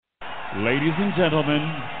Ladies and gentlemen,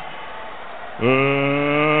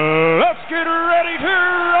 let's get ready to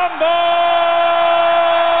rumble!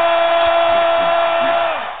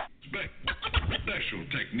 Special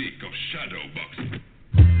technique of shadow boxing.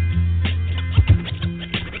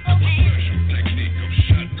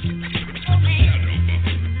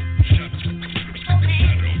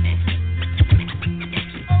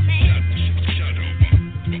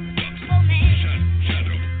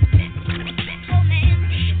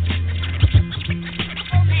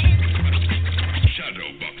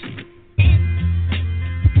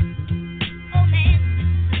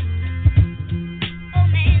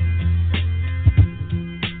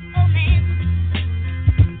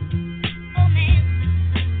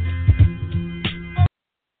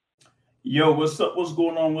 Yo, what's up? What's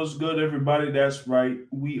going on? What's good, everybody? That's right.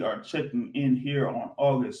 We are checking in here on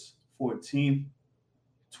August 14th,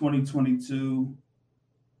 2022.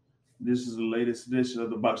 This is the latest edition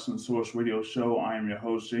of the Boxing Source radio show. I am your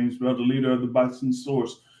host, James Bell, the leader of the Boxing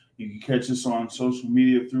Source. You can catch us on social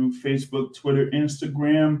media through Facebook, Twitter,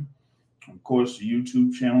 Instagram, of course, the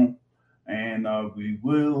YouTube channel. And we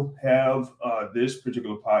will have this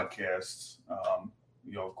particular podcast.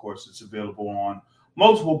 Of course, it's available on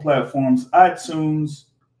multiple platforms: iTunes,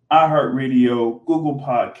 iHeartRadio, Google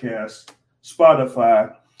Podcasts,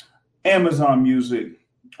 Spotify, Amazon Music.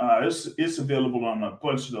 It's available on a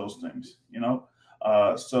bunch of those things,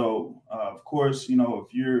 So, of course,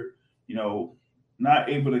 if you're, not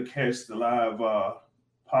able to catch the live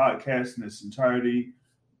podcast in its entirety,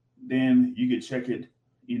 then you can check it,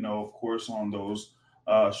 of course, on those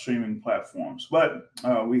streaming platforms. But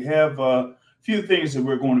we have few things that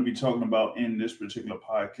we're going to be talking about in this particular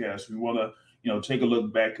podcast. We want to, take a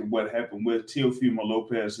look back at what happened with Teofimo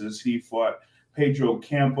Lopez as he fought Pedro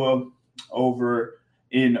Campa over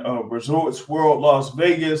in Resorts World Las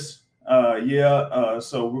Vegas.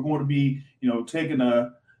 So we're going to be, taking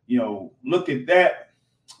a, look at that.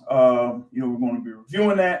 We're going to be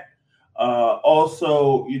reviewing that.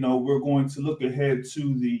 Also, we're going to look ahead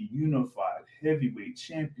to the Unified Heavyweight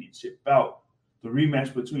Championship bout, the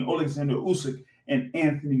rematch between Alexander Usyk and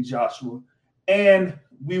Anthony Joshua. And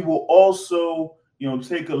we will also,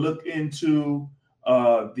 take a look into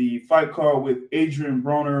the fight card with Adrian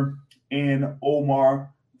Broner and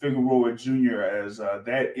Omar Figueroa Jr., as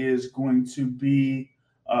that is going to be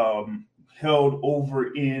held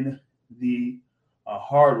over in the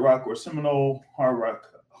Hard Rock or Seminole Hard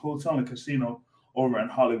Rock Hotel and Casino over in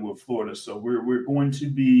Hollywood, Florida. So we're going to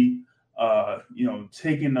be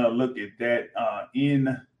taking a look at that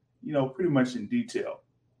in, pretty much in detail.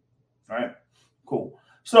 All right, cool.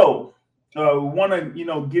 So we want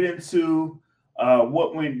to, get into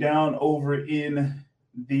what went down over in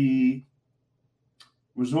the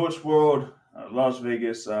Resorts World, Las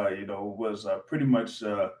Vegas. Was pretty much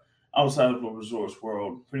outside of the Resorts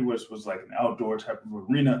World. Pretty much was like an outdoor type of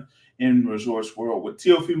arena in Resorts World with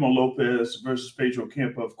Teofimo Lopez versus Pedro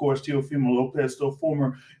Campa. Of course, Teofimo Lopez, the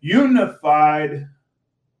former unified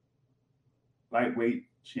lightweight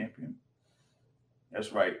champion.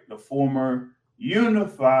 That's right, the former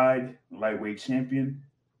unified lightweight champion.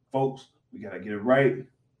 Folks, we got to get it right.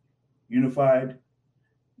 Unified,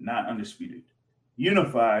 not undisputed.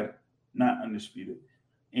 Unified, not undisputed.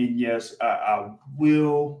 And yes, I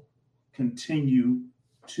will continue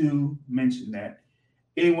to mention that.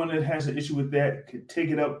 Anyone that has an issue with that could take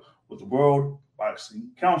it up with the World Boxing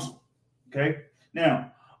Council. Okay.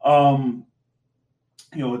 Now,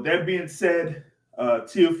 with that being said,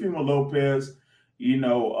 Teofimo Lopez,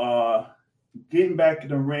 getting back in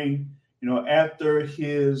the ring, after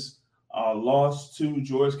his loss to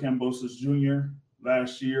George Kambosos Jr.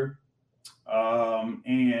 last year,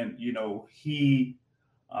 and he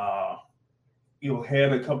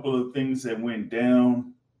had a couple of things that went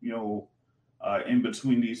down, in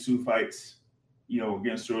between these two fights,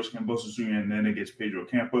 against George Kambosos Jr. and then against Pedro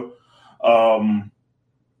Campa.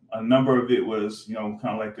 A number of it was, kind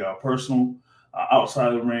of like personal,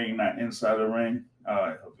 outside the ring, not inside the ring.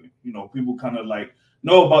 People kind of like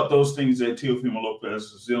know about those things that Teofimo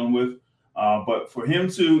Lopez is dealing with. But for him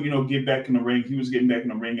to, get back in the ring, he was getting back in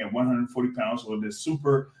the ring at 140 pounds with this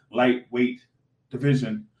super lightweight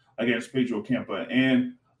division against Pedro Campa.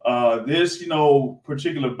 And this,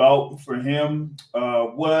 particular bout for him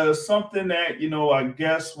was something that, I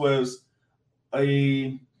guess was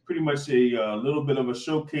pretty much a little bit of a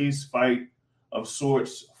showcase fight of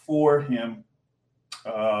sorts for him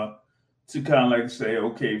to kind of like say,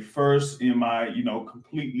 okay, first, am I,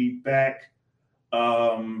 completely back?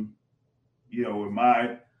 Am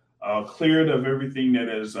I cleared of everything that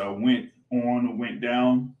has went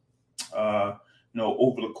down,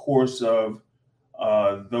 over the course of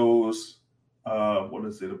those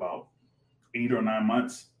those, about 8 or 9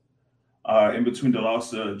 months in between the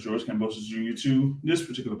loss to George Kambosos Jr. to this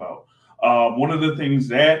particular bout. One of the things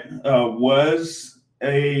that was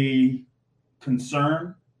a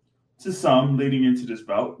concern to some leading into this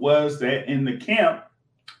bout was that in the camp,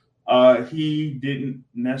 he didn't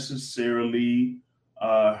necessarily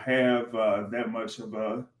have that much of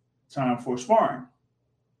a time for sparring.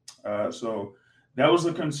 So that was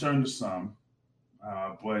a concern to some.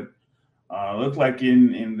 But looked like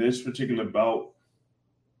in this particular bout,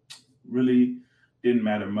 really didn't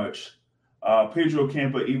matter much. Pedro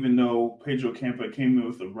Campa, even though Pedro Campa came in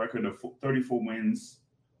with a record of 34 wins,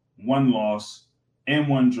 1 loss, and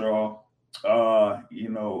 1 draw,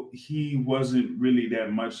 he wasn't really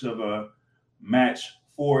that much of a match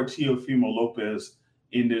for Teofimo Lopez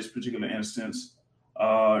in this particular instance.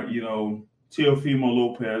 Teofimo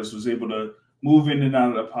Lopez was able to move in and out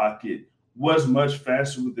of the pocket, was much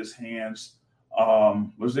faster with his hands,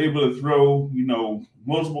 was able to throw,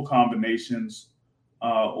 multiple combinations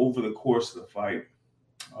over the course of the fight.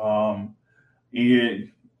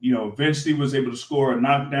 Eventually was able to score a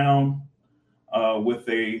knockdown with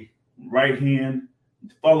a right hand,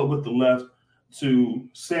 followed with the left to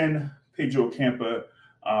send Pedro Campa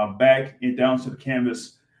back and down to the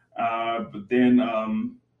canvas. But then,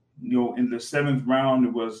 in the 7th round,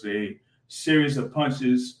 it was a series of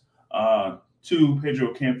punches to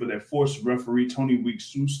Pedro Campa that forced referee Tony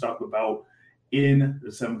Weeks to stop the bout in the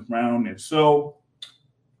 7th round. And so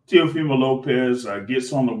Teofimo Lopez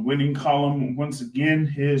gets on the winning column. Once again,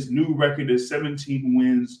 his new record is 17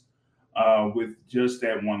 wins with just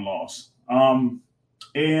that 1 loss.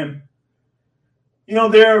 There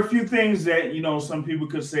are a few things that, some people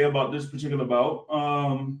could say about this particular bout.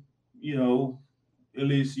 At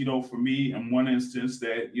least, for me, in one instance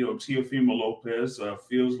that, Teofimo Lopez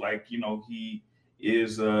feels like, he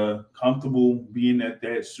is comfortable being at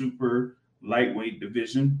that super lightweight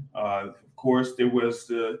division. Of course, there was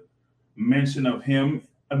the mention of him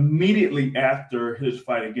immediately after his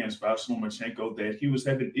fight against Vasyl Lomachenko that he was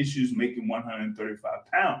having issues making 135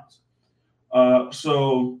 pounds.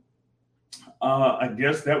 I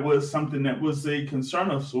guess that was something that was a concern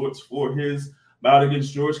of sorts for his bout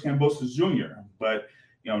against George Kambosos Jr. But,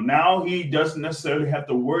 now he doesn't necessarily have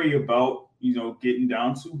to worry about, getting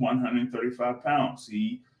down to 135 pounds.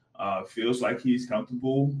 He feels like he's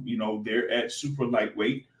comfortable, there at super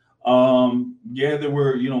lightweight. There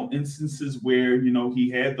were, instances where, he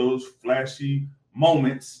had those flashy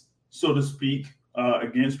moments, so to speak,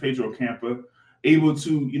 against Pedro Campa, able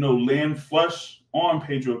to, land flush on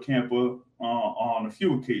Pedro Campa on a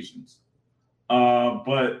few occasions.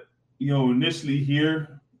 But initially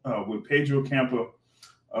here with Pedro Campa,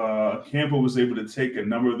 Campa was able to take a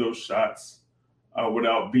number of those shots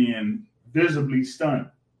without being visibly stunned.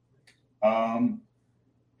 And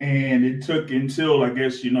it took until, I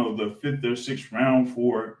guess, the 5th or 6th round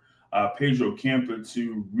for Pedro Campa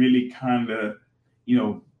to really kind of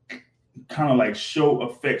like show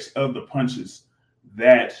effects of the punches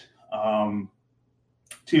that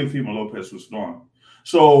Teofimo Lopez was throwing.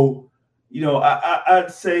 So, I'd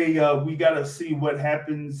say we got to see what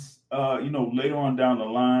happens, later on down the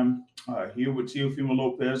line here with Teofimo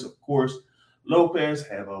Lopez. Of course, Lopez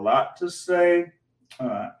had a lot to say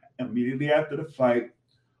immediately after the fight,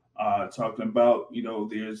 talking about,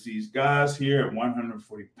 there's these guys here at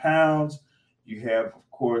 140 pounds. You have, of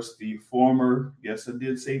course, the former, yes, I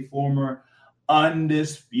did say former,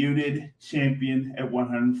 undisputed champion at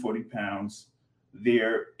 140 pounds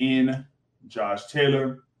there in Josh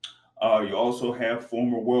Taylor. You also have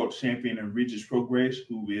former world champion in Regis Prograis,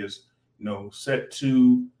 who is, set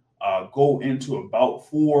to go into a bout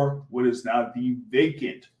for what is now the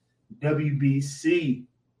vacant WBC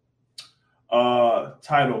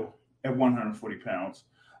title at 140 pounds.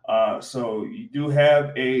 So you do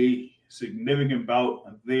have a significant bout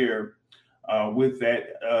there with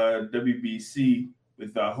that WBC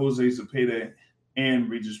with Jose Zepeda and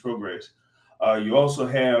Regis Prograis. You also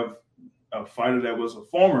have a fighter that was a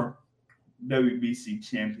former WBC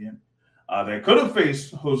champion that could have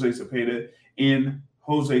faced Jose Zepeda in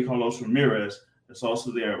Jose Carlos Ramirez. That's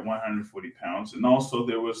also there at 140 pounds. And also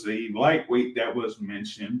there was a lightweight that was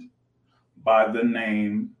mentioned by the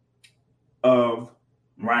name of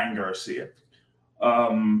Ryan Garcia.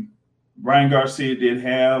 Ryan Garcia did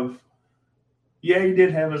have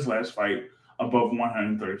his last fight above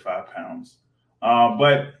 135 pounds.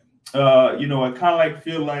 But I kind of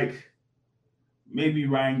feel like maybe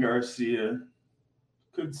Ryan Garcia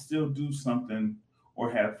could still do something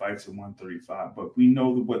or have fights at 135. But we know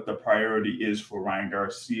what the priority is for Ryan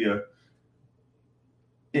Garcia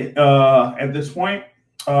at this point.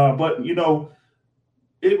 But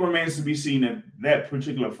it remains to be seen if that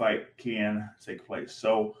particular fight can take place.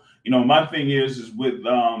 So, my thing is with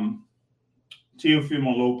Teofimo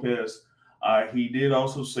Lopez, he did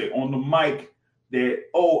also say on the mic that,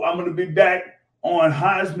 oh, I'm going to be back on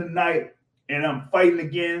Heisman night, and I'm fighting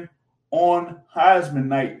again on Heisman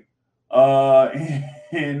night.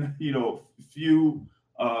 And few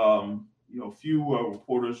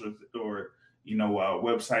reporters or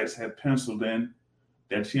websites have penciled in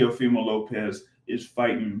that Teofimo Lopez is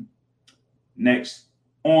fighting next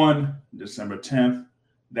on December 10th.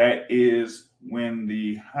 That is when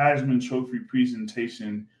the Heisman Trophy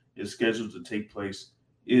presentation is scheduled to take place,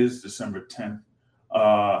 is December 10th.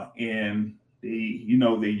 And they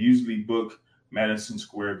usually book Madison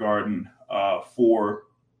Square Garden for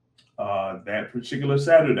that particular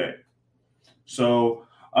Saturday. So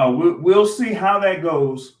we'll see how that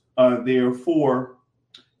goes there for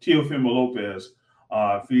Teofimo Lopez.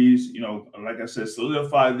 If he's, like I said,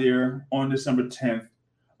 solidified there on December 10th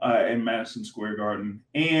in Madison Square Garden,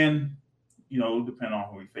 and depending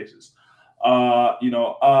on who he faces.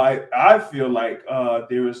 I feel like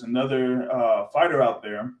there is another fighter out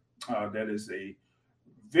there that is a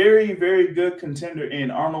very, very good contender in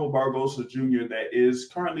Arnold Barboza Jr. that is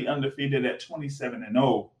currently undefeated at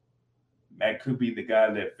 27-0. That could be the guy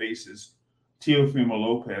that faces Teofimo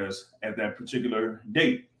Lopez at that particular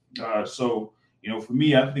date. So for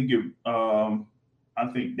me, I think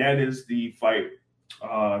that is the fight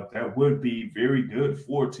that would be very good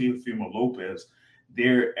for Teofimo Lopez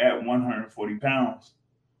there at 140 pounds.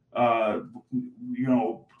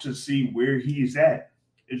 To see where he's at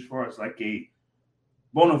as far as like a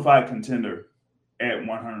bona fide contender at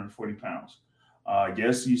 140 pounds.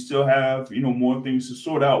 Yes, you still have more things to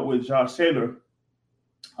sort out with Josh Taylor.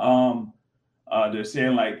 They're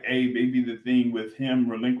saying like, hey, maybe the thing with him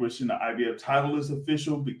relinquishing the IBF title is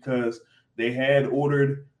official because they had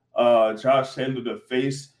ordered Josh Taylor to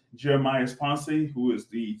face Jeremiah Ponce, who is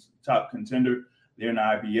the top contender there in the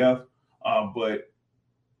IBF. But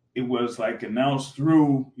it was like announced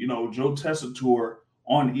through, Joe Tessitore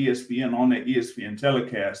on ESPN, on that ESPN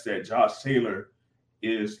telecast, that Josh Taylor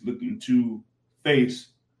is looking to face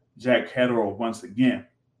Jack Catterall once again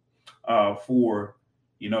for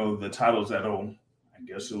the titles that I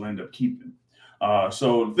guess he'll end up keeping.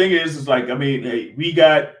 So the thing is like, hey, we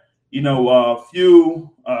got, a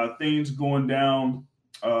few things going down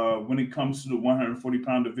when it comes to the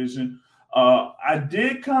 140-pound division. I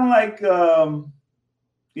did kind of like,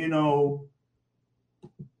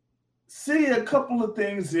 see a couple of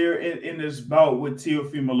things there in this bout with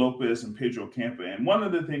Teofimo Lopez and Pedro Campa. And one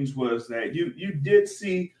of the things was that you did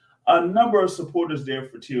see a number of supporters there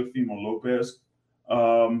for Teofimo Lopez.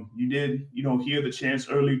 You did, hear the chants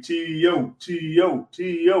early, T-O, T-O,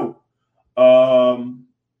 T-O.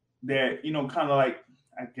 That, kind of like,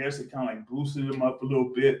 I guess it kind of like boosted him up a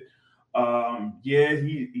little bit. Yeah,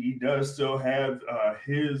 he does still have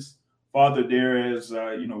his father there as,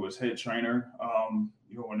 his head trainer.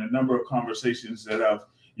 In a number of conversations that I've,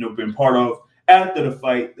 been part of after the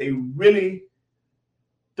fight, they really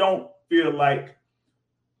don't feel like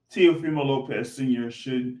Teofimo Lopez Sr.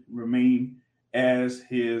 should remain as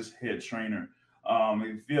his head trainer.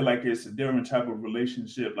 I feel like it's a different type of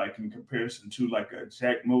relationship, like in comparison to like a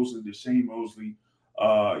Jack Mosley to Shane Mosley,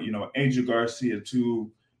 Angel Garcia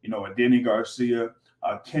to, a Denny Garcia,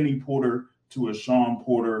 Kenny Porter to a Sean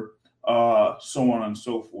Porter, so on and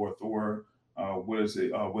so forth, or with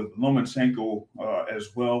Lomachenko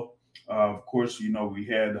as well. Of course, we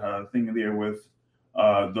had a thing there with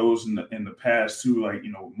those in the past too, like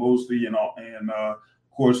Mosley and of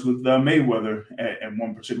course with Mayweather at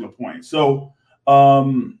one particular point. So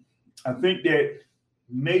I think that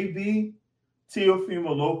maybe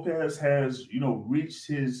Teofimo Lopez has reached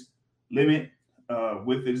his limit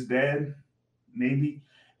with his dad, maybe,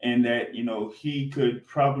 and that he could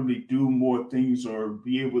probably do more things or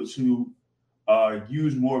be able to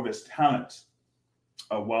use more of his talents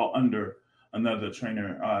while under another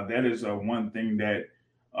trainer. That is one thing that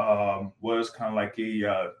was kind of like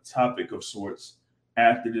a topic of sorts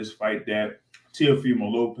after this fight that Teofimo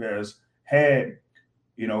Lopez had,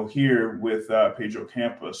 here with Pedro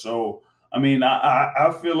Campa. So,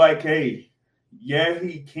 I feel like, hey, yeah,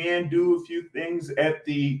 he can do a few things at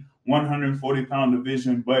the 140-pound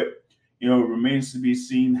division, but, it remains to be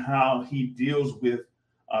seen how he deals with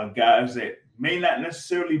guys that may not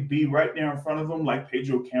necessarily be right there in front of him like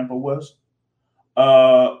Pedro Campa was,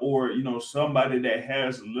 or, somebody that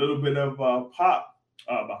has a little bit of pop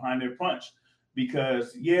behind their punch.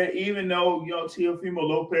 Because, yeah, even though, Teofimo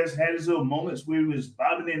Lopez had his little moments where he was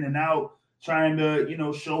bobbing in and out, trying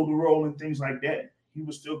to, shoulder roll and things like that, he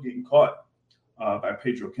was still getting caught by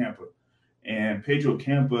Pedro Campa. And Pedro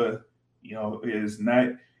Campa, is not,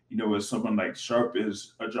 as someone like sharp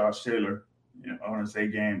as a Josh Taylor, on his A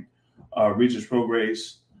game, Regis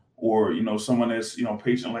Prograis, or, someone that's,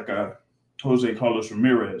 patient like a Jose Carlos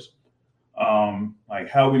Ramirez. Like,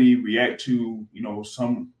 how would he react to,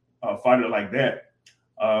 some fighter like that,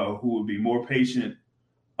 who would be more patient,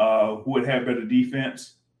 who would have better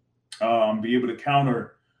defense, be able to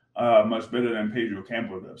counter much better than Pedro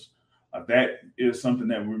Campa does. That is something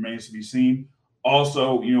that remains to be seen.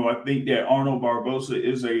 Also, I think that Arnold Barboza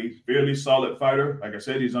is a fairly solid fighter. Like I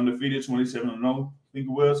said, he's undefeated, 27-0, I think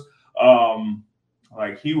it was.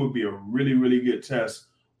 Like, he would be a really, really good test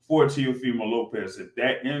for Teofimo Lopez if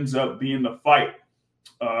that ends up being the fight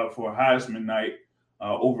for Heisman night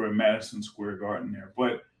over at Madison Square Garden there.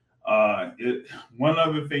 But one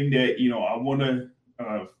other thing that, I want to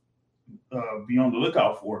be on the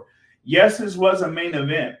lookout for. Yes, this was a main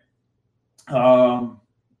event,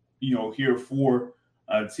 here for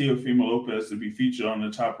Teofimo Lopez to be featured on the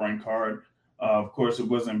Top Rank card. Of course, it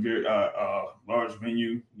wasn't very large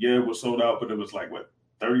venue. Yeah, it was sold out, but it was like,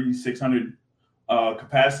 3,600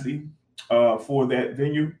 capacity for that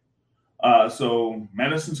venue. So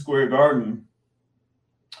Madison Square Garden,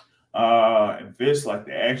 if it's like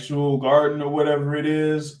the actual garden or whatever it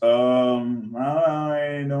is,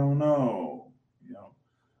 I don't know.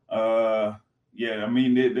 Yeah, I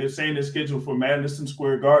mean, they're saying they're scheduled for Madison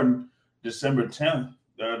Square Garden December 10th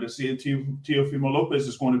to see if Teofimo Lopez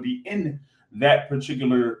is going to be in that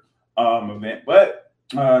particular event. But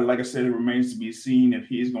like I said, it remains to be seen if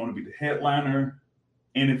he is going to be the headliner.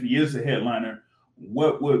 And if he is the headliner,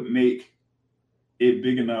 what would make it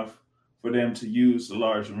big enough for them to use the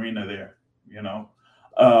large arena there,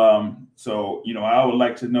 So, I would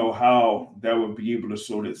like to know how that would be able to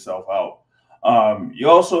sort itself out. You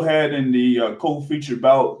also had in the co-featured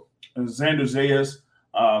bout, Xander Zayas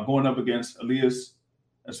going up against Elias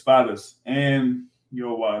Espadas. And,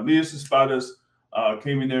 Elias Espadas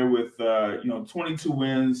came in there with, 22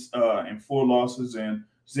 wins and 4 losses. And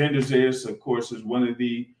Xander Zayas, of course, is one of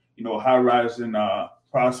the, high-rising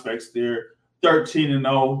prospects there,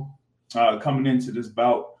 13-0 coming into this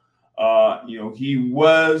bout. He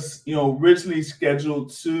was, originally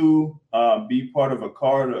scheduled to be part of a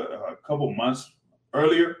card a couple months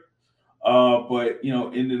earlier, but,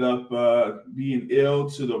 ended up being ill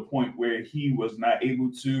to the point where he was not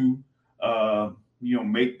able to,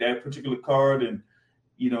 make that particular card. And,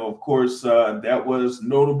 of course, that was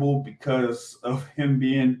notable because of him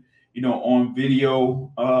being, on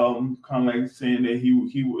video, kind of like saying that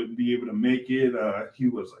he wouldn't be able to make it. He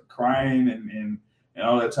was like crying and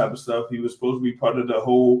all that type of stuff. He was supposed to be part of the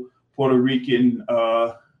whole Puerto Rican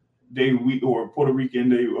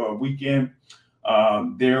weekend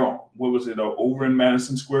there. What was it? Over in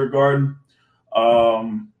Madison Square Garden.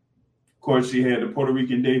 Of course, he had the Puerto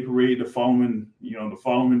Rican Day Parade the following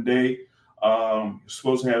day.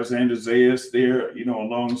 Supposed to have Xander Zayas there,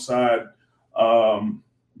 alongside,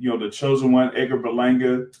 the chosen one, Edgar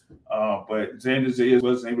Berlanga. But Xander Zayas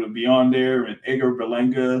wasn't able to be on there, and Edgar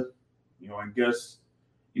Berlanga, I guess,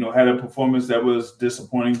 had a performance that was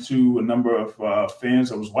disappointing to a number of fans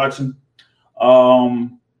that was watching.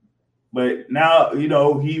 But now,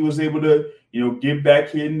 he was able to, get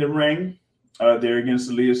back in the ring there against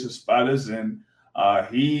Elias Espadas, and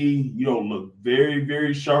he, looked very,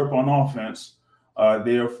 very sharp on offense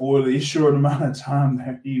there for the short amount of time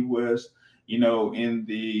that he was, in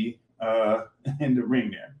the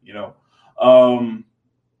ring there.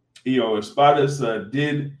 Espadas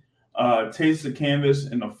did taste the canvas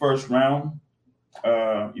in the first round,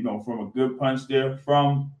 from a good punch there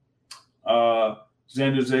from Xander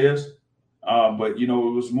Zayas. But, it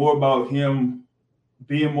was more about him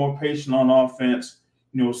being more patient on offense,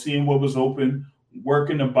 seeing what was open,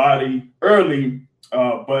 working the body early.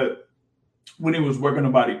 But when he was working the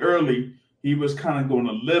body early, he was kind of going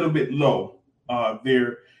a little bit low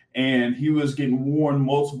there. And he was getting warned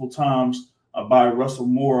multiple times by Russell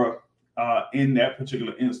Mora in that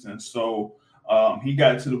particular instance. So he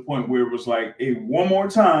got to the point where it was like, hey, one more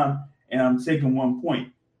time, and I'm taking 1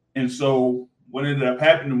 point. And so what ended up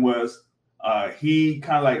happening was he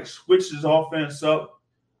kind of like switched his offense up,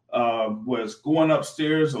 was going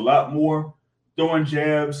upstairs a lot more, throwing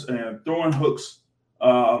jabs and throwing hooks,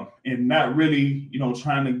 and not really,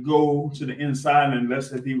 trying to go to the inside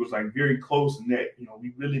unless if he was like very close, and that,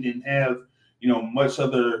 we really didn't have, much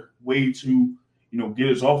other way to, get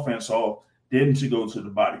his offense off than to go to the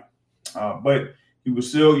body. But he was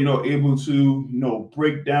still, able to,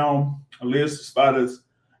 break down Elias Espadas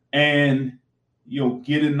and,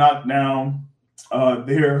 get it knocked down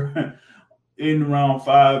there in round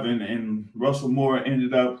 5, and Russell Moore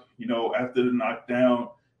ended up, after the knockdown,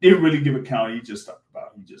 didn't really give a count. He just talked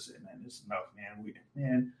about it. He just said, "Man, this is enough,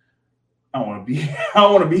 man. I don't want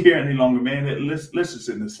to be here any longer, man. Let's just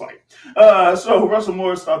end this fight." So Russell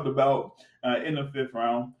Moore stopped about in the 5th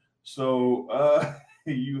round. So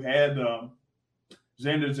you had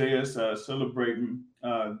Xander Zayas celebrating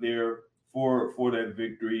there for that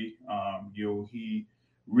victory. He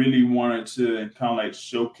really wanted to kind of like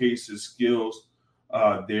showcase his skills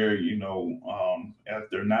there,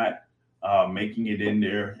 after not making it in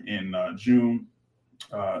there in June.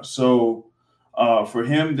 So for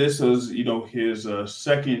him, this was, his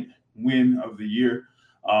second win of the year.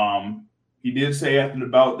 He did say after the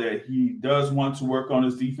bout that he does want to work on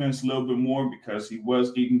his defense a little bit more because he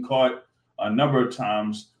was getting caught a number of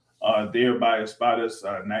times there by Espadas,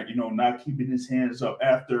 not keeping his hands up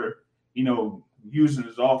after, using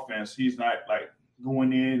his offense. He's not like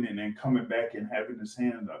going in and then coming back and having his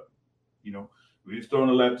hand up. When he's throwing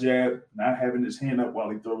the left jab, not having his hand up while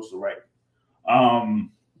he throws the right.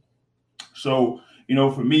 So,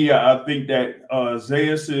 for me, I think that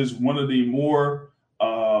Zayas is one of the more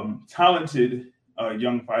talented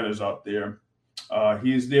young fighters out there.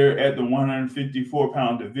 He is there at the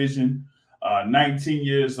 154-pound division, 19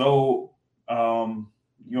 years old, and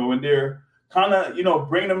they're kind of,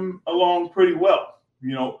 bringing him along pretty well,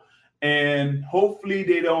 and hopefully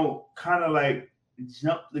they don't kind of like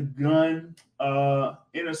jump the gun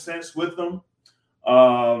in a sense with them,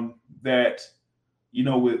 that,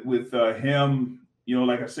 with him,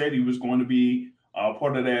 like I said, he was going to be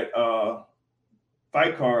part of that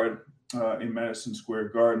fight card in Madison Square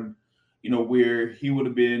Garden, where he would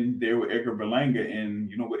have been there with Edgar Berlanga. And,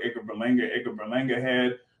 with Edgar Berlanga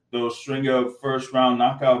had those string of first-round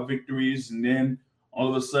knockout victories, and then all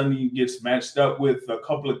of a sudden he gets matched up with a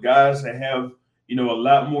couple of guys that have, a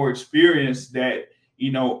lot more experience that,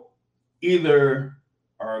 either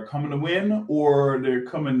are coming to win or they're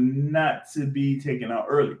coming not to be taken out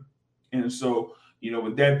early. And so,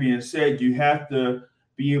 with that being said, you have to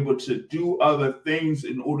be able to do other things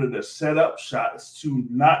in order to set up shots to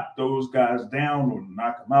knock those guys down or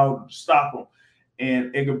knock them out or stop them.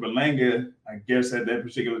 And Edgar Berlanga, I guess at that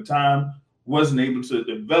particular time, wasn't able to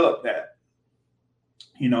develop that.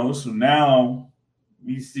 So now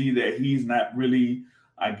we see that he's not really,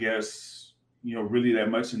 I guess, really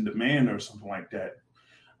that much in demand or something like that.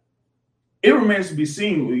 It remains to be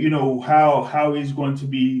seen, how he's going to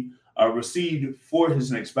be received for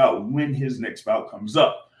his next bout when his next bout comes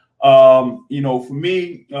up. For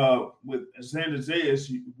me, with Xander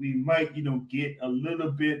Zayas, we might, get a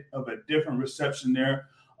little bit of a different reception there.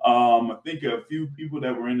 I think a few people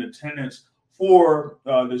that were in attendance for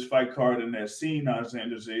this fight card and that seen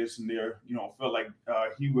Xander Zayas in there, felt like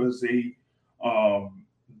he was a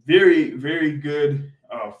very, very good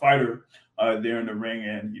fighter there in the ring.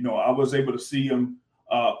 And, I was able to see him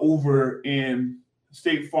over in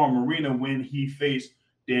State Farm Arena when he faced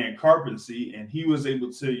Dan Carpensey, and he was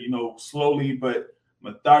able to, slowly but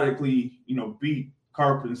methodically, beat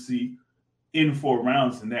Carpensey in 4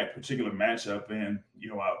 rounds in that particular matchup. And,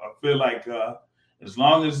 I feel like as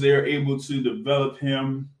long as they're able to develop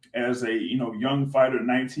him as a, young fighter,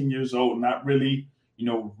 19 years old, not really,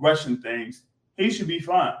 rushing things, he should be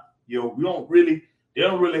fine. They don't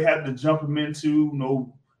really have to jump him into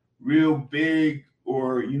no real big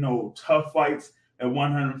or, tough fights at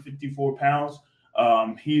 154 pounds.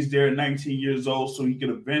 He's there at 19 years old, so he could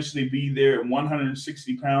eventually be there at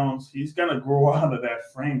 160 pounds. He's going to grow out of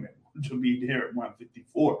that frame to be there at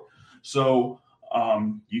 154. So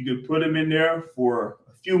you could put him in there for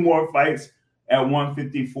a few more fights at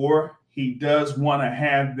 154. He does want to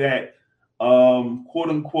have that quote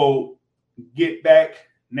unquote get back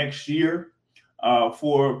next year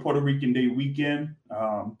for Puerto Rican Day weekend.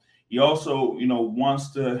 He also,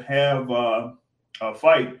 wants to have a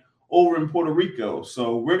fight over in Puerto Rico.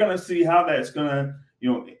 So we're going to see how that's going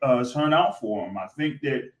to, turn out for him. I think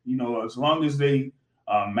that, as long as they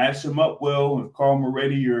match him up well with Carl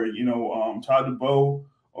Moretti or, Todd DeBow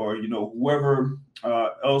or, whoever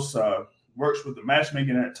else works with the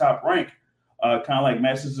matchmaking at top rank, kind of like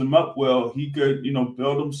matches him up well, he could,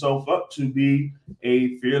 build himself up to be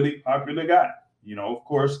a fairly popular guy. Of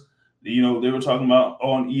course, they were talking about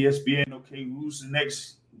on ESPN, okay, who's the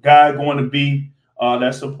next guy going to be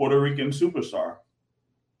that's a Puerto Rican superstar?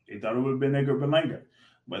 They thought it would have been Edgar Berlanga.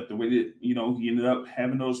 But the way that, he ended up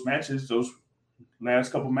having those matches, those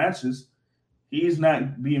last couple matches, he's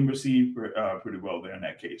not being received pretty well there in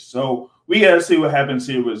that case. So we got to see what happens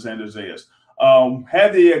here with Xander Zayas.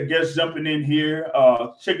 Have the guests jumping in here,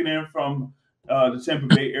 checking in from the Tampa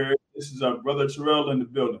Bay area. This is our brother Terrell in the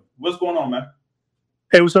building. What's going on, man?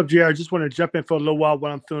 Hey, what's up, JR? Just want to jump in for a little while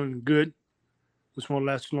when I'm feeling good. This won't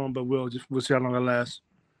last too long, but we'll see how long it lasts.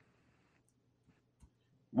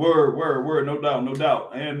 Word. No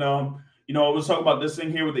doubt. And I was talking about this thing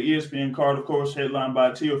here with the ESPN card, of course, headlined by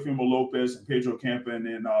Teofimo Lopez and Pedro Campa, and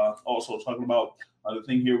then also talking about the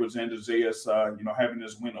thing here with Xander Zayas, having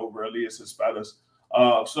this win over Elias Espadas.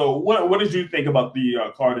 So what did you think about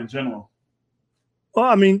the card in general? Well,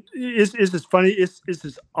 I mean, it's just funny. It's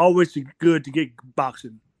just always good to get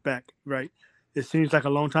boxing back, right? It seems like a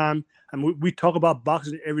long time. I mean, we talk about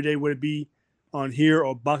boxing every day, whether it be on here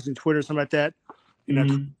or boxing Twitter or something like that,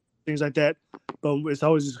 things like that. But it's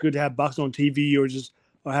always just good to have boxing on TV or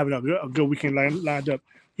having a good weekend lined up.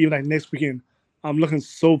 Even like next weekend, I'm looking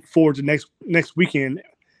so forward to next weekend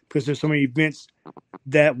because there's so many events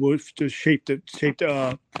that will just shape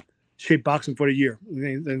boxing for the year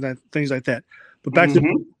and things like that. But back to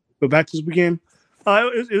this weekend,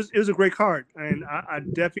 it was a great card, and I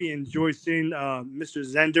definitely enjoyed seeing Mr.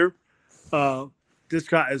 Xander. This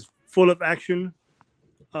guy is full of action.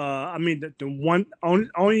 I mean, the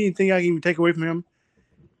only thing I can take away from him,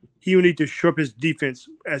 he will need to shore up his defense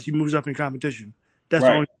as he moves up in competition. That's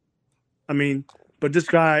right. I mean, but this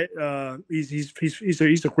guy,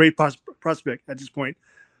 he's a great prospect at this point.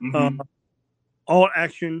 All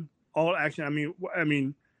action. I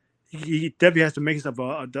mean. He definitely has to make himself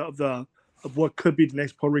of what could be the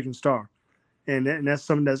next Puerto Rican star, and that's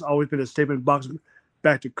something that's always been a staple in boxing.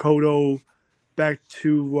 Back to Cotto, back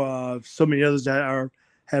to so many others that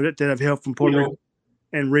have helped from Puerto Rico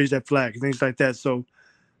and raised that flag, things like that. So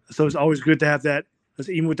it's always good to have that. Because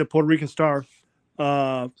even with the Puerto Rican star,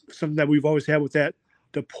 something that we've always had with that,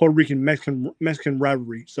 the Puerto Rican Mexican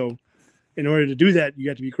rivalry. So in order to do that, you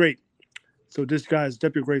got to be great. So this guy is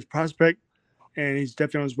definitely a great prospect. And he's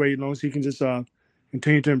definitely on his way as long as he can just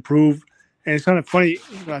continue to improve. And it's kind of funny.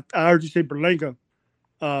 I heard you say Berlanga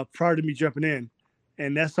prior to me jumping in.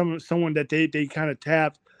 And that's someone that they kind of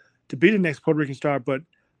tapped to be the next Puerto Rican star, but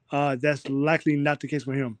that's likely not the case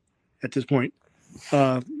for him at this point.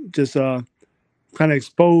 Just kind of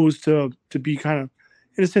exposed to be kind of,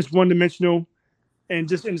 in a sense, one-dimensional. And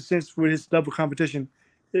just in a sense, with his level of competition,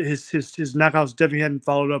 his knockouts definitely hadn't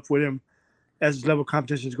followed up with him as his level of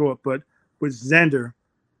competitions go up. But with Xander,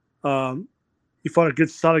 he fought a good,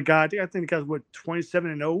 solid guy. I think the guy's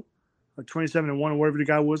 27-0 or 27-1 or whatever the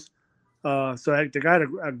guy was. So the guy had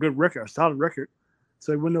a good record, a solid record.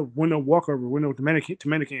 So he win no walkover, win no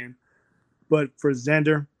Dominican. But for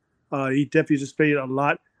Xander, he definitely just played a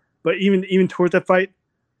lot. But even towards that fight,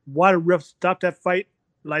 why the refs stopped that fight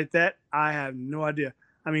like that, I have no idea.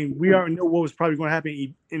 I mean, we already know what was probably going to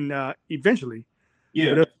happen eventually.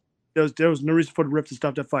 Yeah. But there was no reason for the ref to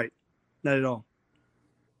stop that fight. Not at all.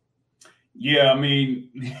 Yeah, I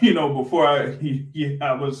mean, before I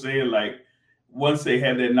was saying, like, once they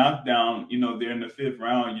had that knockdown, they're in the fifth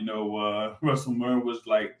round, Russell Murray was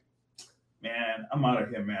like, man, I'm out of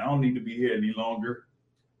here, man. I don't need to be here any longer.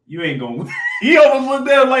 You ain't going to win. He almost looked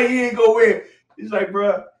at him like he ain't going to win. He's like,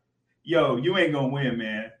 bro, you ain't going to win,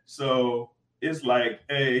 man. So it's like,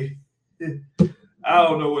 hey, I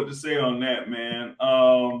don't know what to say on that, man.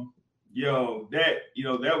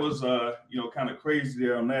 That was kind of crazy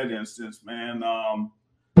there on that instance, man.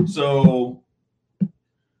 So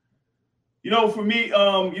for me,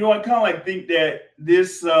 I kind of like think that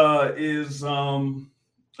this is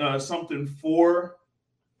something for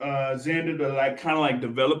Xander to like kind of like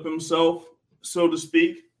develop himself, so to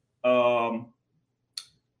speak, to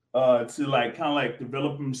like kind of like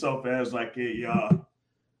develop himself as like a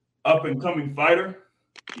up and coming fighter,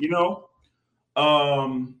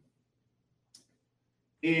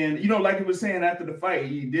 And, like he was saying after the fight,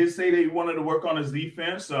 he did say that he wanted to work on his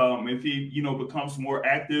defense. If he, becomes more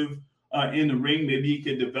active in the ring, maybe he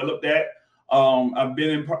could develop that. I've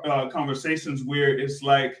been in conversations where it's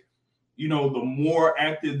like, the more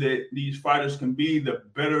active that these fighters can be, the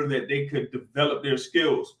better that they could develop their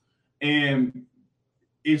skills. And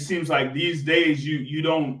it seems like these days you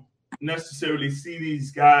don't necessarily see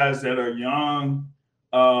these guys that are young,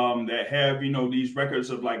 that have, these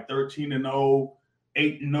records of like 13-0,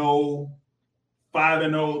 8-0,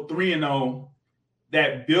 5-0, 3-0,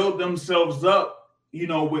 that build themselves up,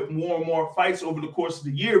 with more and more fights over the course of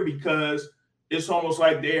the year, because it's almost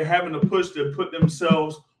like they're having to push to put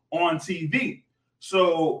themselves on TV.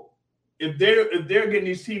 So if they're getting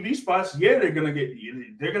these TV spots, yeah, they're gonna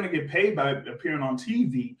get paid by appearing on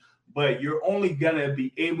TV, but you're only gonna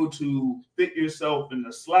be able to fit yourself in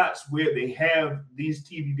the slots where they have these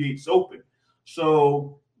TV dates open.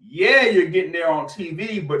 So yeah, you're getting there on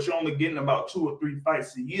TV, but you're only getting about 2 or 3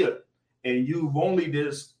 fights a year. and you've only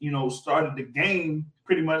just, started the game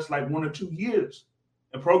pretty much like 1 or 2 years,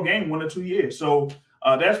 a pro game 1 or 2 years. So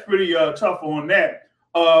that's pretty tough on that.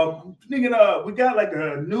 We got like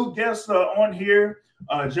a new guest on here,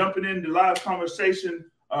 jumping in the live conversation.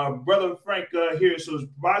 Brother Frank here. So it's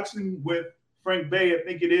Boxing with Frank Bay, I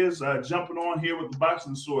think it is, jumping on here with the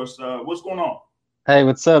Boxing Source. What's going on? Hey,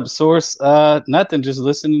 what's up, Source? Nothing, just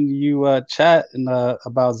listening to you chat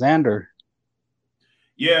about Xander.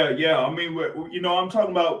 Yeah. I mean, I'm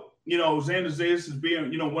talking about, Xander Zayas as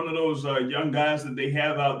being, one of those young guys that they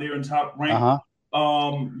have out there in Top Rank.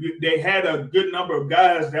 They had a good number of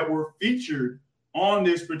guys that were featured on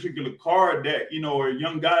this particular card that, are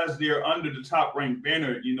young guys there under the Top Rank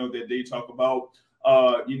banner, that they talk about.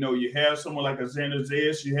 You have someone like a Xander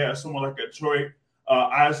Zayas, you have someone like a Troy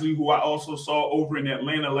Isley, who I also saw over in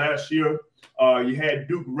Atlanta last year. You had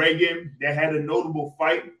Duke Reagan that had a notable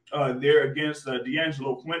fight there against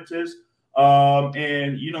D'Angelo Fuentes.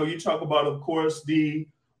 And, you talk about, of course, the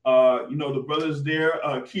brothers there,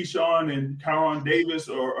 Keyshawn and Kyron Davis,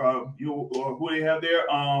 or who they have there.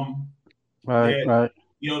 Right.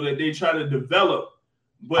 That they try to develop.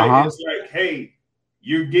 But it's like, hey,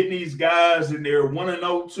 you're getting these guys and they're 1-0,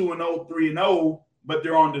 2-0, 3-0, but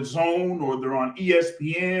they're on the Zone or they're on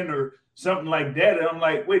ESPN or something like that. And I'm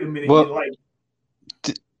like, wait a minute. Well,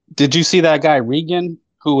 did you see that guy Regan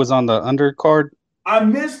who was on the undercard? I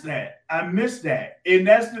missed that. And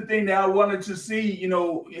that's the thing that I wanted to see,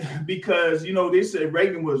 because, they said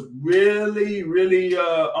Reagan was really, really,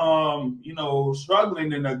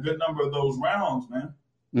 struggling in a good number of those rounds, man.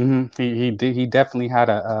 Mm-hmm. He definitely had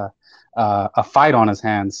a fight on his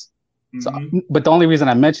hands. Mm-hmm. So, but the only reason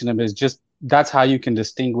I mentioned him is just that's how you can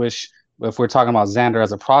distinguish if we're talking about Xander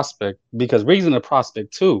as a prospect, because Regan's a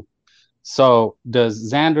prospect too. So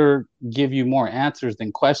does Xander give you more answers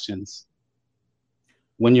than questions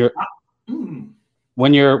when you're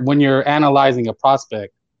analyzing a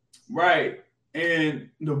prospect? Right. And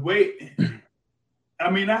the way,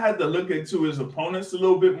 I had to look into his opponents a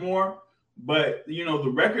little bit more, but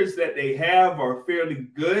the records that they have are fairly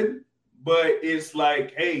good, but it's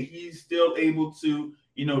like, hey, he's still able to,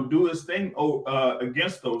 do his thing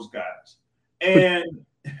against those guys. And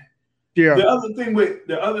yeah, the other thing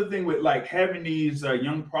with like having these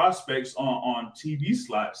young prospects on TV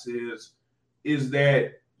slots is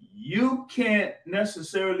that you can't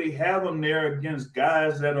necessarily have them there against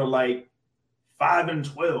guys that are like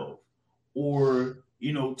 5-12 or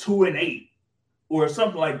 2-8 or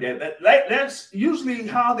something like that. That's usually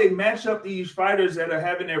how they match up these fighters that are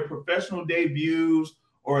having their professional debuts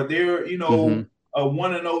or they're 1-0,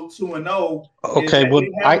 2-0. Okay, well,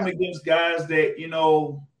 they have them against guys that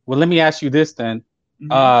Well, let me ask you this then.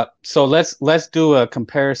 Mm-hmm. So let's do a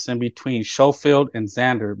comparison between Schofield and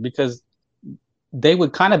Xander, because they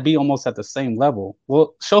would kind of be almost at the same level.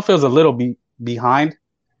 Well, Schofield's a little behind,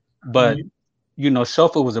 but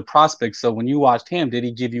Schofield was a prospect. So when you watched him, did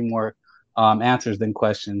he give you more answers than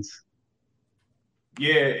questions?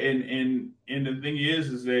 Yeah, and the thing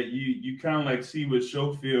is that you kind of like see with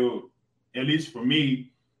Schofield, at least for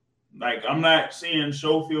me, like I'm not seeing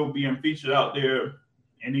Schofield being featured out there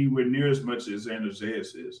anywhere near as much as Xander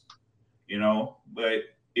Zayas is, but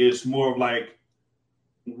it's more of like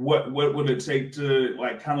what would it take to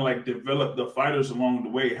like kind of like develop the fighters along the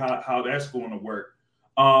way, how that's going to work.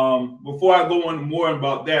 Before I go on more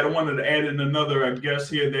about that, I wanted to add in another guest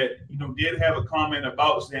here that did have a comment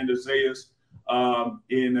about Xander Zayas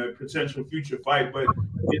in a potential future fight, but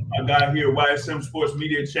it's my guy here, YSM Sports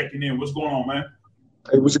Media, checking in. What's going on, man?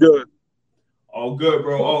 Hey, what's good? All good,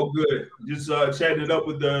 bro. All good. Just chatting it up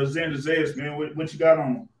with Xander Zayas, man. What you got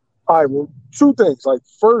on him? All right, well, two things. Like,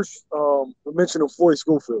 first, we mentioned Floyd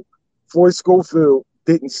Schofield. Floyd Schofield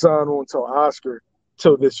didn't sign on to Oscar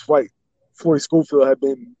till this fight. Floyd Schofield had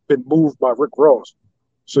been moved by Rick Ross.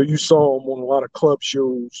 So you saw him on a lot of club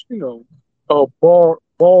shows, ballroom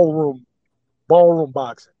boxing.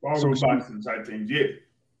 Ballroom boxing type things, yeah.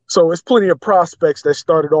 So it's plenty of prospects that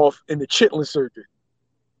started off in the Chitlin circuit.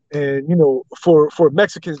 And, for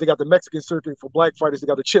Mexicans, they got the Mexican circuit. For black fighters, they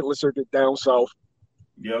got the Chitlin circuit down south.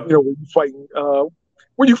 Yeah. When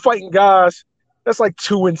you fighting guys, that's like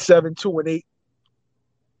 2-7, 2-8.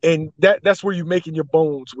 And that's where you're making your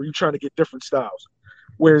bones, where you're trying to get different styles.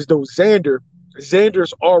 Whereas though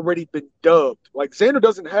Xander's already been dubbed. Like, Xander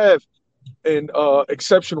doesn't have an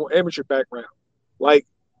exceptional amateur background. Like,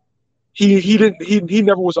 he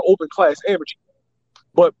never was an open class amateur.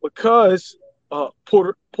 But because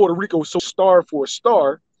Puerto Rico is so starved for a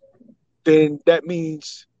star, then that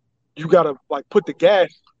means you gotta like put the gas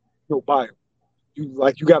by him.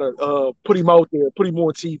 You gotta put him out there, put him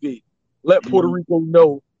on TV, let Puerto Rico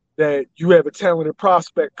know that you have a talented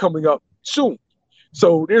prospect coming up soon.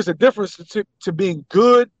 So there's a difference to being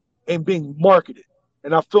good and being marketed.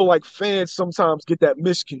 And I feel like fans sometimes get that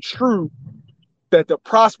misconstrued that the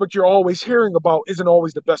prospect you're always hearing about isn't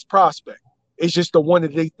always the best prospect. It's just the one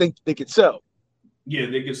that they think they can sell. Yeah,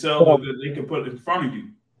 they can sell that they can put in front of you.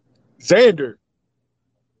 Xander,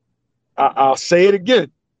 I'll say it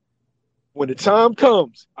again. When the time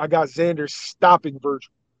comes, I got Xander stopping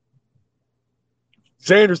Virgil.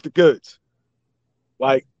 Xander's the goods.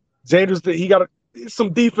 Like, he got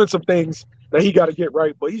some defensive things that he got to get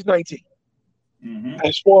right, but he's 19. Mm-hmm.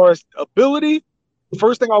 As far as ability, the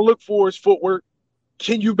first thing I look for is footwork.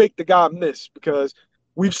 Can you make the guy miss? Because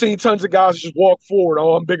we've seen tons of guys just walk forward.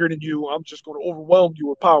 Oh, I'm bigger than you. I'm just going to overwhelm you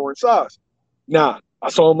with power and size. Nah, I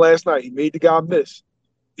saw him last night. He made the guy miss.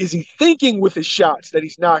 Is he thinking with his shots that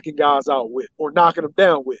he's knocking guys out with or knocking them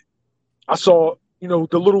down with? I saw, the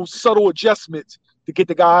little subtle adjustments to get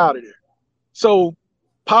the guy out of there. So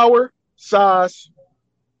power, size,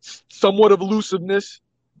 somewhat of elusiveness,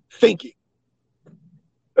 thinking.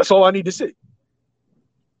 That's all I need to see.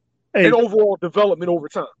 Hey, and overall development over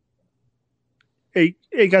time. Hey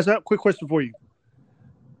guys, I have a quick question for you.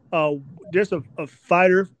 There's a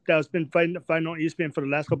fighter that's been fighting on ESPN for the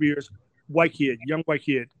last couple of years, young white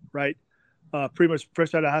kid, right? Pretty much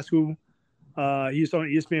fresh out of high school. He was on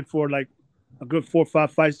ESPN for like a good 4 or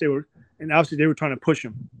 5 fights. Obviously they were trying to push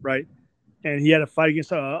him, right? And he had a fight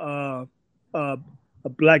against a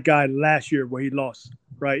black guy last year where he lost,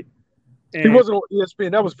 right? And he wasn't on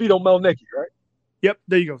ESPN. That was Vito Melnicki, right? Yep,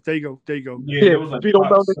 there you go. Yeah, like Vito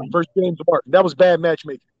Melnicki versus James Martin. That was bad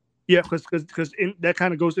matchmaking. Yeah, because that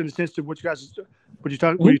kind of goes in the sense to what you're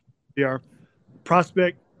talking. They are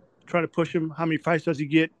prospect, try to push him. How many fights does he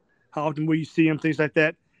get? How often will you see him? Things like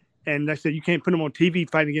that. And like I said, you can't put him on TV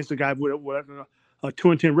fighting against a guy with a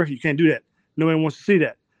 2-10 record. You can't do that. Nobody wants to see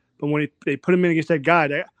that. But when they put him in against that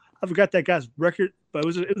guy, I forgot that guy's record, but it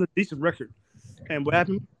was a decent record. And what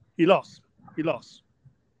happened? He lost.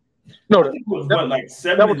 No, it was like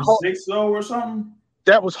 7-6 though, or something.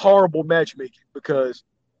 That was horrible matchmaking because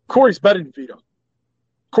Corey's better than Vito.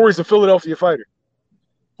 Corey's a Philadelphia fighter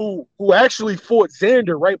who actually fought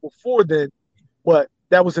Xander right before then, but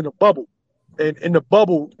that was in a bubble. And in the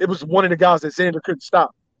bubble, it was one of the guys that Xander couldn't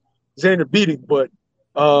stop. Xander beat him, but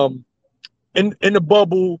in the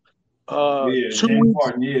bubble, 2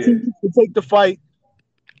 weeks to take the fight,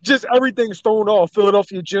 just everything's thrown off.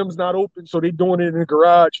 Philadelphia gym's not open, so they're doing it in the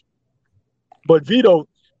garage. But Vito,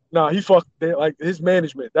 he fucked like his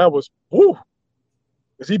management. That was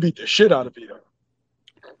because he beat the shit out of Vito.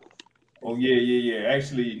 Oh yeah.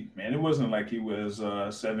 Actually, man, it wasn't like he was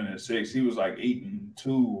 7-6. He was like 8-2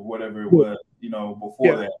 or whatever it was,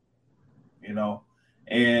 before that.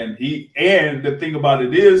 And the thing about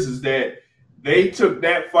it is that they took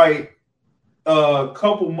that fight a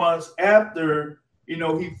couple months after, he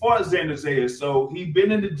fought Xander Zayas. So he'd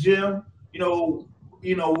been in the gym,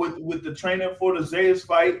 with the training for the Zayas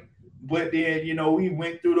fight. But then, he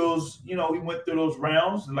went through those,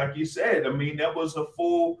 rounds. And like you said, I mean, that was a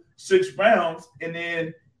full 6 rounds. And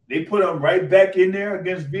then they put him right back in there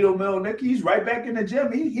against Vito Melnicki. He's right back in the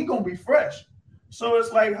gym. He going to be fresh. So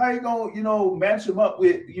it's like, how you going to, match him up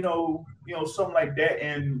with, something like that.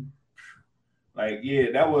 And like,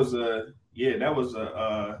 that was a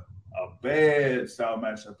bad style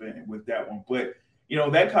matchup with that one. But,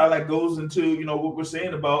 that kind of like goes into, what we're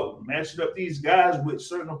saying about matching up these guys with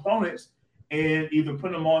certain opponents and either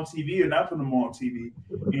putting them on TV or not putting them on TV.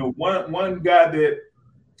 One guy that,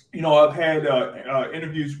 I've had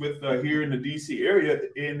interviews with here in the DC area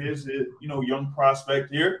and is, young prospect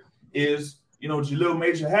here is, Jalil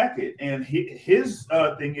Major Hackett. And his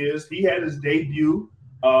thing is he had his debut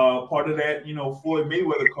part of that, Floyd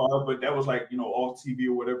Mayweather card, but that was like, off TV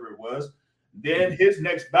or whatever it was. Then his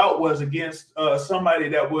next bout was against somebody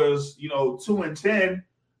that was, 2-10,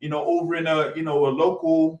 over in a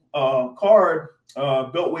local card,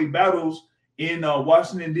 Beltway Battles in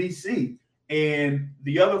Washington, D.C. And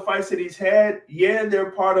the other fights that he's had,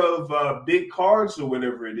 they're part of big cards or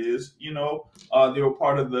whatever it is. They were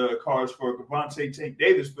part of the cards for Gervonta Tank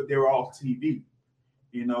Davis, but they were off TV.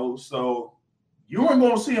 So you weren't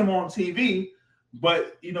going to see him on TV,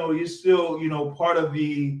 but, you're still, part of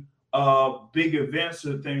the big events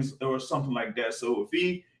or things or something like that. So if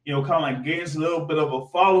he, kind of like gains a little bit of a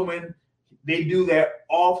following, they do that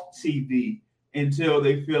off TV until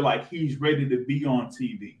they feel like he's ready to be on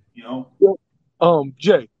TV,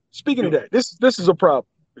 Jay, speaking of that, this is a problem.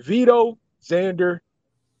 Vito, Xander,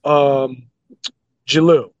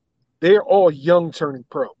 Jalil, they're all young turning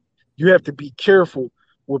pro. You have to be careful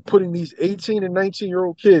with putting these 18 and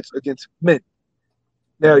 19-year-old kids against men.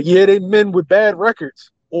 Now, yeah, they men with bad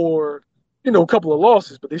records or, a couple of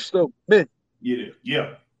losses, but they're still men.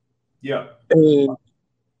 Yeah. And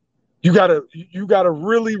you gotta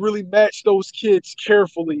really, really match those kids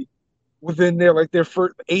carefully within their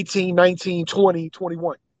first 18, 19, 20,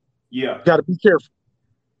 21. Yeah. You gotta be careful.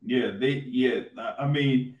 Yeah, I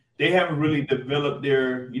mean, they haven't really developed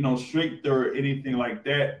their, strength or anything like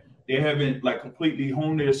that. They haven't like completely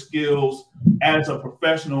honed their skills as a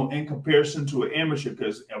professional in comparison to an amateur.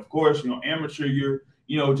 Because of course, amateur, you're,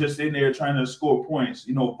 just in there trying to score points,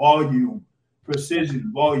 volume,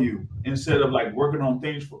 precision, volume, instead of like working on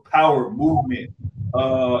things for power, movement,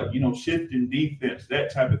 shifting defense,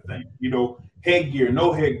 that type of thing. Headgear,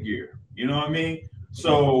 no headgear. You know what I mean?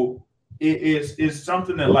 So it's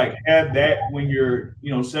something that like have that when you're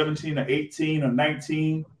 17 or 18 or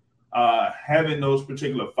 19, having those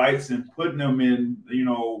particular fights and putting them in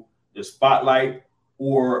the spotlight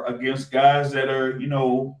or against guys that are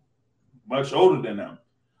much older than them.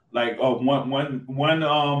 Like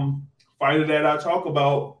one fighter that I talk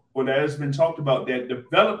about or that has been talked about that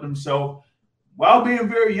developed himself while being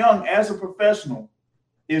very young as a professional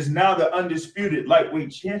is now the undisputed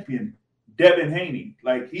lightweight champion, Devin Haney.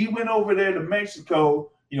 Like he went over there to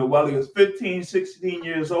Mexico, while he was 15, 16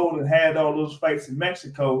 years old and had all those fights in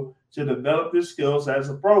Mexico to develop his skills as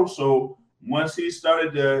a pro. So once he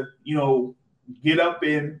started to, get up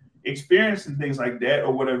in experience and things like that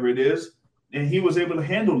or whatever it is, and he was able to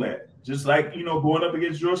handle that. Just like, going up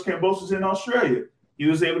against George Kambosos in Australia, he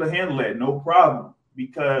was able to handle that, no problem,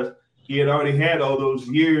 because he had already had all those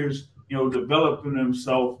years, developing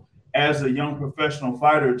himself as a young professional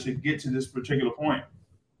fighter to get to this particular point.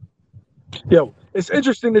 Yo, it's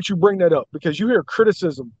interesting that you bring that up because you hear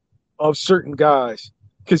criticism of certain guys.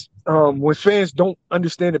 Because when fans don't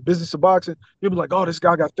understand the business of boxing, they'll be like, "Oh, this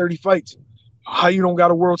guy got 30 fights. How you don't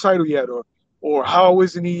got a world title yet?" Or how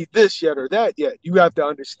isn't he this yet or that yet? You have to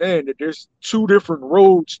understand that there's two different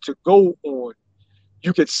roads to go on.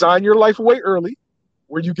 You could sign your life away early,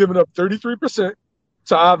 where you're giving up 33%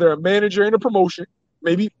 to either a manager and a promotion,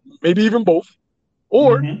 maybe even both,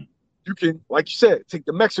 or you can, like you said, take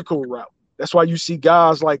the Mexico route. That's why you see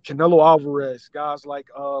guys like Canelo Alvarez, guys like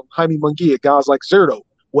Jaime Munguia, guys like Zerto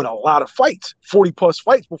with a lot of fights, 40-plus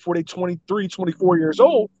fights before they 23, 24 years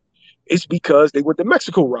old. It's because they went the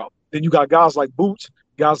Mexico route. Then you got guys like Boots,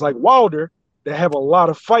 guys like Wilder that have a lot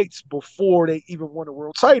of fights before they even won a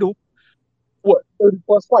world title. What,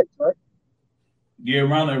 30-plus fights, right? Yeah,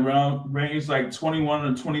 around range like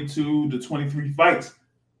 21 to 22 to 23 fights.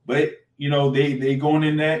 But they going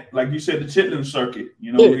in that, like you said, the Chitlin circuit.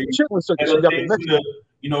 The Chitlin circuit. So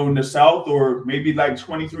in the South, or maybe like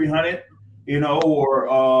 2,300.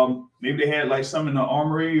 Or maybe they had like some in the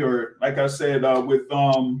Armory, or like I said, with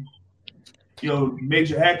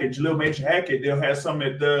Major Hackett, Jalil Major Hackett, they'll have some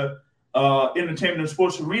at the Entertainment and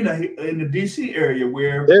Sports Arena in the DC area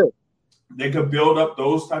where they could build up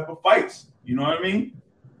those type of fights. You know what I mean?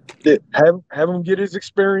 Have him get his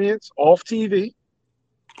experience off TV.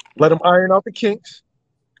 Let him iron out the kinks.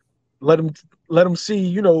 Let him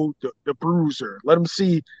see, the bruiser. Let him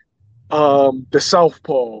see the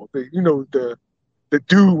southpaw, the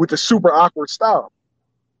dude with the super awkward style.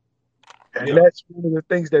 And that's one of the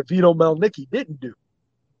things that Vito Malnicki didn't do.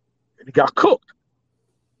 And he got cooked.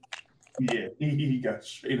 Yeah, he got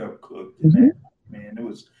straight up cooked. Man, that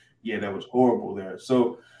was horrible there.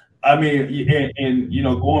 So, I mean, and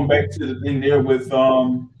going back to the thing there with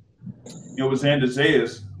with Xander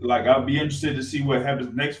Zayas, like I'll be interested to see what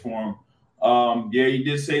happens next for him. He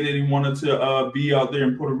did say that he wanted to be out there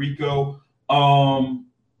in Puerto Rico,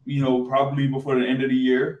 probably before the end of the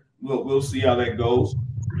year. We'll see how that goes.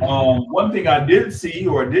 One thing I did see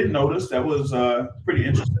or did notice that was pretty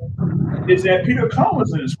interesting is that Peter Kahn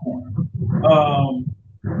was in his corner.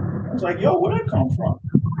 I was like, yo, where'd that come from?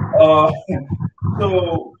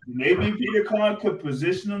 So maybe Peter Kahn could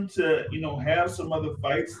position him to, have some other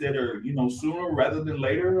fights that are, sooner rather than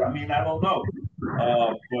later. I mean, I don't know.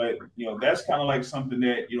 But, that's kind of like something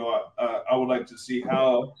that, I would like to see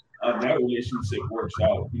how that relationship works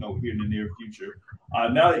out, here in the near future.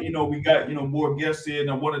 Now that, we got, more guests in,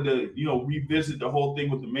 I wanted to, revisit the whole thing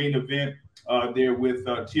with the main event there with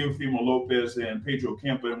Teofimo Lopez and Pedro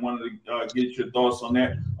Campa, and wanted to get your thoughts on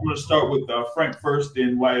that. I'm going to start with Frank first,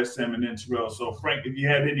 then YSM, and then Terrell. So, Frank, if you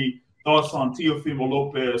have any thoughts on Teofimo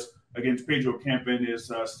Lopez against Pedro Campa and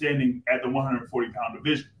is standing at the 140-pound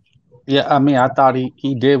division. Yeah, I mean, I thought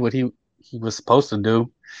he did what he was supposed to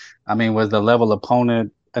do. I mean, was the level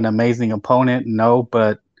opponent an amazing opponent? No,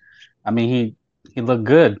 but I mean, he looked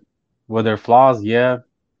good. Were there flaws? Yeah.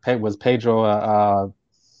 Was Pedro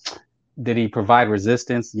did he provide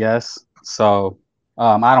resistance? Yes. So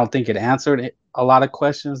I don't think it answered a lot of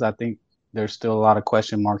questions. I think there's still a lot of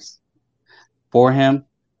question marks for him,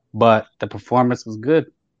 but the performance was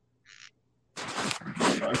good.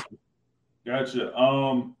 Gotcha.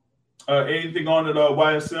 Anything on at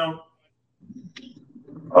YSM?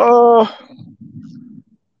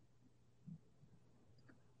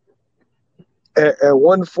 At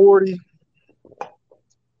 140,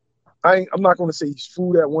 I'm not going to say he's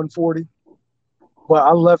food at 140, but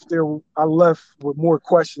I left with more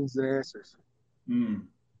questions than answers.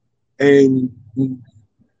 And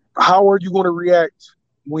how are you going to react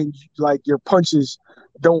when your punches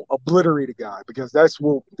don't obliterate a guy? Because that's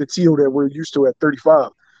what the Tio that we're used to at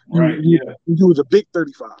 35. Right. You was a big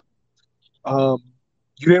 35.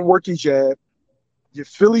 You didn't work your jab. Your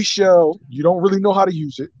Philly shell, you don't really know how to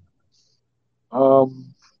use it.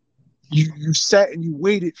 You sat and you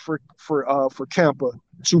waited for Campa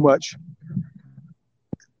too much.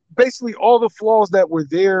 Basically, all the flaws that were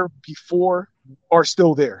there before are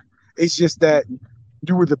still there. It's just that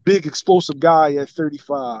you were the big explosive guy at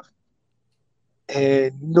 35,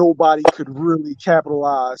 and nobody could really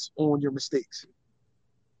capitalize on your mistakes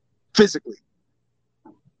physically.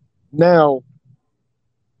 Now,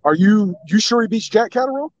 are you sure he beats Jack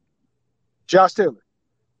Catterall? Josh Taylor,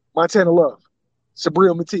 Montana Love,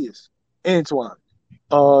 Sabril Matias, Antoine,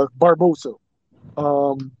 Barbosa,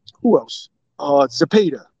 who else?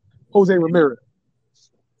 Zepeda, Jose Ramirez.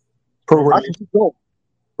 Progress. I can keep going.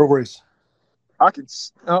 Progress. I can.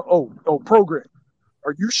 Progress.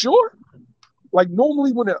 Are you sure? Like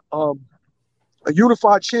normally when a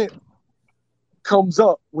unified champ comes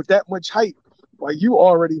up with that much hype, like you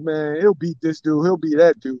already, man, he'll beat this dude, he'll beat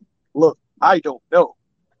that dude. Look, I don't know.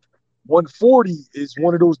 140 is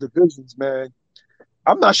one of those divisions, man.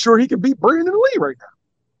 I'm not sure he can beat Brandon Lee right now.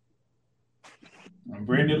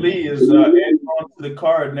 Brandon Lee is adding on to the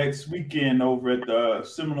card next weekend over at the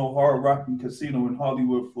Seminole Hard Rock and Casino in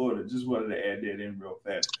Hollywood, Florida. Just wanted to add that in real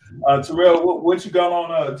fast. Terrell, what you got on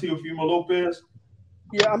Teofimo Lopez?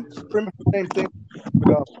 Yeah, I'm pretty much the same thing.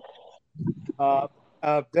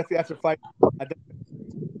 Definitely after the fight,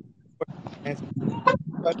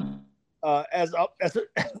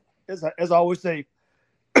 as I always say,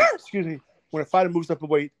 excuse me, when a fighter moves up a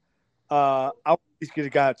weight, I at least give a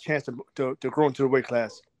guy a chance to grow into the weight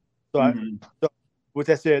class. So, so with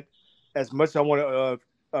that said, as much as I want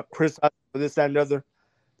to criticize for this, that, and other,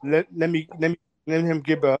 let him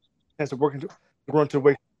give a chance to grow into the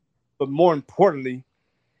weight. But more importantly,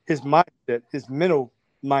 his mindset, his mental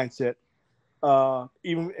mindset.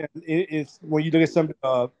 Even it's when you look at some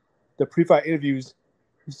the pre-fight interviews,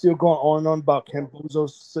 he's still going on and on about Cambozo,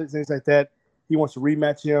 things like that. He wants to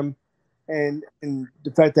rematch him, and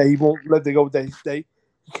the fact that he won't let it go, that he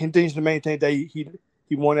continues to maintain that he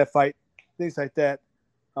won that fight, things like that.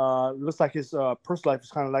 Looks like his personal life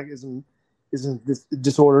is kind of like is in this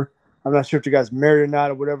disorder. I'm not sure if you guys married or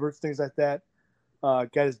not or whatever, things like that.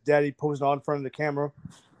 Got his daddy posing on in front of the camera,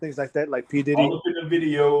 things like that, like P. Diddy. All up in the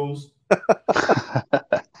videos.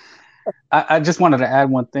 I just wanted to add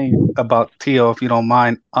one thing about Tio, if you don't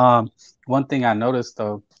mind. One thing I noticed,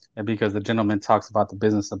 though, and because the gentleman talks about the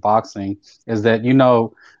business of boxing, is that,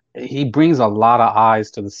 he brings a lot of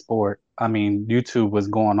eyes to the sport. I mean, YouTube was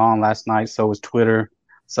going on last night, so was Twitter.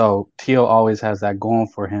 So Tio always has that going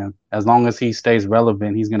for him. As long as he stays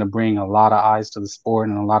relevant, he's going to bring a lot of eyes to the sport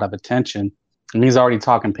and a lot of attention. And he's already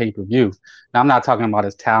talking pay-per-view. Now, I'm not talking about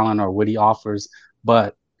his talent or what he offers,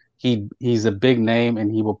 but he's a big name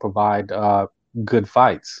and he will provide good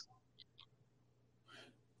fights.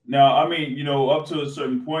 Now, I mean, up to a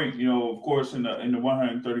certain point, of course, in the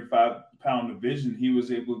 135-pound division, he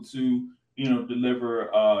was able to, deliver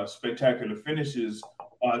spectacular finishes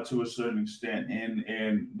to a certain extent,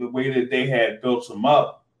 and the way that they had built him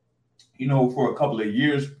up, for a couple of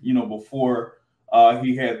years, before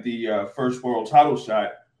he had the first world title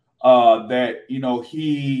shot, that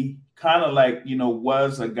he kind of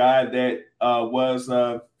was a guy that was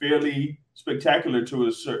fairly spectacular to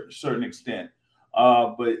a certain extent.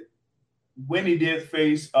 But when he did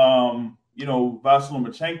face, Vasyl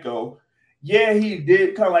Lomachenko, yeah, he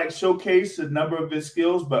did kind of showcase a number of his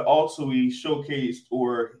skills, but also he showcased,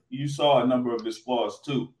 or you saw a number of his flaws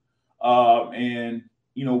too. And,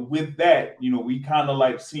 with that, we kind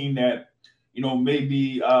of seen that,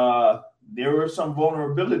 maybe there were some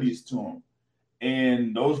vulnerabilities to him.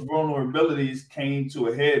 And those vulnerabilities came to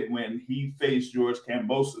a head when he faced George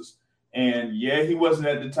Kambosos. And yeah, he wasn't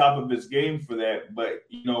at the top of his game for that. But,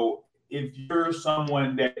 if you're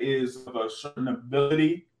someone that is of a certain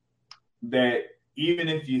ability, that even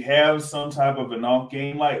if you have some type of an off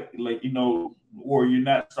game, or you're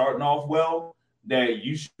not starting off well, that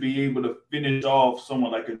you should be able to finish off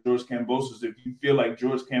someone like a George Kambosos if you feel like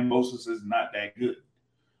George Kambosos is not that good.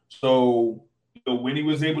 So, when he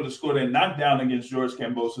was able to score that knockdown against George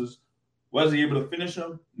Kambosos, was he able to finish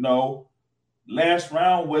him? No. Last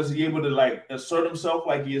round, was he able to assert himself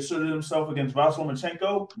like he asserted himself against Vasyl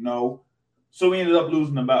Lomachenko? No. So he ended up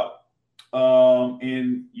losing the bout.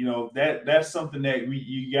 And that's something that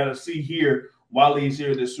you got to see here while he's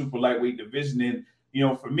here at the super lightweight division.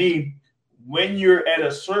 And for me, when you're at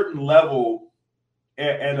a certain level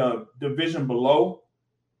at a division below,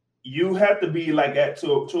 you have to be to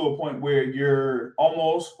a point where you're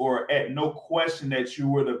almost or at no question that you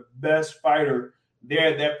were the best fighter there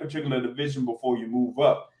at that particular division before you move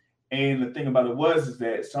up. And the thing about it is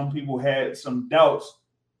that some people had some doubts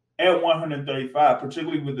at 135,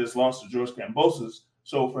 particularly with this loss to George Kambosos.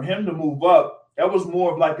 So for him to move up, that was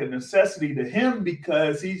more of like a necessity to him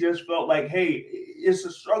because he just felt like, hey, it's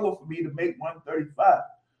a struggle for me to make 135.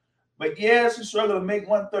 But yeah, it's a struggle to make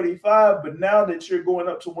 135. But now that you're going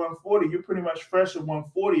up to 140, you're pretty much fresh at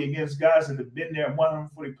 140 against guys that have been there at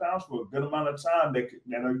 140 pounds for a good amount of time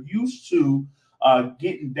that are used to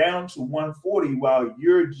getting down to 140 while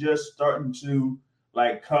you're just starting to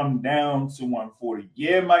come down to 140.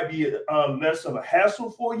 Yeah, it might be less of a hassle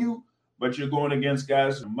for you, but you're going against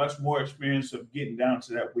guys with much more experience of getting down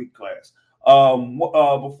to that weight class.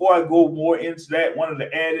 Before I go more into that, wanted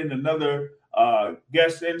to add in another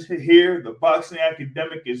guest into here. The Boxing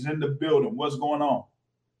Academic is in the building. What's going on?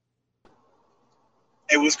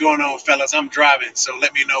 Hey, what's going on, fellas? I'm driving, so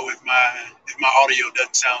let me know if my audio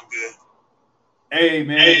doesn't sound good. Hey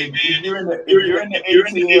man, if you're in the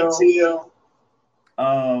ATL,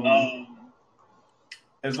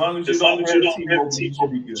 as long as you don't have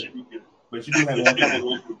T-Mobile, you should be good. But you do have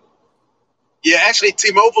that. Yeah, actually,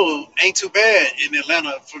 T-Mobile ain't too bad in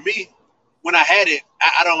Atlanta for me. When I had it,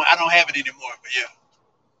 I don't have it anymore. But yeah,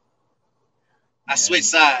 I switched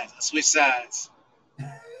sides.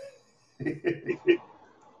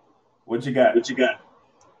 What you got?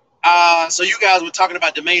 So you guys were talking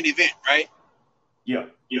about the main event, right? Yeah.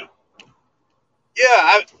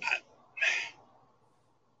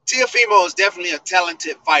 Teofimo is definitely a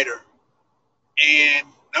talented fighter, and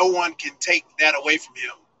no one can take that away from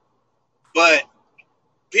him. But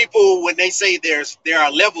people, when they say there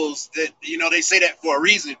are levels, that they say that for a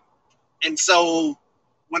reason. And so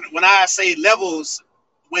when I say levels,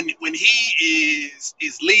 when he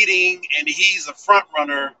is leading and he's a front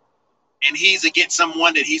runner and he's against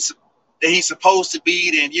someone that he's supposed to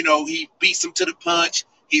beat, and he beats him to the punch,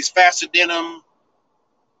 he's faster than him.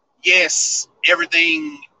 Yes,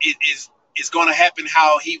 everything is going to happen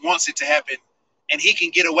how he wants it to happen, and he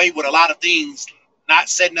can get away with a lot of things, not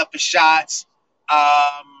setting up his shots.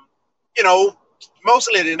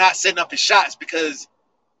 Mostly they're not setting up his shots because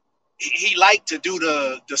he liked to do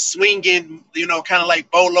the swinging, kind of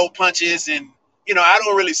like bolo punches, and I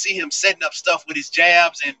don't really see him setting up stuff with his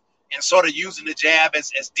jabs and sort of using the jab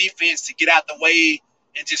as defense to get out the way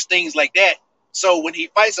and just things like that. So when he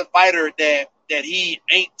fights a fighter that he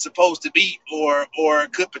ain't supposed to beat or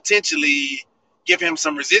could potentially give him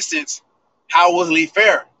some resistance, how will he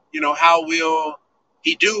fare? How will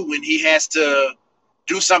he do when he has to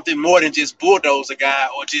do something more than just bulldoze a guy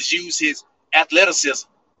or just use his athleticism?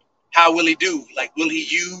 How will he do? Will he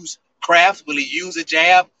use craft? Will he use a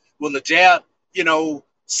jab? Will the jab,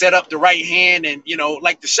 set up the right hand? And,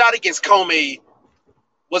 the shot against Comey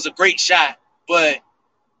was a great shot, but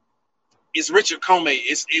it's Richard Comey.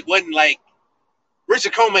 It wasn't like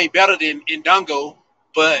Richard Comey better than Ndongo,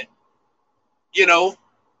 but,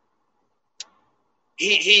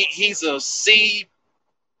 he's a C+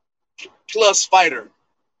 fighter.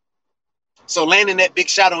 So landing that big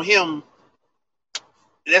shot on him,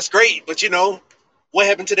 that's great. But what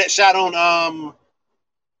happened to that shot on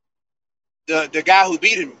the guy who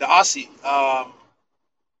beat him, the Aussie,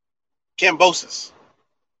 Kambosos?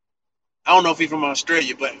 I don't know if he's from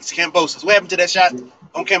Australia, but it's Kambosos. What happened to that shot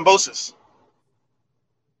on Kambosos?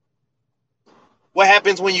 What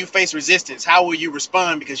happens when you face resistance? How will you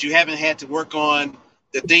respond? Because you haven't had to work on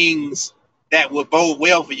the things that will bode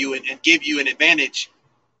well for you and give you an advantage,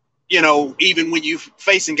 even when you're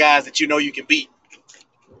facing guys that you can beat.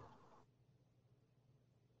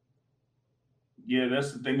 Yeah,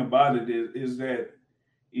 that's the thing about it is that,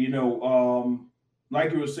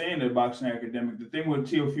 like you were saying at Boxing Academic, the thing with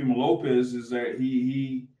Teofimo Lopez is that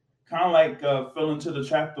he kind of fell into the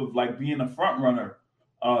trap of being a front runner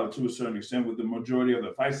to a certain extent with the majority of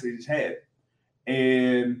the fights that he's had.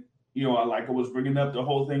 And, I was bringing up the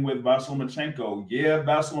whole thing with Vasyl Lomachenko. Yeah,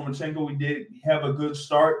 Vasyl Lomachenko, we did have a good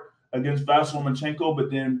start against Vasyl Lomachenko, but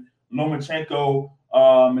then Lomachenko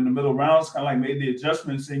in the middle rounds, kind of like made the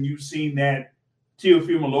adjustments, and you've seen that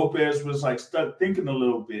Teofimo Lopez was like stuck thinking a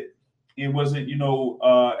little bit. It wasn't,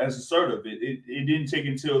 as assertive. It didn't take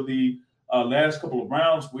until the last couple of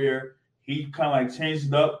rounds where he kind of like changed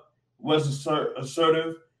it up, was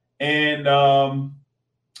assertive, and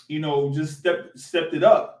just stepped it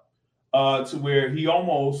up to where he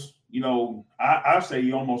almost, I say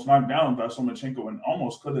he almost knocked down Vasyl Lomachenko and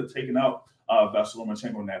almost could have taken out Vasyl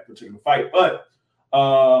Lomachenko in that particular fight. But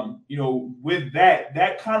with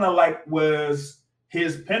that kind of like was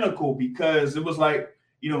his pinnacle, because it was like,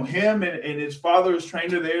 him and his father's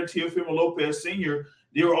trainer there, Teofimo Lopez Sr.,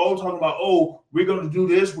 they were all talking about, oh, we're going to do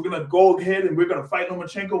this. We're going to go ahead and we're going to fight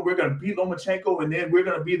Lomachenko. We're going to beat Lomachenko. And then we're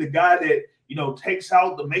going to be the guy that, takes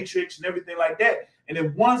out the Matrix and everything like that. And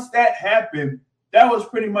then once that happened, that was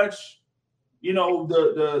pretty much,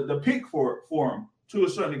 the peak for him to a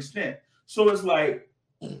certain extent. So it's like,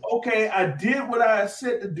 okay, I did what I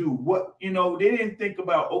said to do. What, they didn't think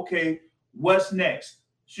about, okay, what's next?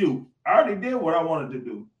 Shoot, I already did what I wanted to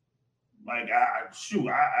do. Like, I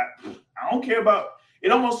don't care about, it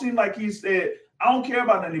almost seemed like he said, I don't care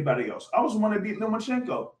about anybody else. I was the one that beat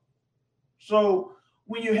Lomachenko. So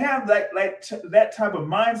when you have that type of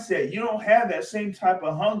mindset, you don't have that same type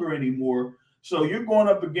of hunger anymore. So you're going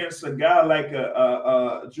up against a guy like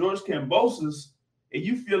George Kambosos, and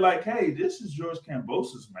you feel like, hey, this is George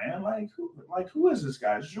Kambosos, man. Who is this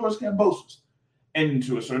guy? It's George Kambosos. And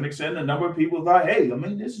to a certain extent, a number of people thought, hey,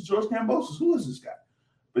 this is George Kambosos. Who is this guy?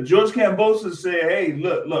 But George Kambosos said, hey,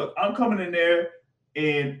 look, I'm coming in there,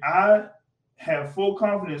 and I have full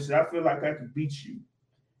confidence that I feel like I can beat you.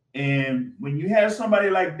 And when you have somebody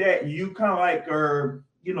like that, you kind of like are,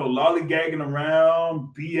 lollygagging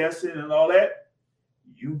around, BSing and all that,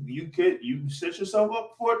 you set yourself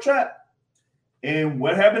up for a trap. And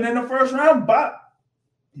what happened in the first round?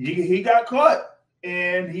 He got caught,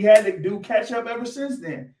 and he had to do catch up ever since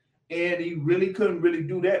then. And he really couldn't really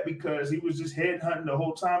do that because he was just headhunting the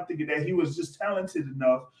whole time, thinking that he was just talented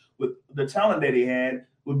enough with the talent that he had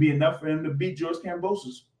would be enough for him to beat George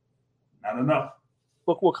Kambosos. Not enough.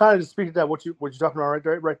 Well, kind of just speaking to that, what you're talking about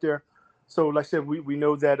right there. So, like I said, we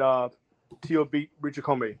know that Tio beat Richard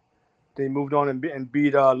Comey. They moved on and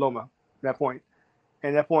beat Loma at that point.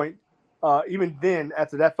 And at that point, even then,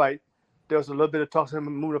 after that fight, there was a little bit of talk to him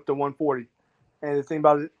moving up to 140. And the thing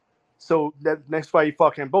about it, so that next fight he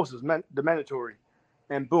fought Kambosos, the mandatory.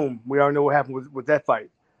 And boom, we already know what happened with that fight.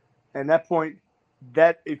 And at that point,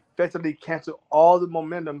 that effectively canceled all the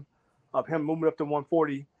momentum of him moving up to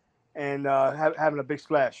 140 and having a big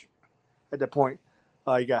splash at that point.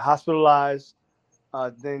 He got hospitalized.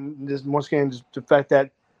 Then this once again, just the fact that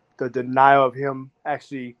the denial of him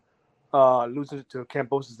actually losing to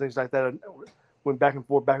Kambosos, things like that, went back and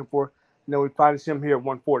forth. And then we finally see him here at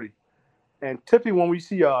 140. And typically when we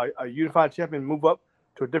see a unified champion move up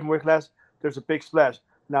to a different weight class, there's a big splash.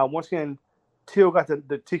 Now, once again, Till got the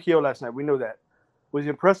TKO last night. We know that. Was he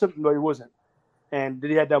impressive? No, he wasn't. And did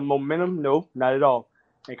he have that momentum? No, not at all.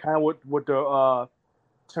 And kind of what the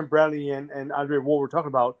Tim Bradley and Andre Ward were talking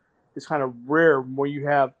about, it's kind of rare when you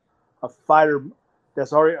have a fighter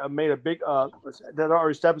that's already made a big that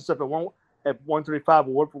already established stuff at 135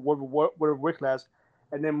 or whatever weight class,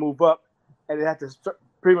 and then move up, and they have to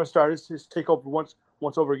pretty much start his takeover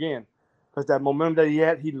once over again, because that momentum that he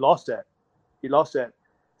had, he lost that.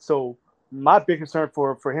 So my big concern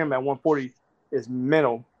for him at 140 is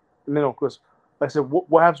mental, because like I said,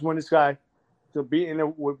 what happens when this guy to be in there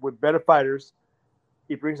with better fighters,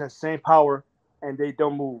 he brings that same power and they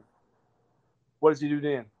don't move? What does he do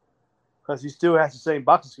then? Because he still has the same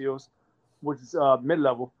boxing skills, which is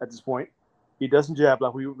mid-level at this point. He doesn't jab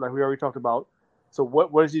like we already talked about. So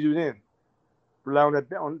what does he do then? Rely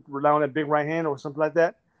on that big right hand or something like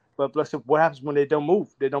that. But what happens when they don't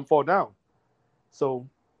move? They don't fall down. So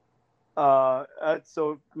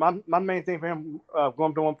so my main thing for him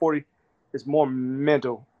going up to 140 is more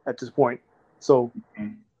mental at this point. So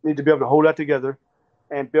need to be able to hold that together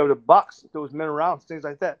and be able to box those men around, things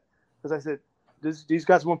like that. Because I said, these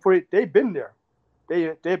guys 140, they've been there.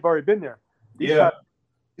 They've already been there. These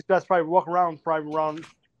guys probably walk around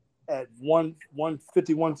at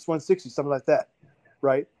 150, 160, something like that,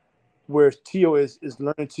 right? Whereas Tio is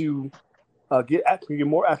learning to get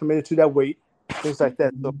more acclimated to that weight, things like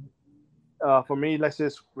that. So for me, like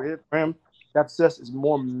this, for him, that success is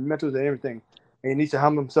more mental than everything. And he needs to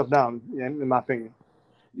humble himself down, in my opinion.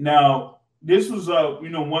 Now, this was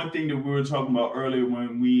one thing that we were talking about earlier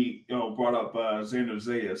when we brought up Xander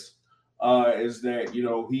Zayas, is that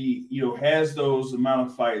he has those amount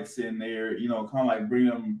of fights in there, kind of like bring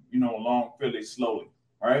them along fairly slowly,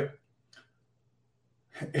 right?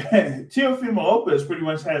 Teofimo Lopez pretty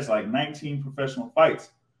much has like 19 professional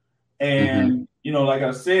fights. And, like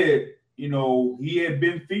I said, he had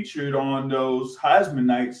been featured on those Heisman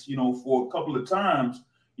nights, for a couple of times,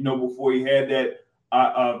 before he had that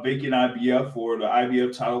vacant IBF or the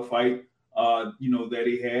IBF title fight, that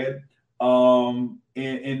he had. And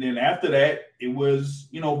then after that, it was,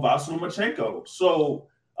 Vasyl Lomachenko. So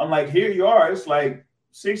I'm like, here you are. It's like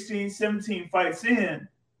 16, 17 fights in,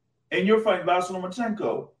 and you're fighting Vasyl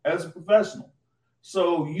Lomachenko as a professional.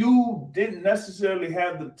 So you didn't necessarily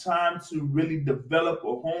have the time to really develop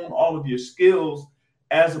or hone all of your skills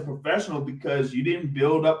as a professional because you didn't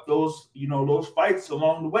build up those, those fights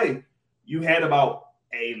along the way. You had about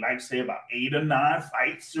 8 or 9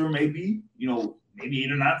 fights, or maybe 8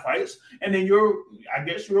 or 9 fights, and then you're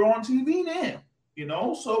on TV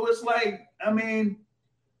now, So it's like,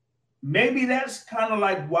 maybe that's kind of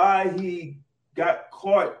like why he got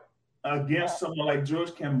caught against someone like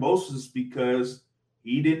George Kambosos, because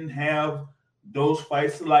he didn't have those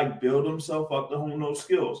fights to like build himself up to hone those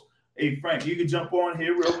skills. Hey Frank, you can jump on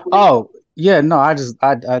here real quick. Oh yeah, no, I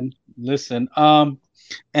listen.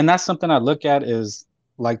 And that's something I look at is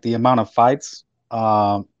like the amount of fights.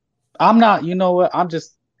 I'm not,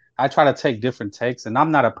 I try to take different takes, and I'm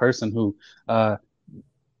not a person who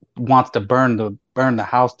wants to burn the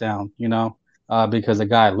house down, because a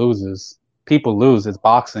guy loses. People lose. It's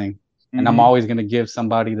boxing. And I'm always going to give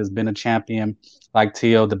somebody that's been a champion like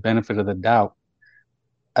Tio the benefit of the doubt.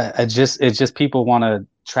 It's just people want to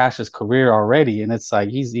trash his career already, and it's like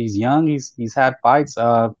he's young. He's had fights.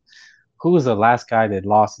 Who was the last guy that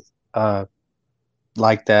lost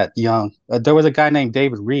like that young? There was a guy named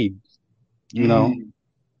David Reed.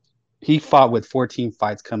 He fought with 14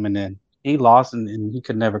 fights coming in. He lost and he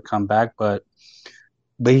could never come back. But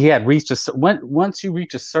he had reached once you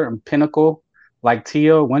reach a certain pinnacle. Like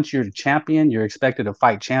Tio, once you're a champion, you're expected to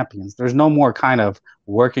fight champions. There's no more kind of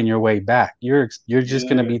working your way back. You're just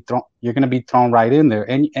gonna be thrown. You're gonna be thrown right in there,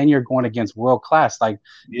 and you're going against world class. Like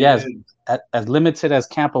yes, as limited as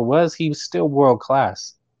Campa was, he was still world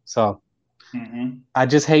class. So I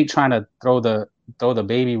just hate trying to throw the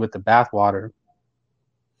baby with the bathwater.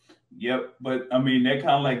 Yep, but that kind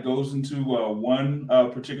of like goes into one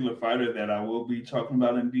particular fighter that I will be talking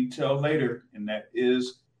about in detail later, and that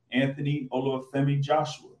is Anthony Oluwafemi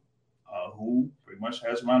Joshua, who pretty much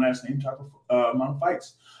has around that same type of amount of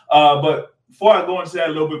fights. But before I go into that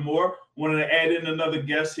a little bit more, wanted to add in another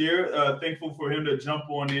guest here. Thankful for him to jump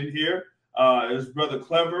on in here. His brother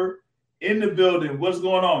Clever in the building. What's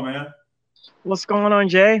going on, man? What's going on,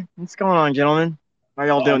 Jay? What's going on, gentlemen? How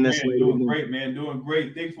y'all doing this week? Doing great, man. Doing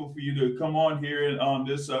great. Thankful for you to come on here on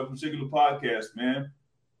this particular podcast, man.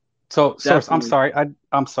 So I'm sorry.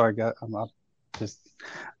 I'm sorry, guys.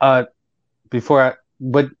 But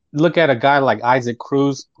look at a guy like Isaac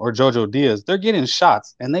Cruz or Jojo Diaz. They're getting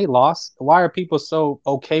shots and they lost. Why are people so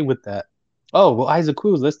okay with that? Oh, well, Isaac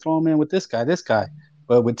Cruz, let's throw him in with this guy.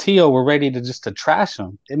 But with Tio, we're ready to trash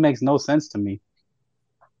him. It makes no sense to me.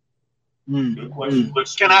 Good question.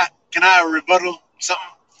 Can I rebuttal something?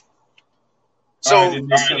 So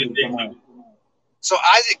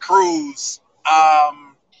Isaac Cruz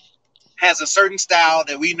has a certain style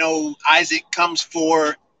that we know Isaac comes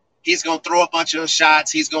for. He's going to throw a bunch of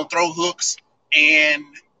shots. He's going to throw hooks, and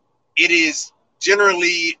it is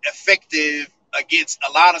generally effective against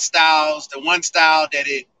a lot of styles. The one style that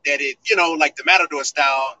it like the Matador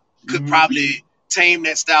style could probably tame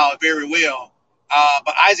that style very well.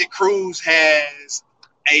 But Isaac Cruz has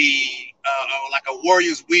like a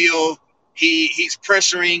warrior's will. He's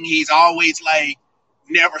pressuring. He's always like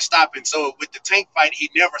never stopping. So with the Tank fight, he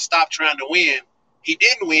never stopped trying to win. He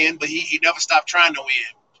didn't win, but he never stopped trying to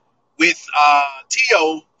win. With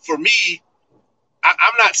Tio, for me,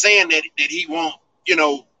 I'm not saying that he won't,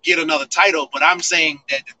 get another title, but I'm saying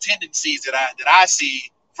that the tendencies that I see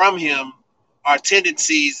from him are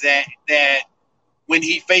tendencies that when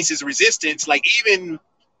he faces resistance, like even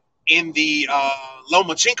in the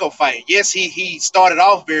Lomachenko fight, yes, he started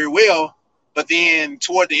off very well, but then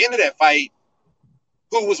toward the end of that fight,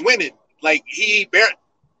 who was winning? Like he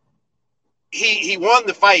won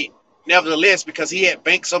the fight nevertheless because he had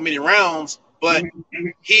banked so many rounds, but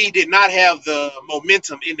he did not have the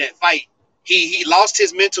momentum in that fight. He lost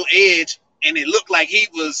his mental edge, and it looked like he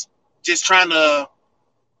was just trying to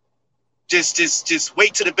just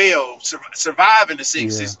wait to the bell, survive in the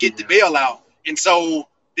six, just get the bell out. And so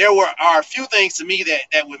there are a few things to me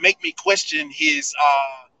that would make me question his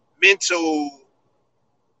mental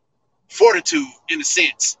fortitude in a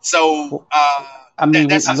sense. So I mean,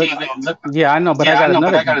 That's how look, you know. yeah, I know, but I got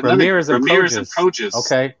another Ramirez and Proges.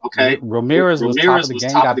 Okay, Ramirez was top of the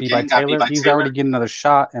game, got beat by Taylor. He's already getting another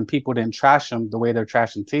shot, and people didn't trash him the way they're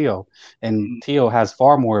trashing Tio, and Tio has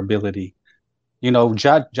far more ability. You know,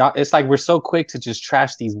 it's like we're so quick to just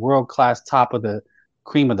trash these world class top of the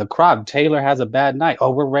cream of the crop. Taylor has a bad night.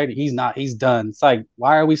 Oh, we're ready. He's not. He's done. It's like,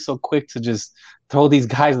 why are we so quick to just throw these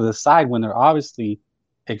guys to the side when they're obviously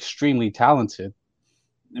extremely talented?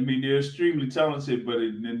 I mean, they're extremely talented, but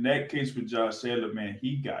in that case with Josh Taylor, man,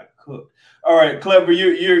 he got cooked. All right, Clever,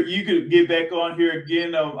 you could get back on here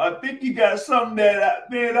again. I think you got something that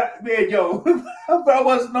yo, if I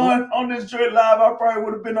wasn't on this joint live, I probably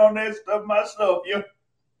would have been on that stuff myself, yo.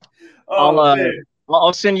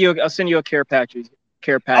 I'll send you a care package.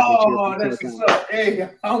 Oh, that's what's up. Hey,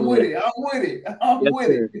 I'm with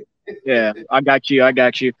it. Yeah, I got you.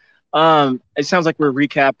 It sounds like we're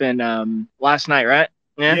recapping last night, right?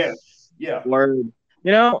 Yeah. Word.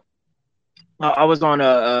 You know, I was on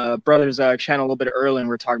a brother's channel a little bit early, and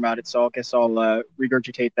we are talking about it, so I guess I'll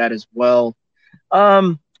regurgitate that as well.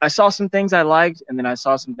 I saw some things I liked, and then I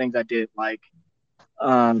saw some things I didn't like.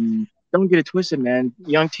 Don't get it twisted, man.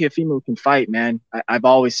 Young Teofimo can fight, man. I've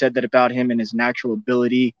always said that about him and his natural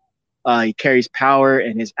ability. He carries power,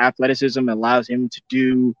 and his athleticism allows him to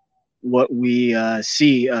do what we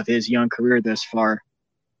see of his young career thus far.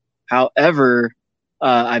 However,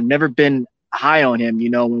 I've never been high on him. You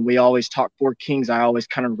know, when we always talk Four Kings, I always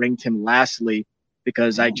kind of ranked him lastly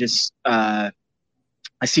because I just I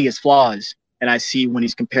see his flaws, and I see when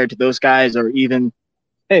he's compared to those guys, or even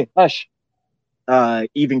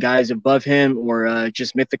even guys above him, or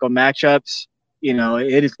just mythical matchups. You know,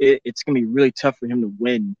 it's gonna be really tough for him to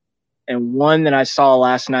win. And one that I saw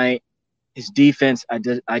last night, his defense, I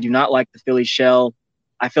do not like the Philly shell.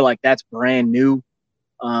 I feel like that's brand new.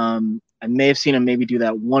 I may have seen him maybe do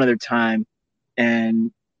that one other time.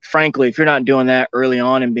 And frankly, if you're not doing that early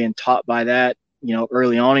on and being taught by that, you know,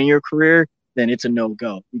 early on in your career, then it's a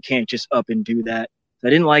no-go. You can't just up and do that. So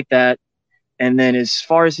I didn't like that. And then as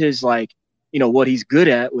far as his, like, you know, what he's good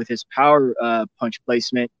at with his power punch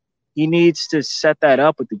placement, he needs to set that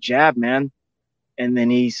up with the jab, man. And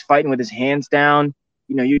then he's fighting with his hands down.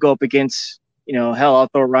 You know, you go up against, you know, hell, I'll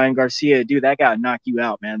throw Ryan Garcia. Dude, that guy will knock you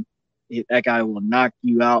out, man. That guy will knock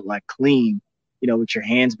you out like clean, you know, with your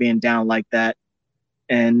hands being down like that.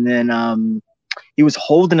 And then he was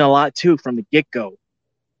holding a lot, too, from the get-go.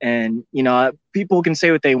 And, you know, people can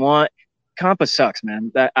say what they want. Campa sucks,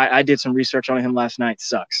 man. I did some research on him last night.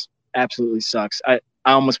 Sucks. Absolutely sucks. I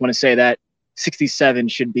almost want to say that 67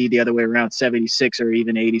 should be the other way around, 76 or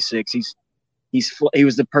even 86. He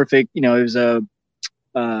was the perfect, you know, he was a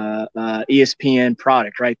ESPN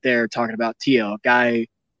product right there talking about Tio, a guy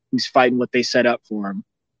who's fighting what they set up for him.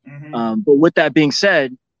 Mm-hmm. But with that being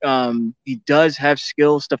said, he does have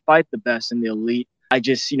skills to fight the best in the elite. I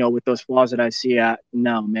just, you know, with those flaws that I see,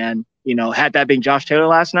 no, man. You know, had that been Josh Taylor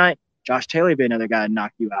last night, Josh Taylor would be another guy to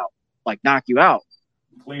knock you out. Like, knock you out.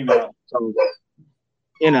 Clean out. So,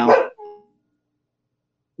 you know,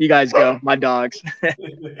 you guys go, my dogs.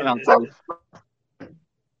 And I'll tell you.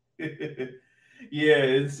 Yeah,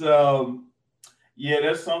 it's yeah,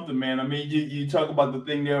 that's something, man. I mean, you talk about the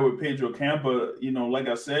thing there with Pedro Campa. You know, like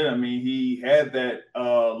I said, I mean, he had that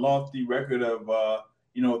lofty record of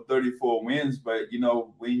 34 wins, but you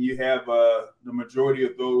know, when you have the majority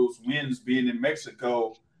of those wins being in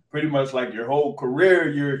Mexico, pretty much like your whole career,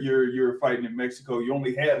 you're fighting in Mexico. You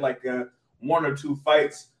only had like one or two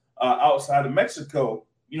fights outside of Mexico,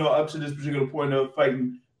 you know, up to this particular point of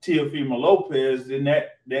fighting Teofimo Lopez. Then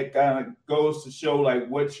that kind of goes to show like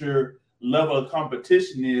what your level of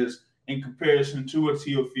competition is in comparison to a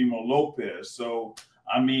Teofimo Lopez. So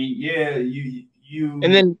I mean, yeah, you.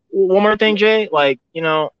 And then one more thing, Jay, like, you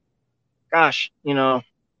know, gosh, you know,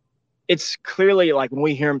 it's clearly like when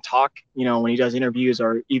we hear him talk, you know, when he does interviews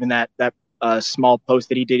or even that small post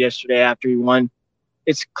that he did yesterday after he won,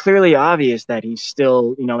 it's clearly obvious that he's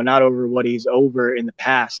still, you know, not over what he's over in the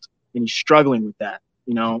past, and he's struggling with that.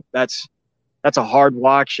 You know, that's a hard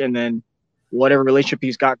watch. And then whatever relationship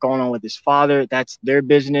he's got going on with his father, that's their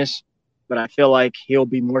business. But I feel like he'll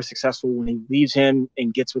be more successful when he leaves him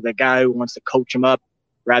and gets with a guy who wants to coach him up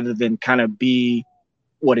rather than kind of be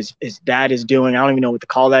what his dad is doing. I don't even know what to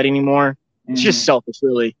call that anymore. Mm-hmm. It's just selfish,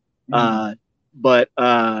 really. Mm-hmm. But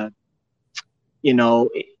you know,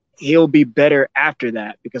 he'll be better after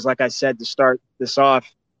that because, like I said, to start this off,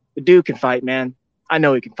 the dude can fight, man. I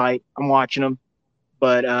know he can fight. I'm watching him.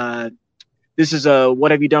 But this is a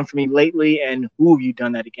what have you done for me lately and who have you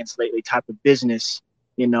done that against lately type of business.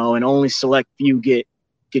 You know, and only select few get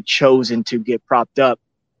chosen to get propped up.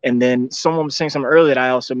 And then someone was saying something earlier that I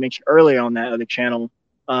also mentioned earlier on that other channel.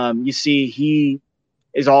 You see, he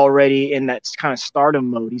is already in that kind of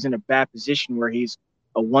stardom mode. He's in a bad position where he's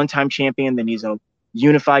a one-time champion, then he's a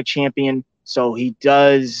unified champion. So he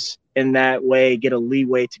does, in that way, get a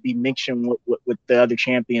leeway to be mentioned with the other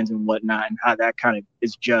champions and whatnot, and how that kind of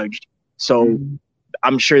is judged. So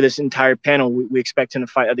I'm sure this entire panel, we expect him to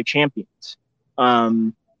fight other champions.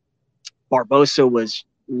 Barbosa was,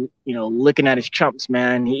 looking at his chumps,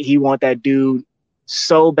 man. He want that dude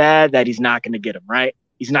so bad that he's not going to get him, right?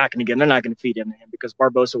 He's not going to get him. They're not going to feed him to him because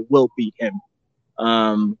Barbosa will beat him.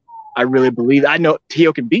 I really believe. I know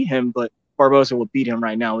Tio can beat him, but Barbosa will beat him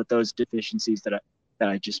right now with those deficiencies that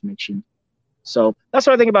I just mentioned. So that's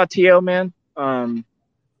what I think about Tio, man.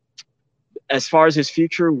 As far as his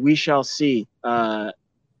future, we shall see. Man,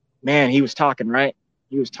 he was talking, right?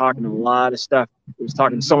 He was talking a lot of stuff. He was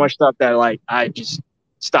talking so much stuff that I just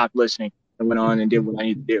stopped listening and went on and did what I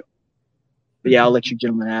needed to do. But yeah, I'll let you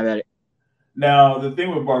gentlemen have at it. Now, the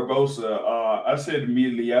thing with Barbosa, I said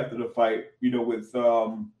immediately after the fight, with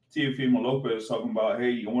Teofimo Lopez talking about,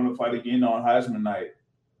 hey, you want to fight again on Heisman night.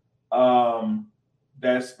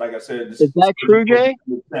 That's, like I said. Is that true, Jay?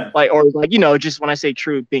 Just when I say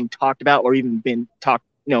true, being talked about or even been talked,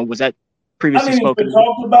 was that previously spoken? It's been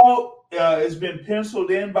talked about. It's been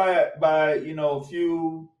penciled in by a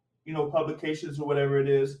few, publications or whatever it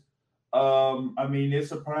is.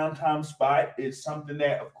 It's a primetime spot. It's something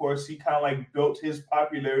that, of course, he kind of built his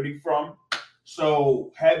popularity from.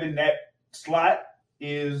 So having that slot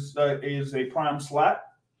is a prime slot.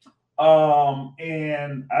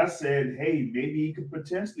 And I said, hey, maybe he could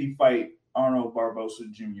potentially fight Arnold Barbosa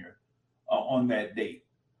Jr. On that date.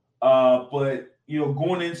 But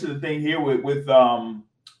going into the thing here with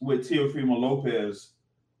Teofimo Lopez,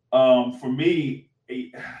 for me,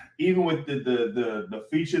 even with the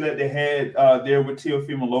feature that they had there with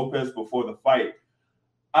Teofimo Lopez before the fight,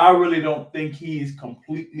 I really don't think he's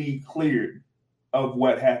completely cleared of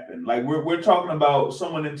what happened. We're talking about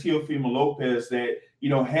someone in Teofimo Lopez that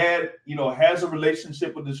has a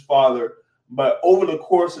relationship with his father, but over the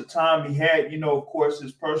course of time, he had of course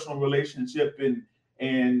his personal relationship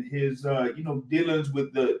and his dealings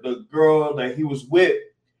with the girl that he was with,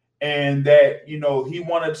 and that he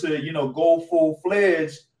wanted to go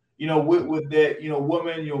full-fledged with that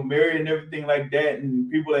woman married and everything like that,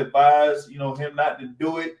 and people advised him not to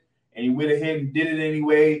do it, and he went ahead and did it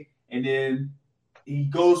anyway. And then he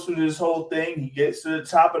goes through this whole thing. He gets to the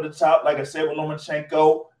top of the top, like I said, with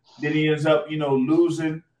Lomachenko. Then he ends up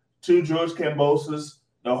losing to George Kambosos.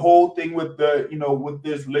 The whole thing with with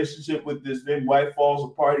this relationship with this then wife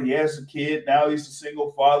falls apart. He has a kid. Now he's a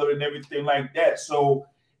single father and everything like that. So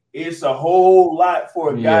it's a whole lot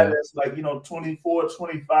for a guy that's 24,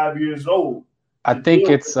 25 years old. I think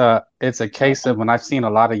it's a case of when I've seen a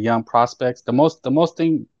lot of young prospects, the most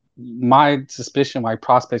thing, my suspicion why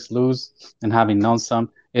prospects lose, and having known some,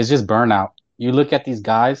 is just burnout. You look at these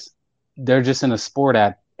guys, they're just in a sport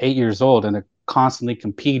at 8 years old and they're constantly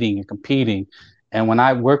competing. And when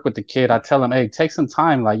I work with the kid, I tell him, hey, take some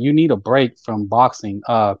time. You need a break from boxing.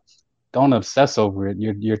 Don't obsess over it.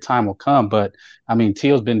 Your time will come. But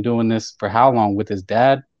Teal's been doing this for how long with his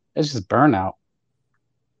dad? It's just burnout.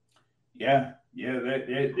 Yeah, that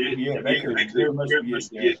could very much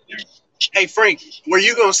be it. Hey Frank, were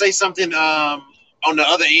you gonna say something on the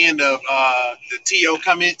other end of the TO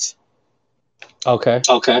comments? Okay.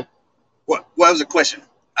 What was the question?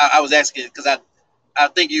 I was asking because I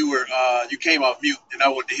think you came off mute and I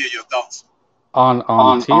wanted to hear your thoughts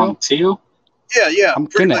on Tio. Yeah. I'm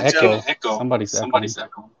getting an echo. Somebody's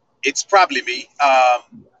echoing. It's probably me.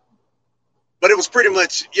 But it was pretty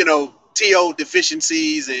much TO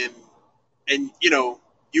deficiencies and you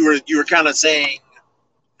were kind of saying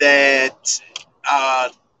that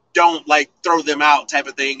don't throw them out type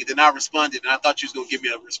of thing. And then I responded, and I thought you was gonna give me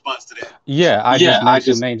a response to that. Yeah, I just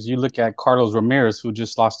mentioned names. You look at Carlos Ramirez, who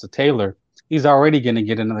just lost to Taylor. He's already gonna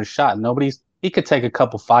get another shot. He could take a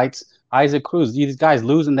couple fights. Isaac Cruz, these guys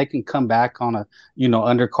losing, they can come back on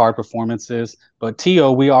undercard performances. But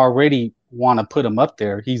Tio, we already want to put him up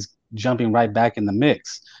there. He's jumping right back in the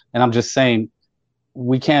mix. And I'm just saying,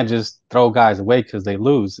 we can't just throw guys away because they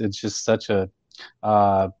lose. It's just such a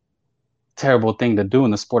terrible thing to do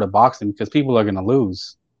in the sport of boxing because people are going to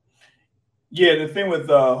lose. Yeah, the thing with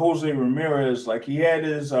Jose Ramirez, he had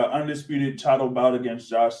his undisputed title bout against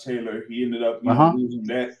Josh Taylor. He ended up losing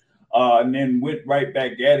that. And then went right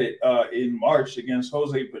back at it in March against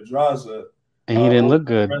Jose Pedraza. And he didn't look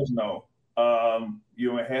good. Fresno,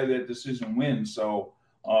 had that decision win. So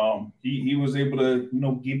he was able to,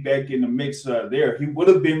 get back in the mix there. He would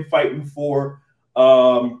have been fighting for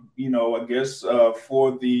I guess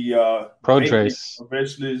for the Pro-Trace.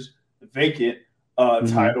 vacant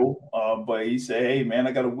title. But he said, "Hey, man,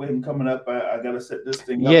 I got a wedding coming up. I got to set this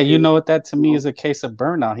thing up." Yeah, you know what that to me is a case of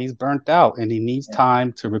burnout. He's burnt out and he needs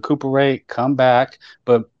time to recuperate, come back.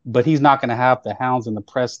 But he's not going to have the hounds in the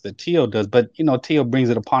press that Teal does. But Teal brings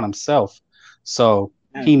it upon himself, so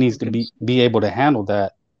he needs to be able to handle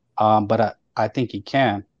that. But I think he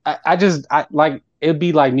can. I like it'd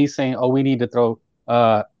be like me saying, "Oh, we need to throw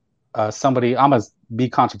somebody." I'm gonna be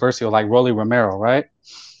controversial, like Rolly Romero, right?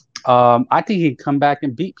 I think he'd come back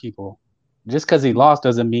and beat people. Just because he lost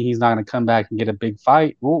doesn't mean he's not going to come back and get a big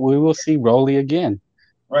fight. We will see Rolly again.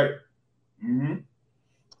 Right. Mm-hmm.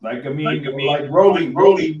 Like Rolly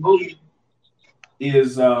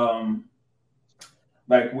is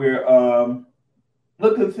like we're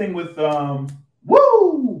look at the thing with Blair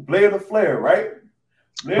the Flair, right?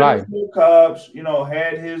 Blair the Cobbs,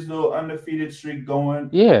 had his little undefeated streak going.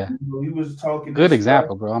 Yeah. He was talking. Good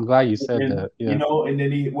example, bro. I'm glad you said that. Yeah. And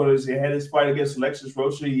then he had his fight against Alexis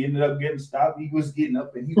Rocha. He ended up getting stopped. He was getting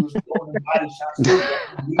up and he was throwing body shots. You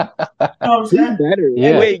know what I'm saying? He's better.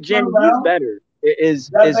 Yeah. Wait, Jim, who's better?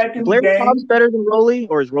 Is Blair Cobbs better than Rolly,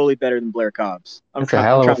 or is Rolly better than Blair Cobbs? That's a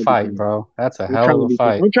hell of a fight, bro. That's a hell of a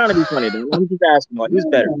fight. I'm trying to be funny, though. I'm just asking, who's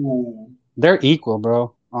better? They're equal,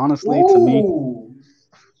 bro. Honestly, to me.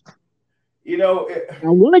 I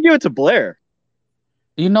want to give it to Blair.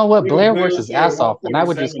 You know what? Blair works his ass off, and I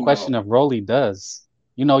would just question if Rolly does.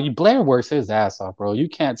 Blair works his ass off, bro. You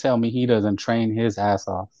can't tell me he doesn't train his ass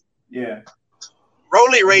off. Yeah.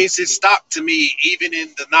 Rolly raised his stock to me, even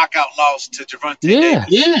in the knockout loss to Gervonta Davis.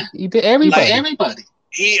 Yeah, he did everybody.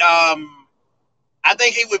 He, I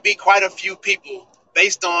think he would beat quite a few people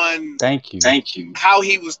based on. Thank you. How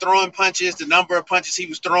he was throwing punches, the number of punches he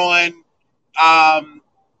was throwing.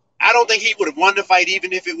 I don't think he would have won the fight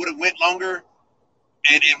even if it would have went longer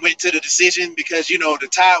and went to the decision because, the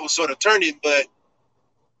tide was sort of turning, but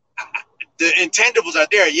the intangibles are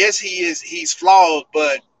there. Yes, he's flawed,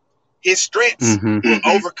 but his strengths will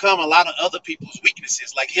overcome a lot of other people's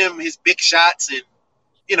weaknesses, like his big shots. And,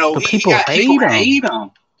 but people hate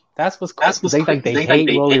him. That's what's crazy. They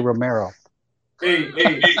hate Rolly Romero. Hey.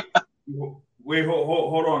 Wait,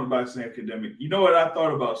 hold on, Boxing Academic. You know what? I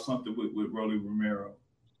thought about something with Rolly Romero.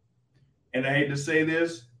 And I hate to say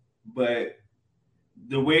this, but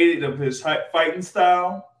the way of his fighting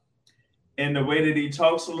style and the way that he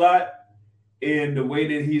talks a lot and the way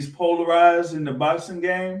that he's polarized in the boxing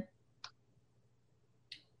game,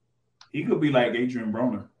 he could be like Adrian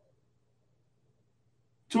Broner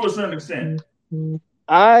to a certain extent.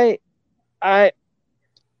 I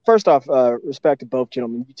first off, respect to both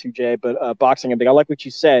gentlemen, you too, Jay, but boxing, I like what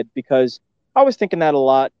you said because I was thinking that a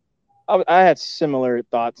lot. I had similar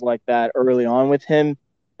thoughts like that early on with him,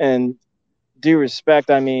 and due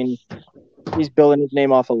respect, I mean, he's building his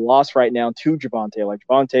name off a loss right now to Gervonta. Like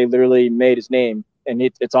Gervonta literally made his name, and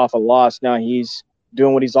it's off a loss. Now he's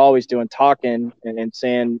doing what he's always doing, talking and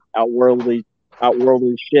saying outworldly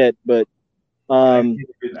shit. But I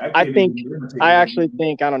actually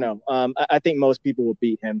think I don't know. I think most people will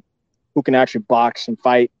beat him who can actually box and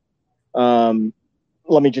fight. Let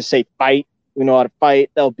me just say fight. We know how to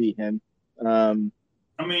fight. They'll beat him. Jackson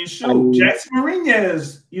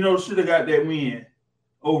Marinez, should have got that win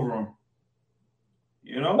over him.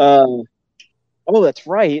 Oh, that's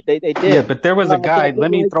right. They did. Yeah, but there was a guy.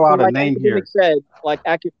 Let me throw out a name here.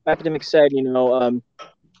 Academic said,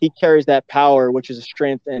 he carries that power, which is a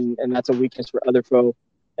strength, and that's a weakness for other foe.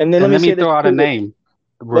 And then let me throw out a name.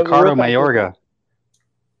 Ricardo Mayorga.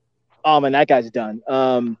 Man, that guy's done.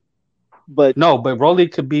 But Rolly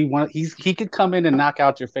could be one. He could come in and knock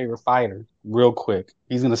out your favorite fighter real quick.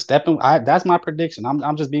 He's gonna step in. That's my prediction.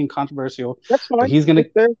 I'm just being controversial. That's fine. But he's gonna.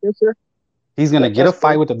 Yes, sir. He's gonna get a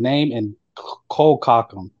fight with a name and cold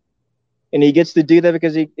cock him. And he gets to do that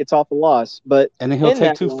because it's off a loss. But and then he'll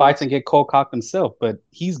take two fights and get cold cocked himself. But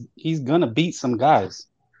he's gonna beat some guys.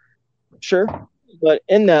 Sure, but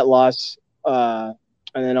in that loss, and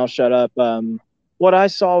then I'll shut up. What I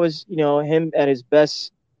saw was him at his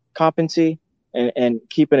best competency and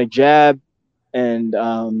keeping a jab, and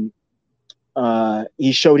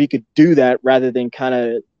he showed he could do that rather than kind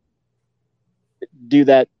of do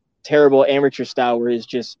that terrible amateur style where it's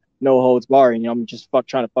just no holds barred. I'm just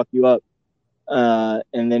trying to fuck you up.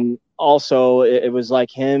 And then also it was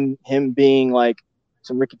like him being like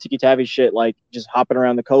some Ricky Tiki Tavi shit, like just hopping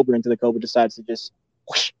around the Cobra until the Cobra decides to just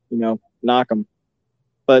whoosh, knock him.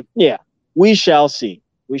 But yeah, we shall see.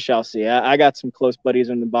 I got some close buddies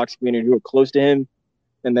in the boxing community who are close to him,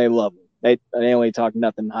 and they love him. They only talk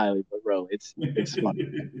nothing highly, but bro, it's funny.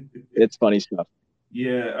 It's funny stuff.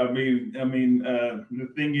 Yeah, the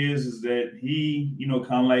thing is that he,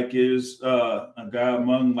 kind of like is a guy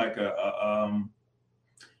among like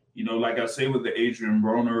like I say with the Adrian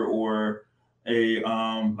Broner or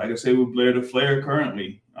like I say with Blair the Flair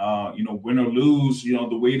currently, win or lose,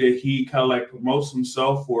 the way that he kind of like promotes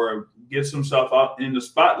himself or gets himself out in the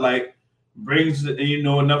spotlight brings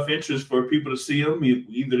enough interest for people to see him.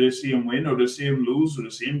 Either they see him win or they see him lose or they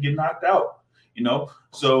see him get knocked out.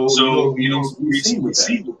 So we see with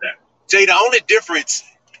that. Jay, the only difference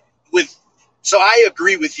so I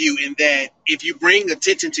agree with you in that if you bring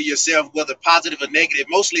attention to yourself, whether positive or negative,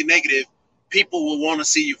 mostly negative, people will want to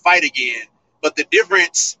see you fight again. But the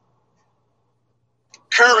difference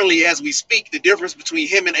currently, as we speak, the difference between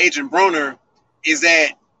him and Adrian Broner is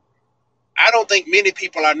that I don't think many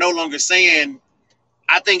people are no longer saying,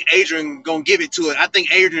 I think Adrian going to give it to us. I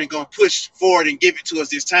think Adrian going to push forward and give it to us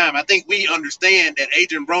this time. I think we understand that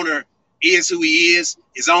Adrian Broner is who he is.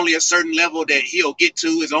 It's only a certain level that he'll get to.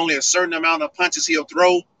 It's only a certain amount of punches he'll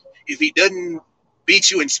throw. If he doesn't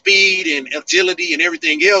beat you in speed and agility and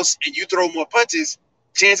everything else, and you throw more punches,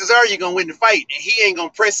 chances are you're going to win the fight. And he ain't going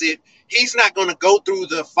to press it. He's not going to go through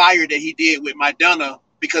the fire that he did with Maidana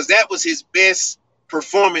because that was his best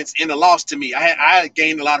performance in a loss to me. I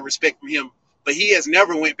gained a lot of respect from him, but he has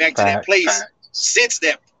never went back to that place since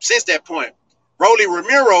that point. Rolly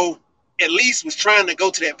Romero at least was trying to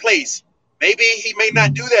go to that place. Maybe he may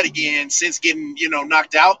not do that again since getting,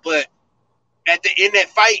 knocked out, but in that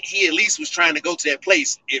fight, he at least was trying to go to that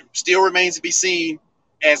place. It still remains to be seen,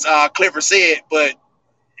 as Clever said, but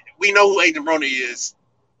we know who Adrian Broner is.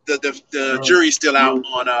 The jury's still out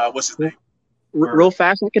on what's his name. Real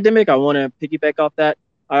fast, Academic, I want to piggyback off that.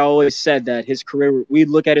 I always said that his career, we'd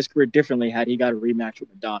look at his career differently had he got a rematch with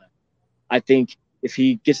Maidana. I think if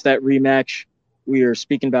he gets that rematch, we are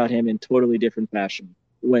speaking about him in totally different fashion.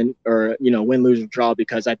 Win, lose, or draw,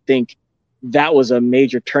 because I think that was a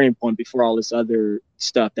major turning point before all this other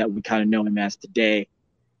stuff that we kind of know him as today.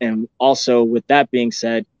 And also, with that being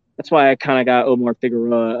said, that's why I kind of got Omar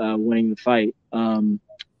Figueroa winning the fight.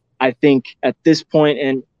 I think at this point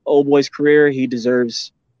in Old Boy's career, he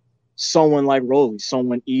deserves someone like Rolly,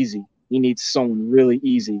 someone easy. He needs someone really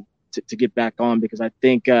easy to get back on, because I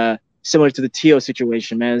think similar to the Tio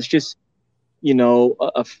situation, man, it's just,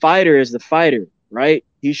 a fighter is the fighter, right?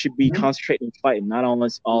 He should be concentrating on fighting, not on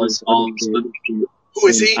all this other shit. Who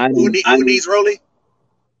is he? Who needs Rolly?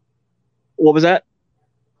 What was that?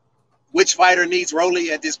 Which fighter needs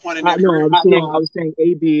Rolly at this point in their career? I was saying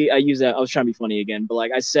AB. I use that. I was trying to be funny again, but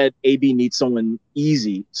like I said, AB needs someone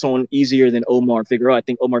easy, someone easier than Omar Figueroa. I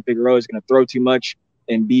think Omar Figueroa is going to throw too much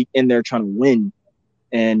and be in there trying to win.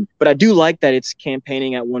 But I do like that it's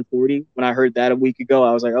campaigning at 140. When I heard that a week ago,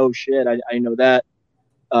 I was like, oh shit, I know that.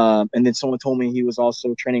 And then someone told me he was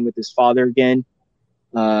also training with his father again.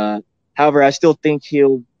 However, I still think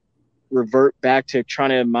he'll revert back to trying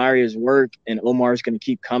to admire his work, and Omar's going to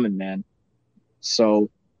keep coming, man. So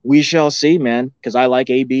we shall see, man, because I like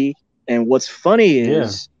AB. And what's funny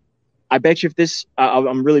is, I bet you if this,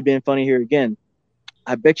 I'm really being funny here again,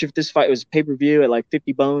 I bet you if this fight was pay-per-view at like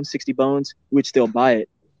 50 bones, 60 bones, we'd still buy it.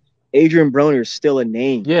 Adrian Broner is still a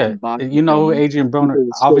name. Yeah, Adrian Broner,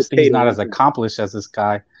 obviously he's not as accomplished as this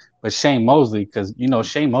guy, but Shane Mosley, because,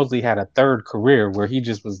 Shane Mosley had a third career where he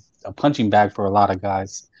just was a punching bag for a lot of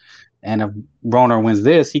guys. And if Broner wins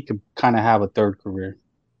this, he could kind of have a third career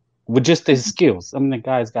with just his skills. I mean, the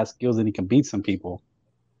guy's got skills and he can beat some people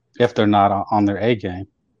if they're not on their A game.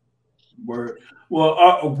 Word.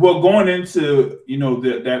 Well, going into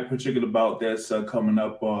that particular bout that's coming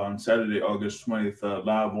up on Saturday, August 20th,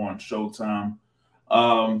 live on Showtime.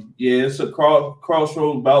 It's a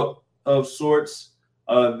crossroad bout of sorts.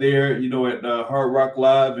 There, at Hard Rock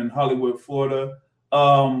Live in Hollywood, Florida.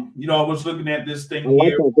 I was looking at this thing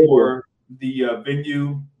here for the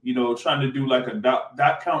venue. Trying to do like a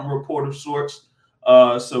dot count report of sorts.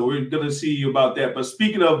 So we're gonna see you about that. But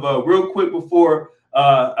speaking of, real quick before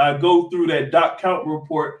I go through that dot count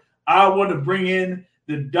report, I want to bring in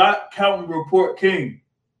the dot count report king.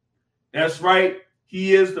 That's right.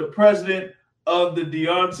 He is the president of the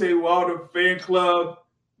Deontay Wilder fan club,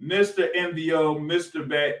 Mr. MVO, Mr.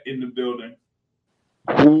 Bat in the building.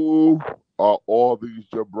 Who are all these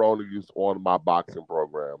jabronis on my boxing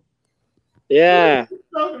program? Yeah.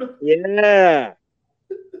 Yeah.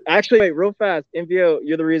 Actually, wait, real fast. MVO,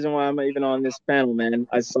 you're the reason why I'm even on this panel, man.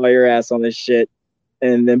 I saw your ass on this shit.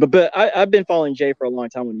 And then, but I've been following Jay for a long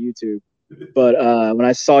time on YouTube. But when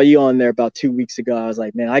I saw you on there about 2 weeks ago, I was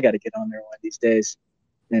like, man, I got to get on there one of these days.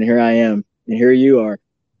 And here I am. And here you are.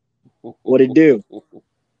 What'd it do?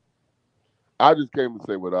 I just came to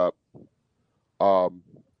say what up.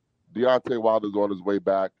 Deontay Wilder's on his way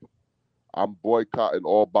back. I'm boycotting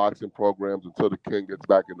all boxing programs until the king gets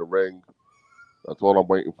back in the ring. That's all I'm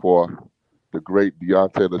waiting for. The great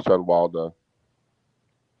Deontay LaShawn Wilder,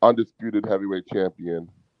 undisputed heavyweight champion.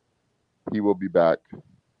 He will be back.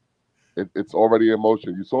 It's already in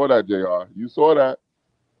motion. You saw that, JR. You saw that.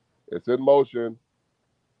 It's in motion.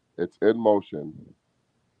 It's in motion.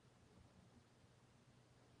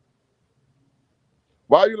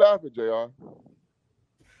 Why are you laughing, JR?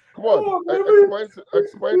 Come on,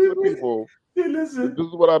 explain to the people. Hey, listen. This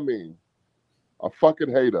is what I mean. A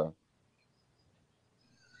fucking hater.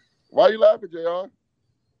 Why are you laughing, JR?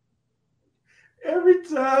 Every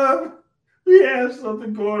time we have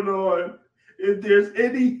something going on, if there's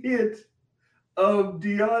any hint of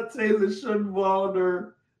Deontay LaShawn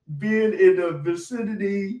Wilder being in the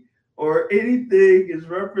vicinity or anything is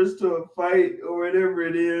reference to a fight or whatever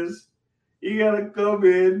it is, you got to come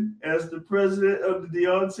in as the president of the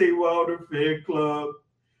Deontay Wilder fan club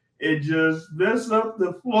and just mess up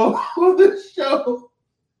the flow of the show.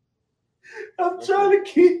 I'm trying to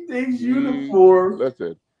keep things uniform.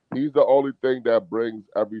 Listen, he's the only thing that brings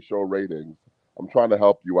every show ratings. I'm trying to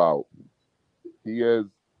help you out. He is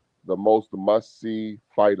the most must-see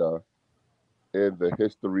fighter in the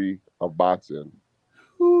history of boxing.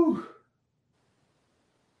 Whew.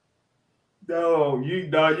 No, you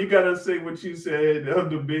gotta say what you said on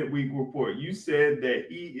the midweek report. You said that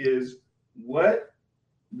he is what?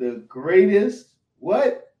 The greatest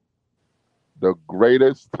what? The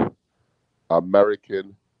greatest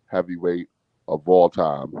American heavyweight of all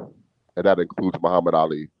time. And that includes Muhammad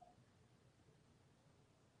Ali.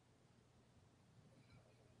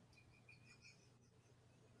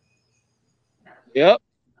 Yep.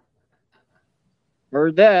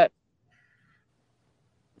 Heard that.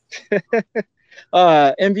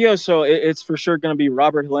 MVO, so it's for sure going to be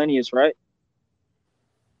Robert Helenius, right?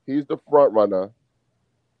 He's the front runner.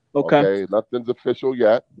 Okay. Nothing's official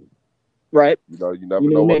yet. Right. You know, you never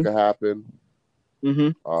know what can happen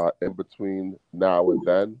in between now and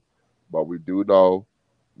then. But we do know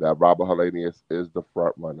that Robert Helenius is the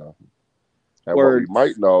front runner. And what we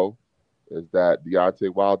might know is that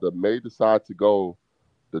Deontay Wilder may decide to go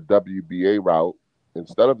the WBA route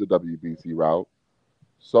instead of the WBC route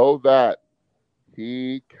so that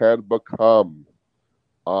he can become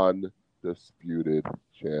undisputed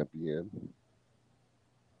champion.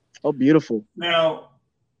 Oh, beautiful. Now,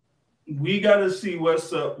 we got to see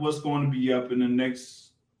what's going to be up in the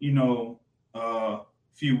next,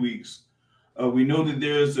 few weeks. We know that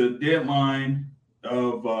there's a deadline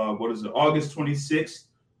of, August 26th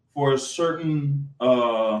for a certain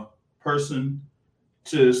person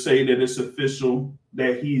to say that it's official,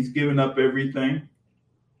 that he's given up everything.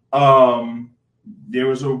 There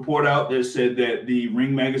was a report out that said that the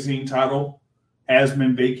Ring Magazine title has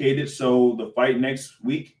been vacated. So the fight next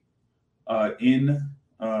week in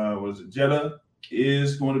Jeddah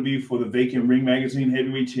is going to be for the vacant Ring Magazine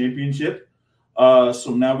Heavyweight Championship.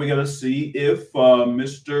 So now we got to see if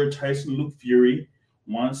Mr. Tyson Luke Fury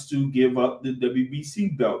wants to give up the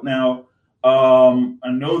WBC belt. Now,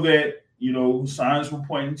 I know that, signs were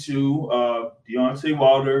pointing to Deontay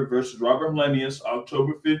Wilder versus Robert Helenius,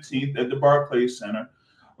 October 15th at the Barclays Center.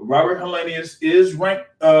 Robert Helenius is ranked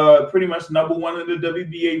pretty much number one in the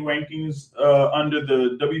WBA rankings under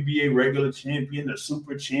the WBA regular champion, the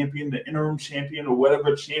super champion, the interim champion, or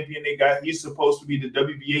whatever champion they got. He's supposed to be the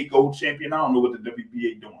WBA gold champion. I don't know what the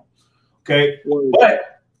WBA doing. Okay.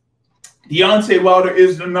 But Deontay Wilder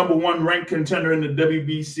is the number one ranked contender in the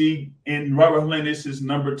WBC, and Robert Helenius is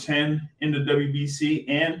number 10 in the WBC.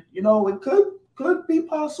 And, it could be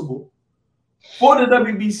possible for the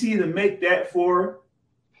WBC to make that for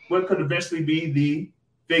what could eventually be the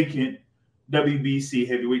vacant WBC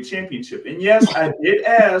Heavyweight Championship. And yes, I did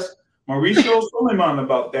ask Mauricio Suleiman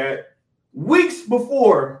about that weeks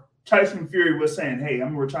before Tyson Fury was saying, hey,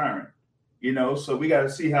 I'm retiring. So we got to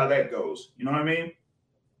see how that goes. You know what I mean?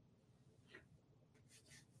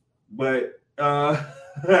 But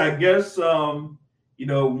I guess,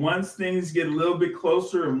 once things get a little bit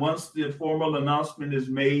closer and once the formal announcement is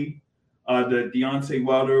made, that Deontay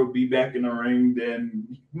Wilder will be back in the ring,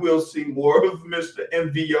 then we'll see more of Mr.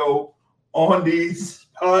 MVO on these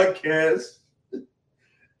podcasts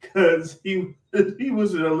because he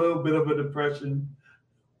was in a little bit of a depression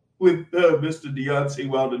with Mr. Deontay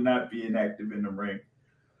Wilder not being active in the ring.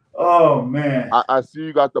 Oh, man. I see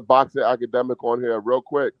you got the Boxing Academic on here real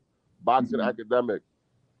quick. Boxing Academic.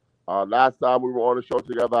 Last time we were on the show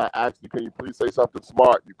together, I asked you, can you please say something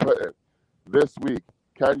smart? You couldn't. This week,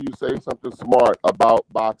 can you say something smart about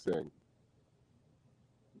boxing?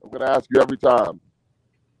 I'm going to ask you every time.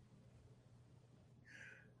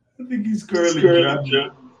 I think he's currently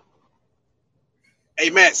drafted. Hey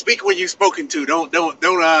Matt, speak when you're spoken to. Don't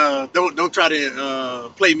try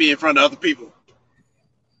to play me in front of other people.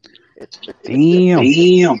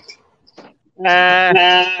 Damn.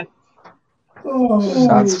 Oh,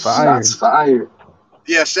 Shots fired.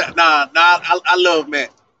 Yeah, I love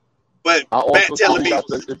Matt. But I also Matt telling me is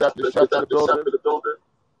that the chef in the building?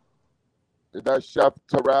 Is that Chef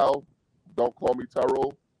Terrell? Don't call me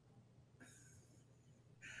Terrell.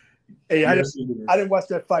 Hey, I yes, didn't watch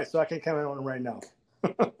that fight, so I can't comment on it right now.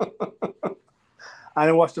 I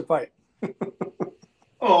didn't watch the fight.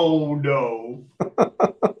 Oh no.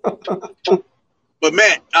 But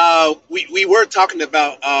Matt, we were talking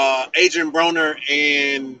about Adrian Broner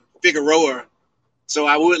and Figueroa, so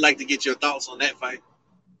I would like to get your thoughts on that fight.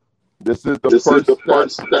 This is the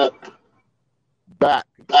first step back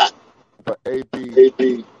for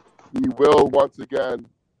AB. He will once again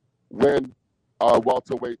win a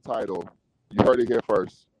welterweight title. You heard it here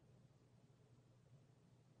first.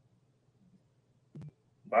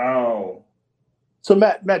 Wow. So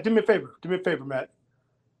Matt, do me a favor. Do me a favor, Matt.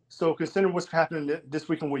 So considering what's happening this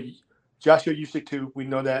weekend with Joshua Usyk too, we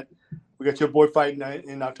know that we got your boy fighting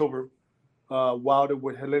in October, Wilder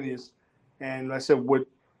with Helenius, and like I said, what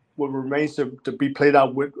remains to be played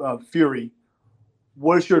out with Fury.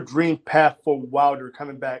 What is your dream path for Wilder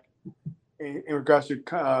coming back in regards to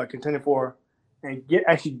contending for and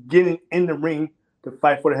actually getting in the ring to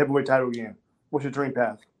fight for the heavyweight title again? What's your dream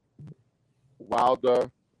path?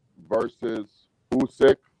 Wilder versus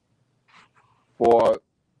Usyk for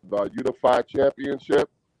the Unified Championship.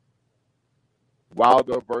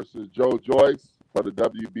 Wilder versus Joe Joyce for the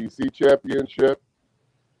WBC Championship.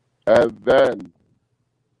 And then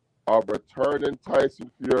a returning Tyson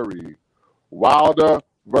Fury. Wilder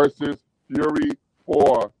versus Fury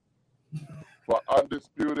 4 for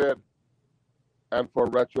Undisputed and for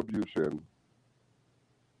Retribution.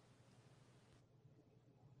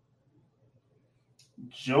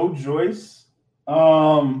 Joe Joyce.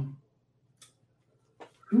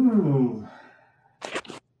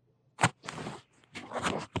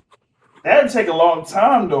 That'd take a long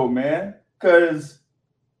time though, man. Because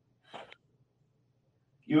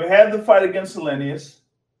you had the fight against Helenius.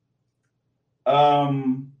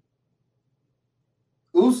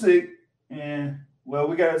 Usyk, well,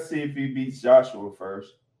 we gotta see if he beats Joshua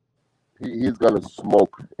first. He's gonna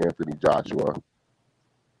smoke Anthony Joshua.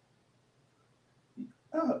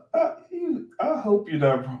 I hope you're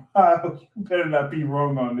not wrong. I hope you better not be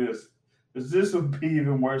wrong on this. Because this would be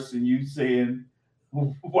even worse than you saying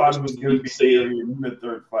Wilder was going to be in the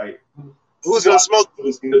third fight. Who's gonna smoke?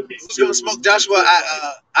 Who's gonna smoke Joshua?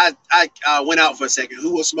 I went out for a second.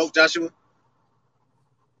 Who will smoke Joshua?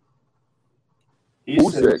 He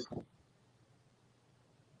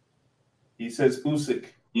says Usyk.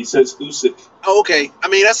 He says Usyk. Oh, okay. I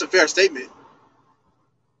mean, that's a fair statement.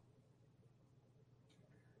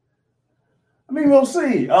 I mean, we'll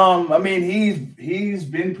see. I mean, he's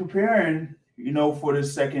been preparing, for the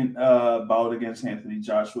second bout against Anthony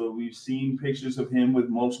Joshua. We've seen pictures of him with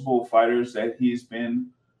multiple fighters that he's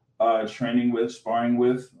been training with, sparring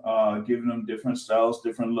with, giving them different styles,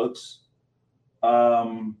 different looks.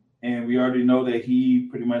 And we already know that he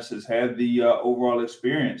pretty much has had the overall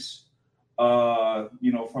experience,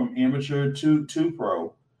 from amateur to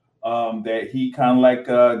pro, that he kind of like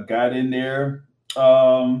got in there,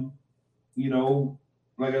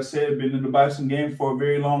 like I said, been in the boxing game for a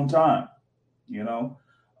very long time,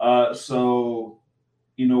 so,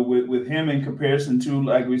 with him in comparison to,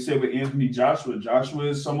 like we said, with Anthony Joshua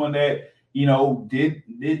is someone that,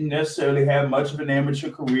 didn't necessarily have much of an amateur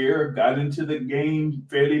career, got into the game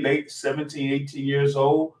fairly late, 17, 18 years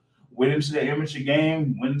old, went into the amateur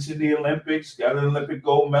game, went into the Olympics, got an Olympic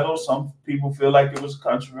gold medal. Some people feel like it was a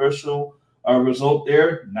controversial result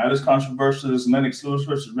there. Not as controversial as Lennox Lewis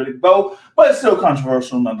versus Riddick Bowe, but it's still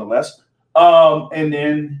controversial nonetheless. And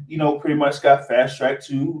then, pretty much got fast-tracked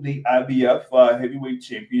to the IBF heavyweight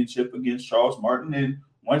championship against Charles Martin. And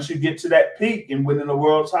once you get to that peak and winning a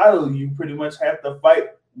world title, you pretty much have to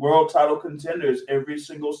fight world title contenders every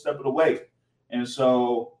single step of the way. And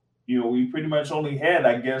so, we pretty much only had,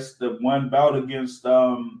 I guess, the one bout against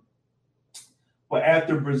but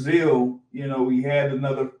after Brazil, he had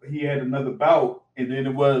another bout, and then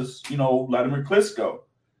it was, Vladimir Klitschko.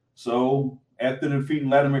 So after defeating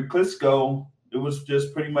Vladimir Klitschko, it was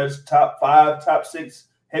just pretty much top 5, top 6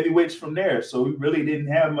 heavyweights from there. So we really didn't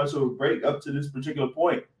have much of a break up to this particular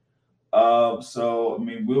point. So I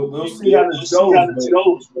mean, we'll see how this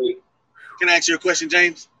goes. Can I ask you a question,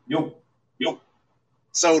 James? Yo.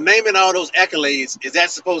 So naming all those accolades, is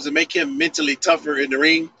that supposed to make him mentally tougher in the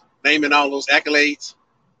ring? Naming all those accolades?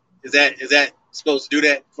 Is that supposed to do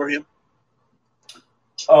that for him?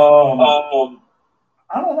 I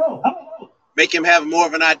don't know. Make him have more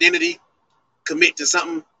of an identity, commit to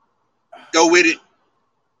something, go with it.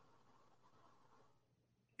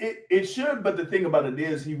 It should, but the thing about it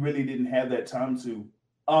is he really didn't have that time to.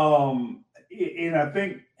 And I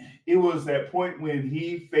think it was that point when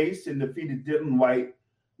he faced and defeated Dylan White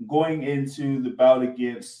going into the bout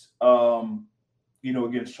against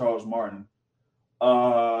against Charles Martin.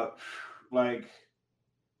 Like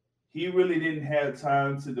he really didn't have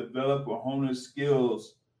time to develop or hone his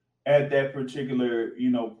skills at that particular,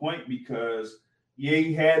 point because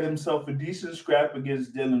he had himself a decent scrap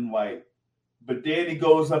against Dylan White. But then he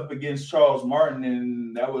goes up against Charles Martin,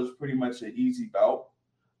 and that was pretty much an easy bout.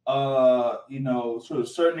 To a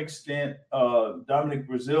certain extent, Dominic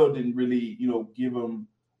Brazil didn't really, give him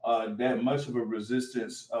that much of a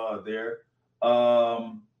resistance there.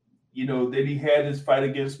 Then he had his fight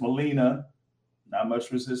against Molina, not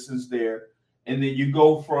much resistance there. And then you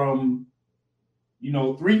go from,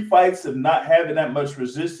 3 fights of not having that much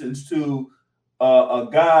resistance to a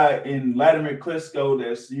guy in Vladimir Klitschko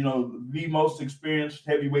that's, the most experienced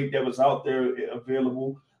heavyweight that was out there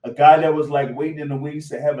available. A guy that was like waiting in the wings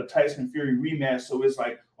to have a Tyson Fury rematch. So it's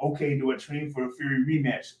like, okay, do I train for a Fury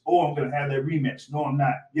rematch? Oh, I'm going to have that rematch. No, I'm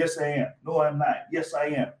not. Yes, I am. No, I'm not. Yes, I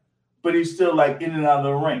am. But he's still like in and out of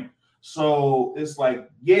the ring. So it's like,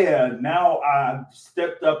 yeah, now I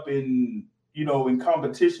stepped up in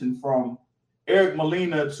competition from Eric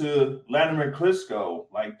Molina to Vladimir Klitschko.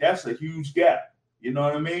 Like that's a huge gap. You know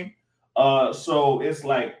what I mean? So it's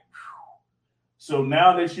like, so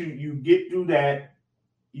now that you get through that,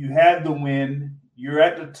 you have the win, you're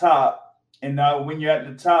at the top, and now when you're at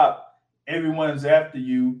the top, everyone's after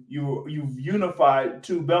you. You've unified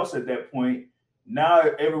 2 belts at that point. Now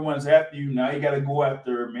everyone's after you. Now you got to go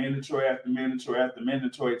after mandatory after mandatory after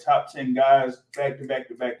mandatory, top 10 guys back to back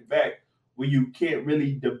to back to back, where you can't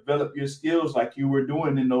really develop your skills like you were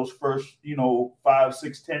doing in those first, 5,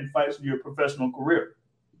 6, 10 fights of your professional career.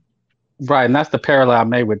 Right, and that's the parallel I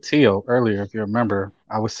made with Teal earlier, if you remember.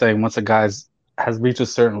 I was saying once a guy has reached a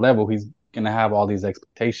certain level, he's going to have all these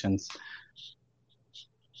expectations.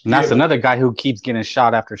 And that's another guy who keeps getting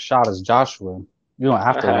shot after shot is Joshua. You don't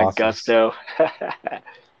have to lose. Gusto.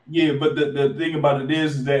 Yeah, but the thing about it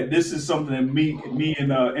is that this is something that me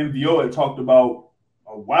and MVO had talked about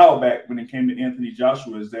a while back when it came to Anthony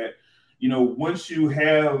Joshua, is that, once you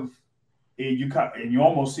have, and you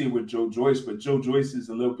almost see it with Joe Joyce, but Joe Joyce is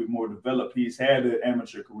a little bit more developed. He's had an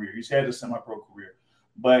amateur career. He's had a semi-pro career.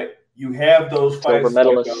 But you have those fights, like,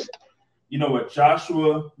 a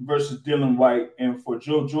Joshua versus Dylan White, and for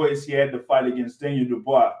Joe Joyce, he had to fight against Daniel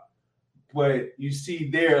Dubois. But you see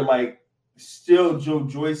there, like, still Joe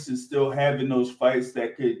Joyce is still having those fights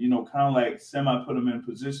that could, kind of like semi-put him in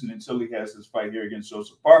position until he has this fight here against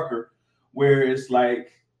Joseph Parker, where it's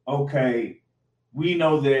like, okay, we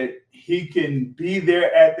know that he can be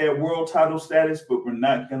there at that world title status, but we're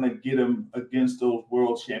not going to get him against those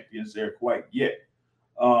world champions there quite yet.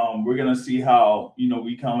 We're going to see how, he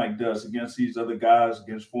kind of like does against these other guys,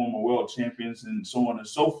 against former world champions and so on and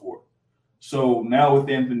so forth. So now with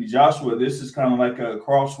Anthony Joshua, this is kind of like a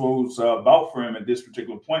crossroads bout for him at this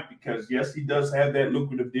particular point, because yes, he does have that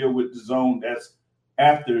lucrative deal with DAZN that's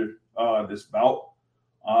after this bout.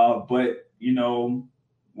 But,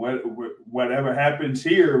 whatever happens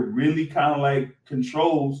here really kind of like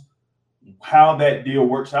controls how that deal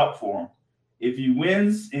works out for him. If he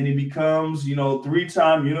wins and he becomes,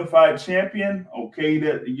 3-time unified champion, okay,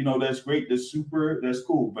 that, that's great. That's super. That's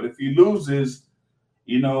cool. But if he loses,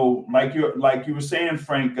 like you were saying,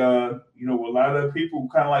 Frank, a lot of people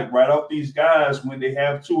kind of like write off these guys when they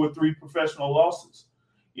have 2 or 3 professional losses,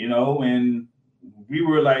 and we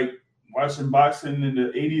were like watching boxing in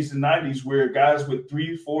the 80s and 90s where guys with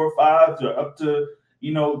 3, 4, 5 to up to,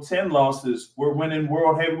 10 losses were winning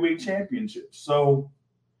world heavyweight championships. So,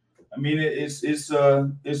 I mean, it's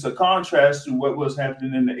a contrast to what was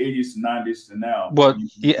happening in the 80s and 90s to now. Well,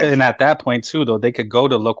 yeah, and at that point too, though, they could go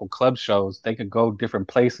to local club shows. They could go different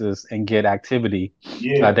places and get activity.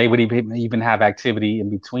 Yeah. They would even have activity in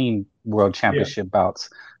between world championship bouts.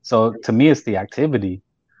 So to me, it's the activity.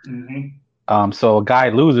 Mm-hmm. So a guy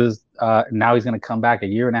loses, now he's going to come back a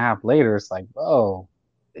year and a half later. It's like, oh,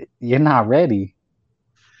 you're not ready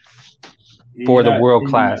for the world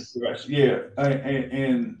class. Yeah,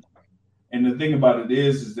 and the thing about it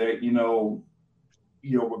is that,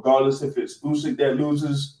 regardless if it's Usyk that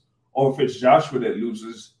loses or if it's Joshua that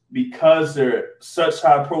loses, because they're such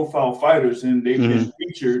high profile fighters and they've been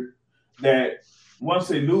featured, that once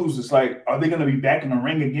they lose, it's like, are they going to be back in the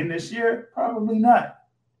ring again this year? Probably not,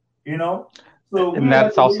 So and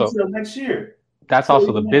that's also until next year. That's So also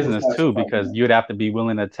the even that business was too, classified, because man. you'd have to be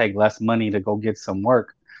willing to take less money to go get some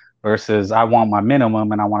work versus I want my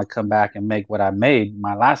minimum and I want to come back and make what I made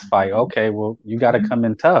my last fight. Okay, well, you got to come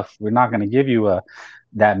in tough. We're not going to give you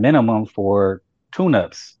that minimum for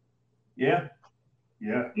tune-ups. Yeah.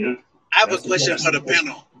 I have a question for the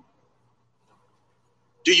panel.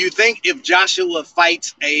 Do you think if Joshua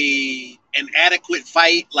fights an adequate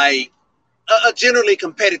fight, like a generally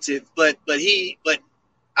competitive, but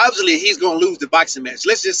obviously he's going to lose the boxing match.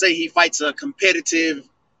 Let's just say he fights a competitive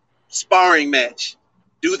sparring match.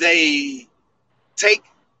 Do they take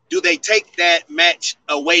that match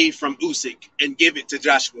away from Usyk and give it to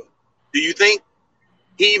Joshua? Do you think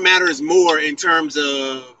he matters more in terms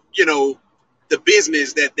of, the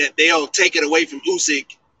business that they'll take it away from Usyk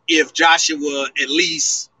if Joshua at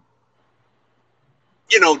least,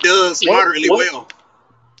 does moderately well?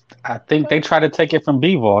 I think they try to take it from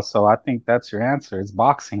Bivol, so I think that's your answer. It's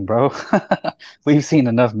boxing, bro. We've seen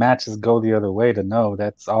enough matches go the other way to know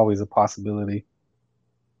that's always a possibility.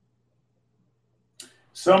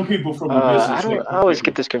 Some people from the business. I always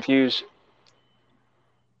get this confused.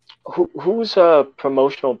 Whose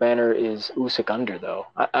promotional banner is Usyk under, though?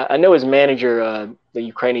 I know his manager, the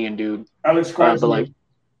Ukrainian dude. Alex Krasny.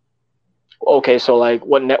 Okay, so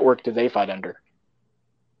what network do they fight under?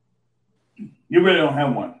 You really don't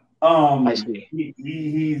have one. I see.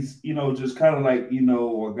 He's just kind of like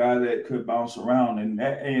a guy that could bounce around,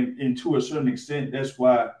 and to a certain extent, that's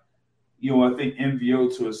why I think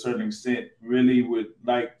MVO to a certain extent really would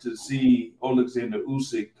like to see Alexander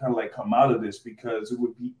Usyk kind of come out of this, because it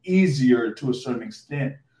would be easier to a certain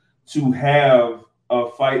extent to have a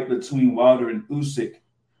fight between Wilder and Usyk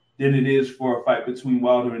than it is for a fight between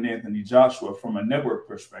Wilder and Anthony Joshua from a network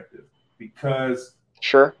perspective, because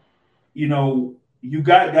sure. You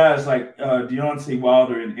got guys like Deontay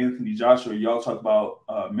Wilder and Anthony Joshua. Y'all talk about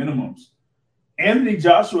minimums. Anthony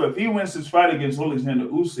Joshua, if he wins his fight against Alexander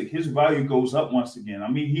Usyk, his value goes up once again. I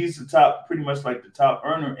mean, he's pretty much like the top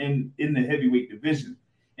earner in the heavyweight division.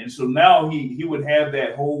 And so now he would have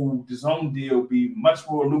that whole DAZN deal be much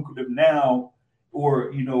more lucrative now,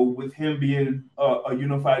 or, with him being a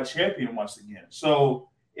unified champion once again. So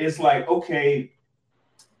it's like, okay,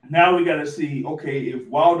 now we got to see, okay, if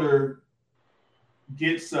Wilder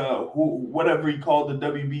gets whatever he called the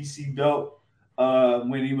WBC belt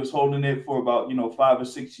when he was holding it for about 5 or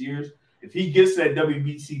 6 years, if he gets that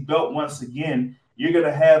WBC belt once again, you're going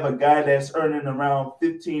to have a guy that's earning around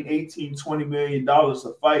 $15, $18, $20 million a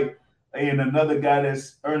fight, and another guy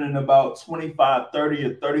that's earning about $25, $30,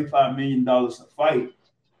 or $35 million a fight.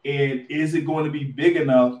 And is it going to be big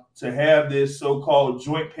enough to have this so-called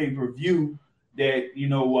joint pay-per-view that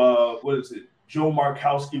what is it, Joe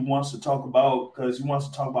Markowski wants to talk about, because he wants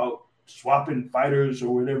to talk about swapping fighters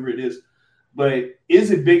or whatever it is. But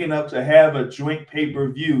is it big enough to have a joint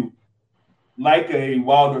pay-per-view like a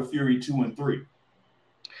Wilder Fury 2 and 3?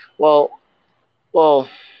 Well,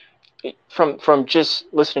 from just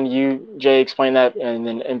listening to you, Jay, explain that, and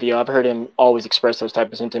then MVO, I've heard him always express those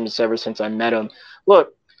type of sentiments ever since I met him.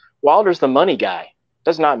 Look, Wilder's the money guy.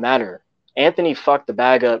 Does not matter. Anthony fucked the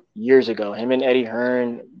bag up years ago. Him and Eddie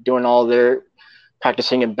Hearn doing all their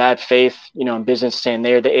practicing in bad faith, in business, saying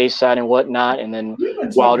they're the A side and whatnot. And then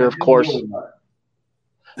Wilder, of course.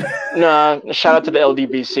 Nah, shout out to the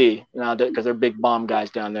LDBC, because they're big bomb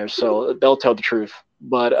guys down there, so they'll tell the truth.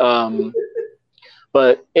 But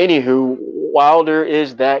anywho, Wilder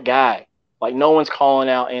is that guy. No one's calling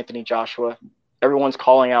out Anthony Joshua. Everyone's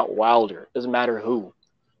calling out Wilder. Doesn't matter who.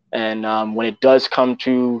 And when it does come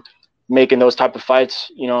to making those type of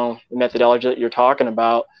fights, the methodology that you're talking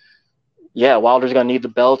about, yeah, Wilder's going to need the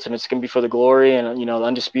belts, and it's going to be for the glory and, the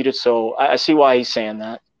undisputed. So I see why he's saying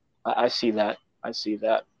that. I see that.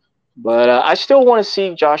 But I still want to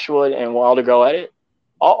see Joshua and Wilder go at it.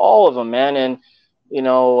 All of them, man. And,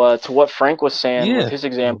 to what Frank was saying with his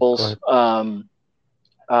examples, he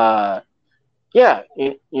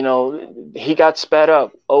got sped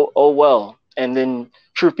up. Oh, well. And then,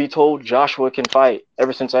 truth be told, Joshua can fight.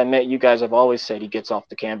 Ever since I met you guys, I've always said he gets off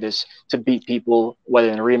the canvas to beat people, whether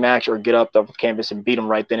in a rematch or get up the canvas and beat them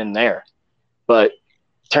right then and there. But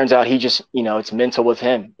turns out he just, it's mental with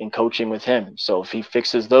him and coaching with him. So if he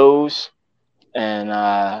fixes those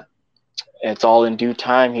and it's all in due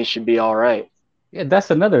time, he should be all right. Yeah,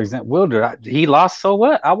 that's another example. Wilder, he lost, so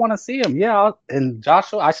what? I want to see him. Yeah, and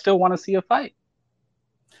Joshua, I still want to see a fight.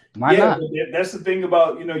 Why not? That's the thing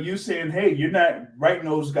about, you saying, hey, you're not writing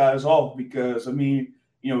those guys off, because,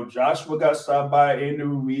 Joshua got stopped by Andrew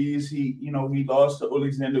Ruiz. He lost to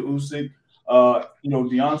Alexander Usyk.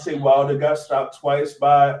 Deontay Wilder got stopped twice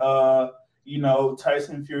by,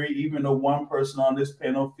 Tyson Fury, even though one person on this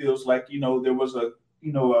panel feels like, there was a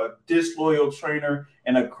disloyal trainer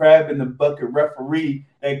and a crab in the bucket referee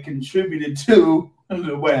that contributed to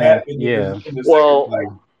what happened in the second fight.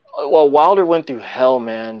 Well, Wilder went through hell,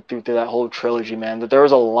 man, through that whole trilogy, man. That there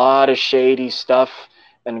was a lot of shady stuff.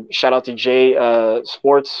 And shout out to Jay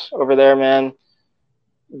Sports over there, man.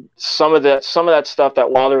 Some of that stuff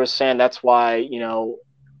that Wilder was saying, that's why,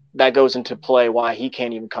 that goes into play why he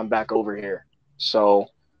can't even come back over here. So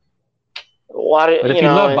a lot of, but if you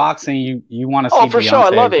love boxing, you want to see for Deontay sure, I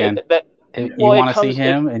love again. it. You want to see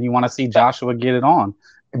him, and you want to see Joshua get it on.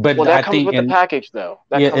 But that comes with the package, though.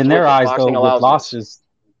 In their eyes, though, with losses,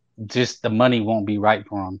 just the money won't be right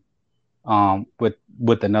for them.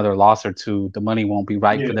 With another loss or two, the money won't be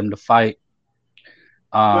right for them to fight.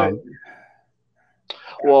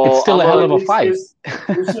 It's still a hell of a fight.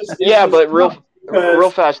 But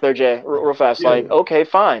real fast there, Jay. Real fast. Yeah. Okay,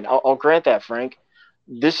 fine. I'll grant that, Frank.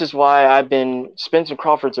 This is why Spence and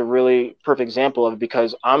Crawford's a really perfect example of it,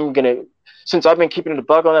 because since I've been keeping it a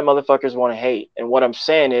buck on that, motherfuckers want to hate. And what I'm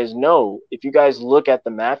saying is, no, if you guys look at the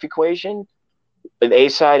math equation, the A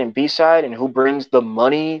side and B side, and who brings the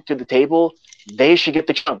money to the table, they should get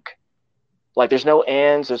the chunk. There's no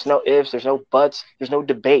ands, there's no ifs, there's no buts, there's no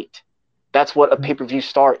debate. That's what a pay-per-view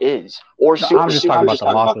star is. I'm just talking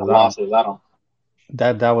about the losses. I don't.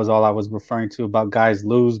 That was all I was referring to about guys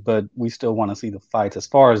lose, but we still want to see the fights. As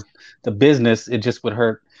far as the business, it just would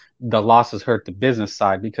hurt. The losses hurt the business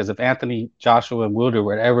side, because if Anthony, Joshua, and Wilder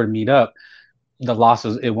were ever to meet up, the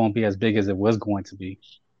losses, it won't be as big as it was going to be.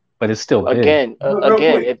 But it's still big.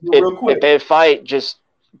 If they fight, just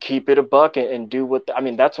keep it a buck and do what.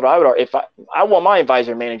 That's what I would. If I want my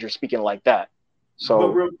advisor manager speaking like that.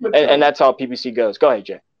 So and that's how PBC goes. Go ahead,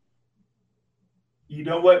 Jay. You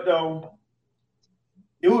know what though?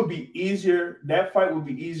 It would be easier. That fight would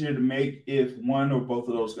be easier to make if one or both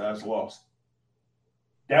of those guys lost.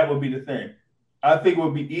 That would be the thing. I think it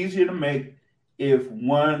would be easier to make if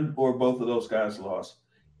one or both of those guys lost.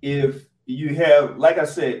 If you have, like I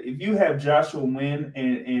said, if you have Joshua win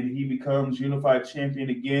and he becomes unified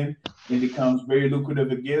champion again and becomes very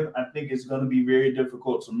lucrative again, I think it's going to be very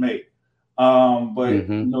difficult to make.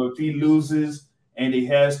 If he loses and he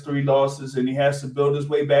has 3 losses and he has to build his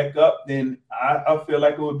way back up, then I feel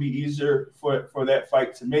like it would be easier for that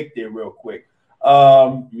fight to make there real quick.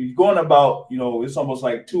 You're going about, it's almost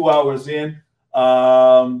like 2 hours in.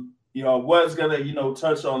 Was gonna,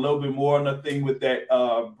 touch on a little bit more on the thing with that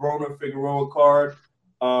Broner Figueroa card.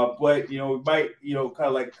 But we might, kind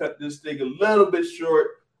of like cut this thing a little bit short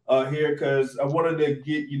here, because I wanted to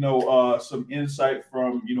get, some insight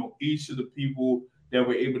from, each of the people that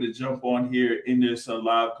were able to jump on here in this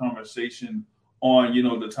live conversation on,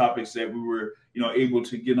 the topics that we were, able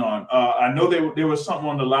to get on. I know there was something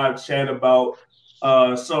on the live chat about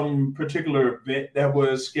some particular event that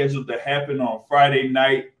was scheduled to happen on Friday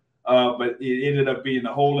night, but it ended up being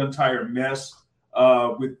a whole entire mess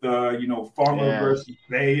with Farmer versus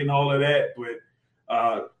Bay and all of that.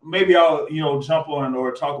 But maybe I'll jump on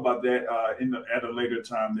or talk about that at a later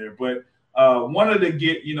time there. But wanted to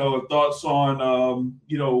get thoughts on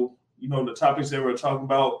the topics that we're talking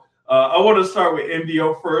about. I want to start with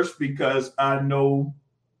MDO first, because I know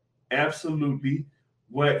absolutely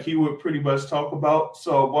what he would pretty much talk about.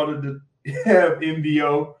 So I wanted to have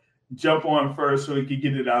MDO jump on first so he could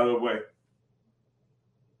get it out of the way.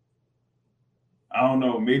 I don't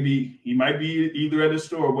know. Maybe he might be either at the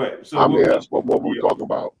store or what. So what we talking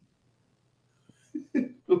about?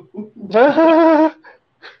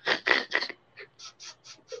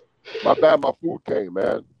 My bad, my food came,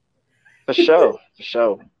 man. For sure.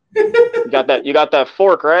 You got that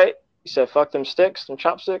fork, right? You said fuck them sticks, them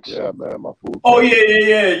chopsticks? Yeah, man, my food. Oh,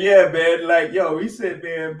 yeah, man. Like, he said,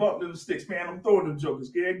 man, bump them sticks, man. I'm throwing them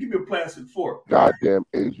jokers, man. Give me a plastic fork. Goddamn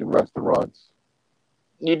Asian restaurants.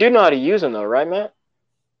 You do know how to use them, though, right, Matt?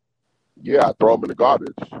 Yeah, I throw them in the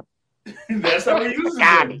garbage. That's how we use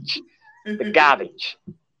them. The garbage.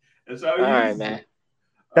 That's how we use them. All right, man.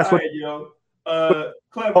 That's all right, yo.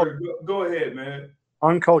 Clever, go ahead, man.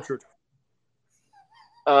 Uncultured.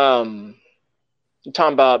 You're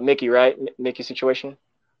talking about Mickey, right? Mickey situation?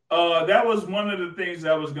 That was one of the things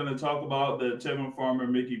I was going to talk about, the Tevin Farmer,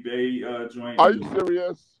 Mickey Bay joint. Are you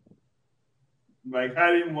serious? Like,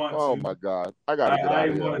 I didn't want to. Oh, my God. I got to get out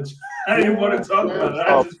of here. I didn't want to talk about it.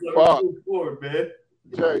 I just want to move forward, man.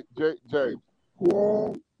 Jay,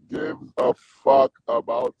 who gives a fuck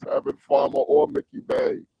about Tevin Farmer or Mickey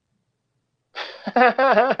Bay?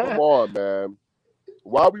 Come on, man.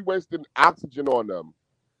 Why are we wasting oxygen on them?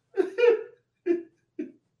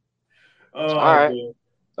 All right. Man.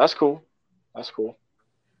 That's cool.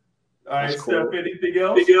 All right, That's cool. Steph, anything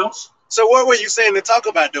else? So what were you saying to talk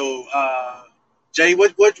about, though, Jay?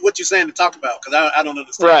 What you saying to talk about? Because I don't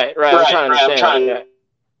understand. Right. I'm trying to understand.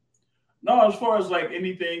 No, as far as like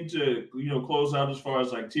anything to close out, as far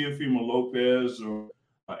as like Teofimo Lopez or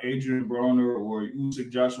Adrian Broner or Usyk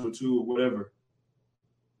Joshua 2 or whatever.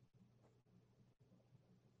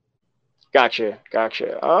 Gotcha.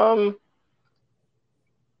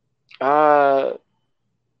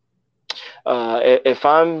 If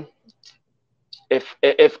I'm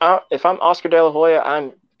Oscar De La Hoya,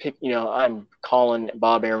 I'm calling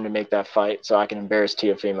Bob Arum to make that fight so I can embarrass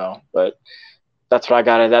Teofimo. But that's what I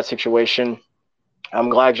got out of that situation. I'm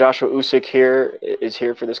glad Joshua Usyk is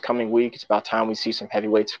here for this coming week. It's about time we see some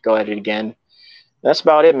heavyweights go at it again. That's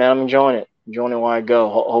about it, man. I'm enjoying it while I go.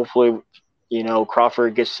 Hopefully,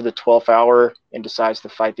 Crawford gets to the 12th hour and decides to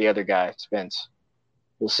fight the other guy, Spence.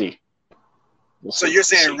 We'll see. So you're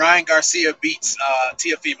saying Ryan Garcia beats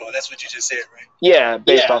Teofimo? That's what you just said, right? Yeah,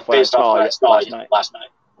 based off what I saw last night.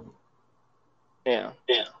 Yeah.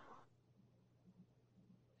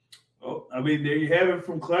 Oh, I mean, there you have it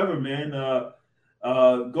from Clever, man.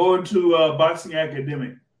 Going to Boxing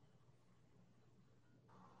Academic.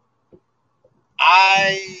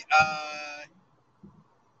 I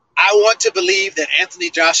want to believe that Anthony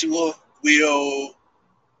Joshua will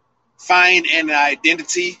find an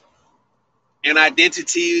identity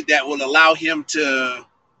that will allow him to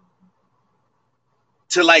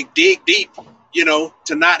like dig deep,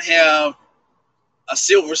 to not have a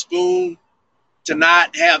silver spoon, to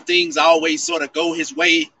not have things always sort of go his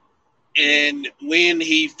way. And when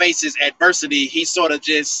he faces adversity, he sort of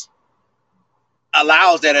just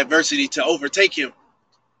allows that adversity to overtake him.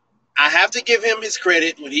 I have to give him his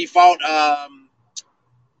credit. When he fought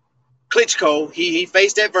Klitschko, he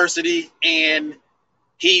faced adversity and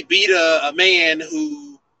he beat a man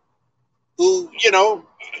who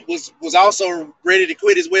was also ready to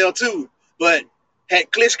quit as well too. But had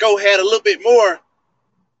Klitschko had a little bit more,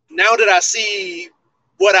 now that I see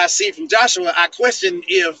what I see from Joshua, I question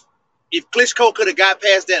if Klitschko could have got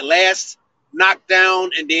past that last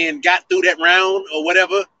knockdown and then got through that round or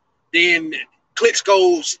whatever, then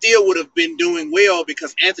Klitschko still would have been doing well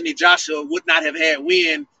because Anthony Joshua would not have had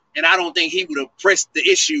win, and I don't think he would have pressed the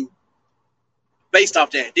issue based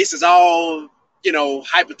off that. This is all,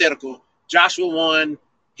 hypothetical. Joshua won.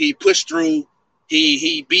 He pushed through.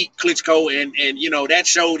 He beat Klitschko, and that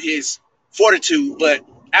showed his fortitude. But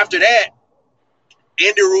after that,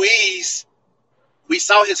 Andy Ruiz, we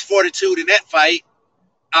saw his fortitude in that fight.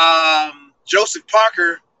 Joseph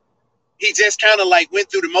Parker, he just kind of like went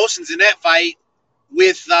through the motions in that fight.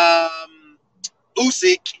 With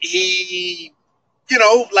Usyk, he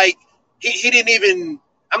didn't even,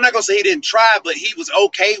 I'm not going to say he didn't try, but he was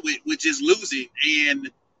okay with just losing and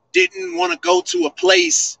didn't want to go to a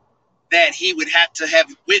place that he would have to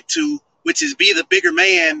have went to, which is be the bigger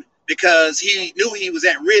man, because he knew he was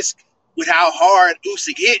at risk with how hard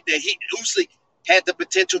Usyk hit, that Usyk had the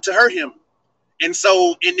potential to hurt him. And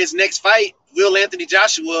so in this next fight, will Anthony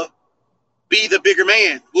Joshua be the bigger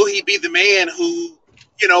man? Will he be the man who,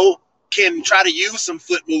 can try to use some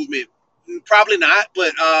foot movement? Probably not,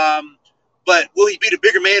 but will he be the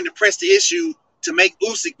bigger man to press the issue to make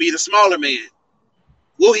Usyk be the smaller man?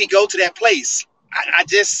 Will he go to that place? I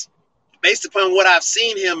just, based upon what I've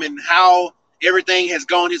seen him and how everything has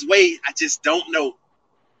gone his way, I just don't know.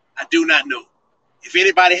 I do not know. If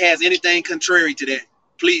anybody has anything contrary to that,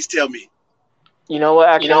 please tell me. You know what,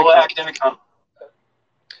 Academic?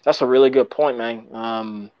 That's a really good point,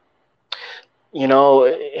 man.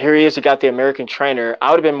 Here he is. He got the American trainer.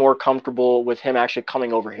 I would have been more comfortable with him actually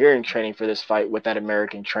coming over here and training for this fight with that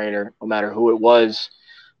American trainer, no matter who it was.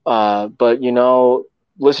 But,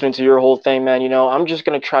 listening to your whole thing, man, I'm just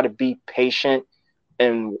going to try to be patient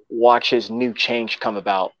and watch his new change come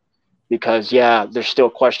about. Because, yeah, there's still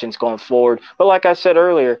questions going forward. But like I said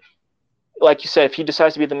earlier, like you said, if he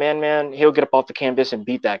decides to be the man, he'll get up off the canvas and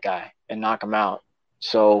beat that guy and knock him out.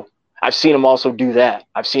 So I've seen him also do that.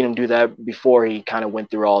 I've seen him do that before he kind of went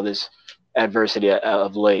through all this adversity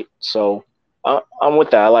of late. So I'm with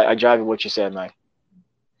that. I jive with what you said, Mike.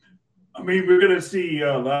 I mean, we're going to see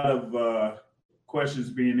a lot of questions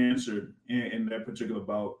being answered in that particular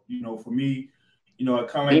bout. For me, I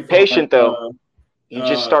kind of be patient, though. He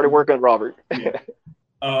just started working with Robert. Yeah.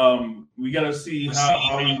 We got to see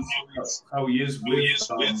how he is with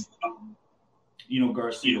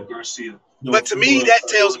Garcia. But to me, that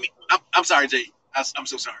tells me. I'm sorry, Jay. I'm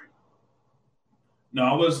so sorry. No,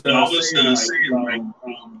 I was saying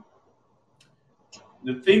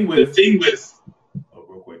the thing with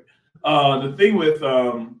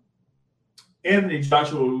Anthony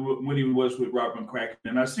Joshua when he was with Robert McCracken,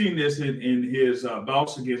 and I've seen this in his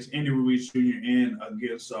bouts against Andy Ruiz Jr. and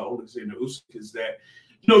against Alexander Usyk, is that,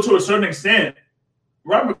 you know, to a certain extent,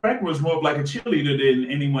 Robert McCracken was more of like a cheerleader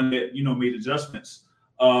than anyone that, you know, made adjustments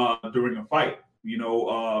during a fight. You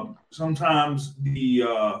know, sometimes the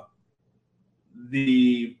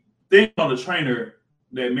thing on the trainer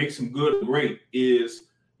that makes him good and great is,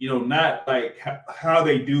 you know, not like how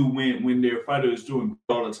they do when their fighter is doing good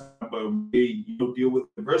all the time, but they, you know, deal with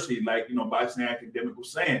adversity, like, you know, Boxing Academic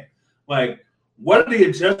was saying. Like, what are the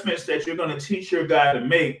adjustments that you're going to teach your guy to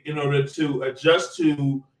make in order to adjust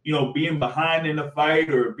to, you know, being behind in the fight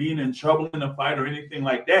or being in trouble in the fight or anything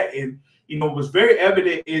like that? And, you know, it was very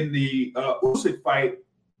evident in the Usyk fight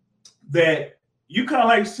that you kind of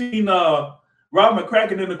like seen Rob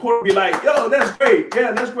McCracken in the corner be like, yo, that's great.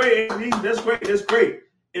 Yeah, that's great, Anthony. That's great. That's great.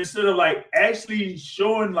 Instead of like actually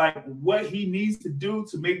showing like what he needs to do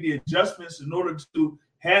to make the adjustments in order to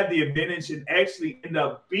have the advantage and actually end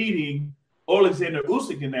up beating Alexander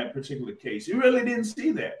Usyk in that particular case. You really didn't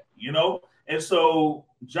see that, you know? And so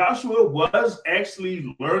Joshua was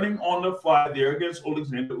actually learning on the fly there against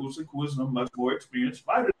Alexander Usyk, who is a much more experienced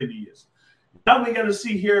fighter than he is. Now we got to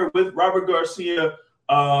see here with Robert Garcia,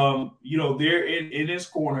 you know, there in his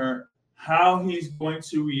corner, how he's going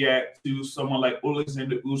to react to someone like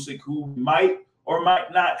Alexander Usyk, who might or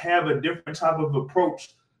might not have a different type of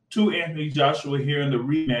approach to Anthony Joshua here in the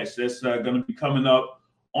rematch that's going to be coming up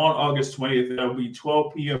on August 20th. That'll be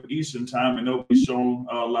 12 p.m. Eastern time, and it'll be shown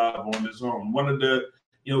live on the Zone. Wanted to,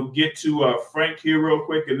 you know, get to Frank here real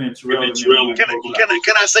quick, and then Terrell.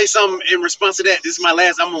 Can I say something in response to that? This is my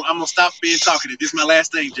last. I'm gonna stop being talkative. This is my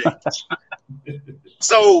last thing, Jay.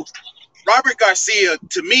 So, Robert Garcia,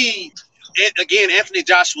 to me, again, Anthony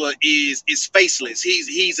Joshua is faceless.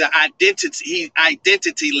 He's an identity.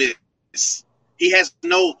 Identityless. He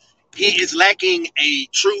is lacking a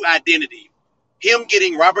true identity. Him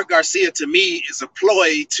getting Robert Garcia, to me, is a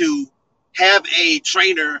ploy to have a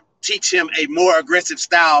trainer teach him a more aggressive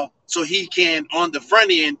style so he can, on the front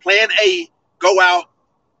end, plan A, go out,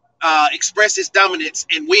 express his dominance,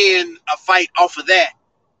 and win a fight off of that.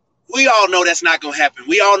 We all know that's not going to happen.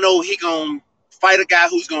 We all know he going to fight a guy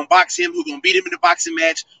who's going to box him, who's going to beat him in the boxing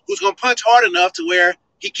match, who's going to punch hard enough to where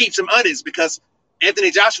he keeps him honest, because Anthony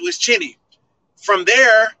Joshua is chinny. From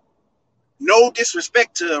there, no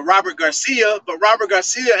disrespect to Robert Garcia, but Robert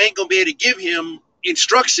Garcia ain't going to be able to give him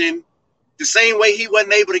instruction the same way he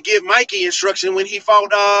wasn't able to give Mikey instruction when he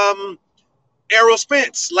fought Errol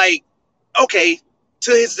Spence. Like, okay,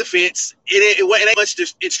 to his defense, it ain't much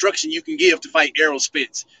instruction you can give to fight Errol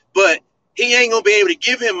Spence, but he ain't gonna be able to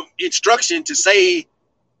give him instruction to say,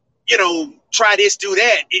 you know, try this, do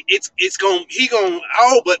that. He gonna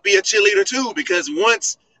all but be a cheerleader too, because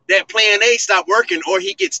once that plan A stop working or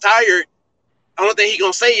he gets tired, the only thing he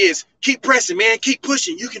gonna say is, keep pressing, man, keep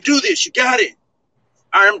pushing. You can do this. You got it.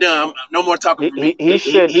 I'm done. No more talking. He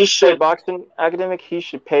should Boxing Academic. He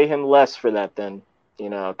should pay him less for that then, you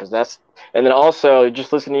know, because that's. And then also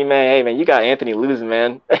just listen to me, man. Hey, man, you got Anthony losing,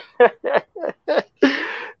 man.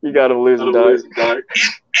 You got him losing, dog.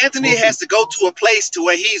 Anthony has to go to a place to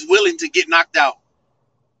where he's willing to get knocked out,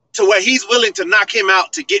 to where he's willing to knock him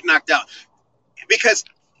out to get knocked out, because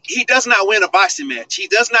he does not win a boxing match. He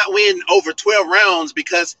does not win over 12 rounds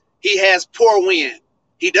because he has poor win.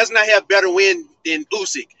 He does not have better win than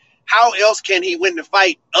Usyk. How else can he win the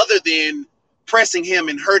fight other than pressing him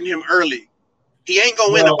and hurting him early? He ain't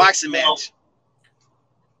gonna win a boxing match.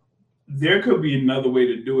 There could be another way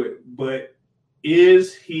to do it, but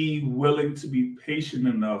is he willing to be patient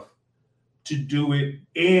enough to do it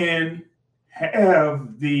and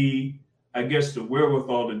have the, I guess, the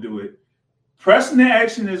wherewithal to do it? Pressing the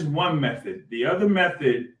action is one method. The other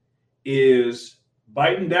method is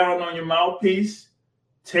biting down on your mouthpiece,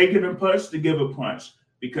 taking a punch to give a punch.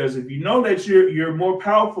 Because if you know that you're more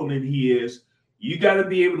powerful than he is, you got to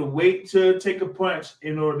be able to wait to take a punch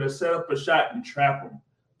in order to set up a shot and trap him.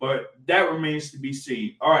 But that remains to be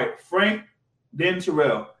seen. All right, Frank, then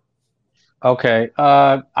Terrell. Okay.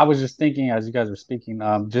 I was just thinking as you guys were speaking,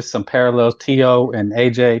 just some parallels. T.O. and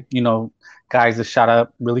AJ, you know, guys that shot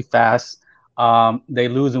up really fast. They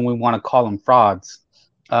lose and we want to call them frauds.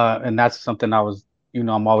 And that's something I was, you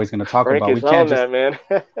know, I'm always going to talk Frank about. We can't just, that, man.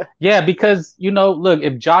 Yeah, because, you know, look,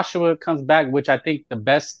 if Joshua comes back, which I think the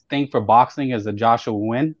best thing for boxing is a Joshua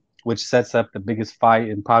win, which sets up the biggest fight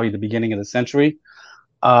in probably the beginning of the century.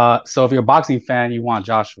 So if you're a boxing fan, you want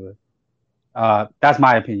Joshua. That's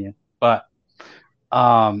my opinion. But,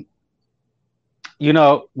 you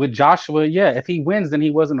know, with Joshua, yeah, if he wins, then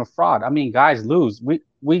he wasn't a fraud. I mean, guys lose.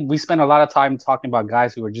 We spend a lot of time talking about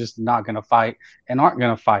guys who are just not going to fight and aren't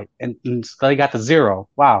going to fight, and so they got the 0.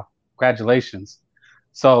 Wow, congratulations.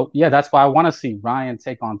 So yeah, that's why I want to see Ryan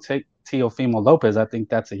take on Teofimo Lopez. I think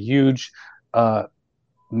that's a huge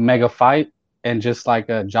mega fight, and just like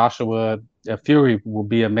Joshua Fury will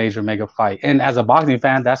be a major mega fight. And as a boxing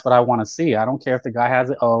fan, that's what I want to see. I don't care if the guy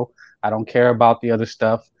has it. I don't care about the other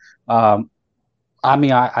stuff. I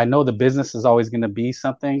mean, I know the business is always going to be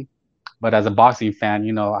something, but as a boxing fan,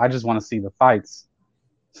 you know, I just want to see the fights.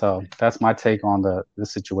 So that's my take on the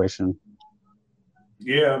situation.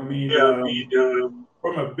 Yeah, I mean,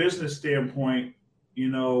 from a business standpoint, you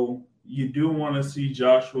know, you do want to see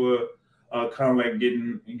Joshua kind of like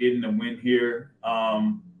getting the win here.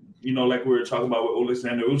 You know, like we were talking about with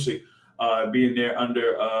Alexander Usyk being there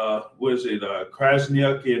under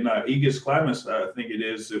Krasniak and Egis Klimas, I think it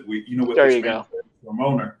is. With there you go.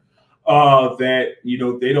 Owner, that you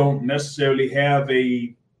know they don't necessarily have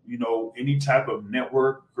a any type of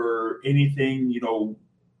network or anything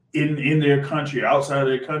in their country, outside of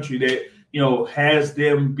their country, that has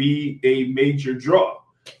them be a major draw.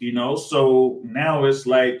 So now it's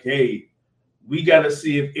like, hey, we got to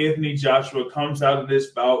see if Anthony Joshua comes out of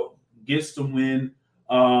this bout, gets the win,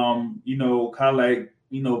 kind of like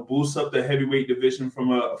boosts up the heavyweight division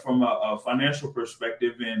from a financial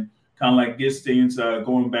perspective, and kind of like gets things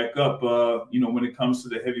going back up, when it comes to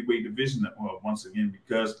the heavyweight division once again,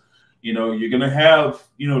 because, you're going to have,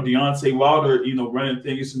 Deontay Wilder, running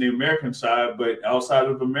things in the American side, but outside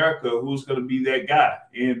of America, who's going to be that guy?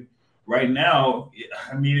 And right now,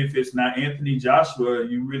 I mean, if it's not Anthony Joshua,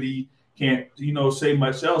 you really can't, say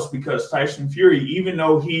much else, because Tyson Fury, even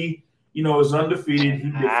though he, is undefeated, he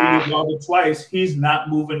defeated Wilder twice, he's not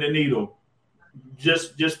moving the needle.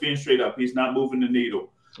 Just being straight up, he's not moving the needle.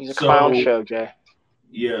 He's a clown show, Jay.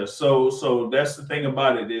 Yeah, so that's the thing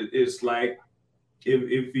about it. It's like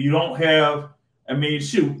if you don't have, I mean,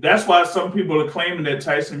 shoot, that's why some people are claiming that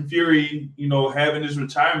Tyson Fury, having his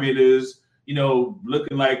retirement is,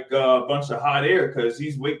 looking like a bunch of hot air, because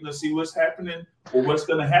he's waiting to see what's happening or what's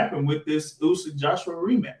going to happen with this Usyk Joshua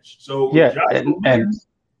rematch. So yeah, and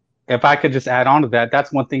if I could just add on to that,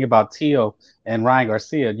 that's one thing about Teo and Ryan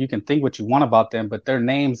Garcia. You can think what you want about them, but their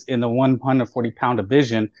names in the 140-pound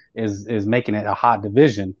division is making it a hot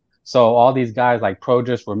division. So all these guys like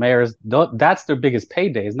Projas, Ramirez, that's their biggest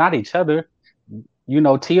payday. It's not each other.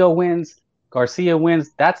 Teo wins, Garcia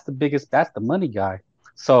wins. That's the money guy.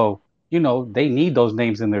 So, they need those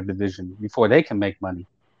names in their division before they can make money.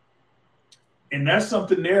 And that's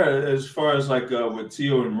something there as far as like with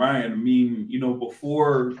Teo and Ryan. I mean,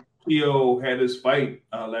 before Teo had his fight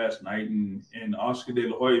last night, and Oscar De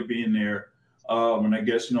La Hoya being there, and I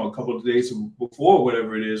guess, a couple of days before,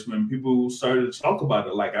 whatever it is, when people started to talk about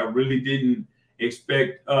it, like I really didn't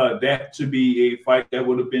expect that to be a fight that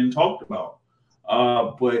would have been talked about.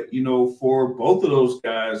 But, for both of those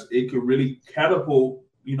guys, it could really catapult,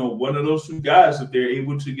 one of those two guys if they're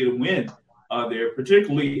able to get a win there,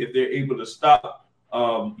 particularly if they're able to stop,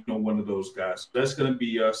 one of those guys. So that's going to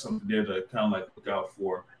be something there to kind of like look out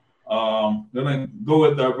for. Going to go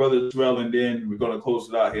with our brother Terrell, and then we're going to close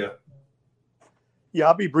it out here. Yeah,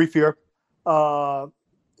 I'll be brief here. So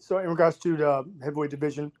in regards to the heavyweight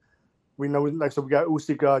division, we know, like, so we got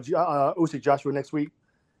Usyk Joshua next week.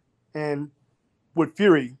 And with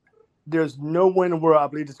Fury, there's no way in the world I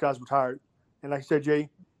believe this guy's retired. And like I said, Jay,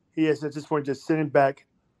 he is at this point just sitting back,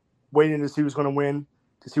 waiting to see who's going to win,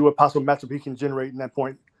 to see what possible matchup he can generate in that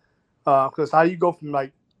point. Because how do you go from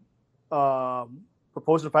like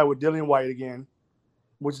proposing to fight with Dillian Whyte again,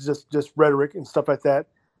 which is just rhetoric and stuff like that,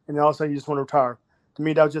 and then all of a sudden you just want to retire? To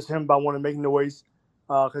me, that was just him about wanting to make noise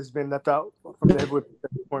because he's been left out from the heavyweight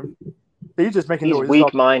point. He's just making noise. He's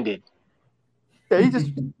weak-minded. Yeah, he just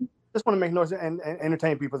want to make noise and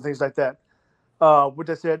entertain people and things like that. With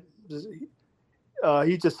that said,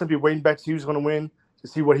 he's just simply waiting back to see who's going to win, to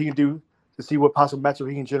see what he can do, to see what possible matchup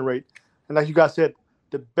he can generate. And like you guys said,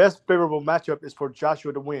 the best favorable matchup is for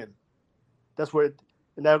Joshua to win. That's what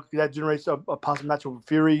that generates a possible matchup with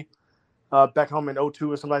Fury back home in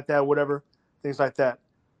 02 or something like that, whatever, things like that.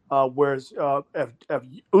 Whereas if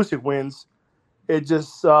Usyk wins, it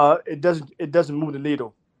just it doesn't move the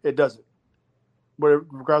needle. It doesn't,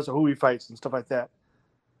 regardless of who he fights and stuff like that.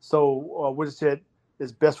 So what it said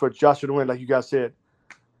is best for Joshua to win, like you guys said.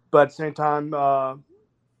 But at the same time,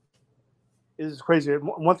 it's crazy.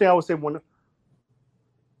 One thing I would say, when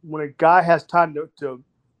a guy has time to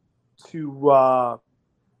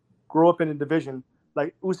grow up in a division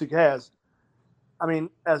like Usyk has, I mean,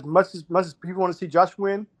 as much as people want to see Joshua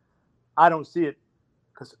win, I don't see it,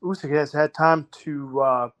 because Usyk has had time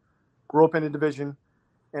to grow up in the division,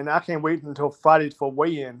 and I can't wait until Friday for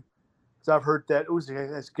weigh-in, because I've heard that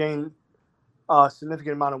Usyk has gained a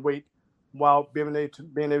significant amount of weight while being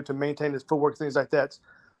able to maintain his footwork, things like that.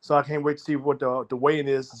 So I can't wait to see what the weigh-in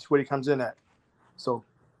is and see what he comes in at. So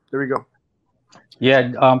there we go.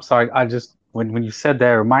 Yeah, I'm sorry. I just when you said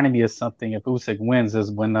that, it reminded me of something. If Usyk wins,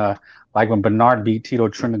 is when like when Bernard beat Tito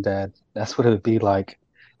Trinidad. That's what it'd be like,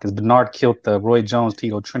 because Bernard killed the Roy Jones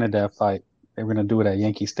Tito Trinidad fight. They were gonna do it at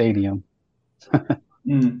Yankee Stadium.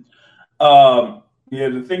 Yeah,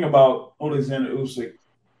 the thing about Alexander Usyk,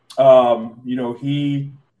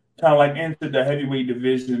 he kind of like entered the heavyweight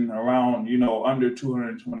division around, under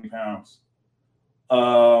 220 pounds.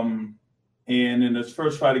 And in his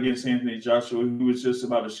first fight against Anthony Joshua, he was just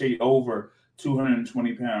about a shade over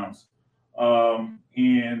 220 pounds.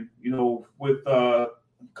 With a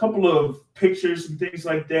couple of pictures and things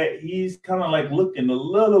like that, he's kind of like looking a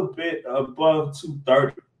little bit above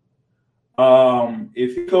 230.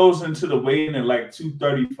 If he goes into the weigh-in at like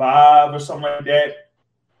 235 or something like that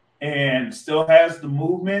and still has the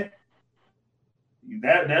movement,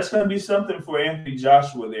 that's going to be something for Anthony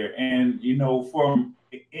Joshua there. And,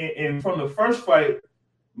 from the first fight,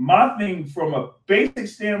 my thing from a basic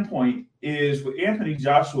standpoint is with Anthony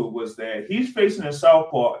Joshua was that he's facing a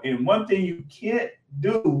southpaw. And one thing you can't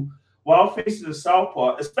do while facing a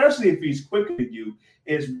southpaw, especially if he's quicker than you,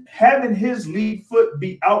 is having his lead foot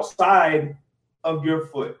be outside of your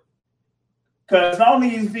foot. Because not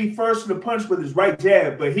only is he first to the punch with his right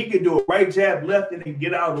jab, but he can do a right jab left and then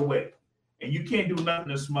get out of the way. And you can't do nothing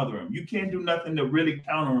to smother him. You can't do nothing to really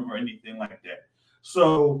counter him or anything like that.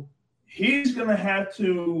 So he's going to have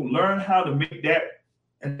to learn how to make that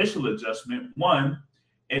initial adjustment, one.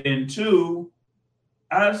 And then two,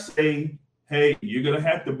 I say, hey, you're going to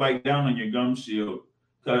have to bite down on your gum shield,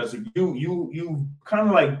 because you kind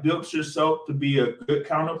of like built yourself to be a good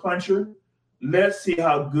counter puncher. Let's see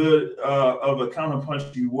how good of a counter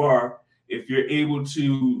puncher you are if you're able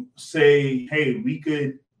to say, hey, we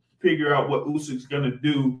could figure out what Usyk's going to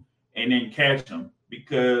do and then catch him.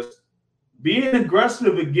 Because being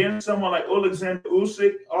aggressive against someone like Alexander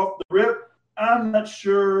Usyk off the rip, I'm not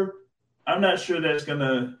sure that's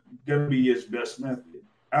gonna be his best method.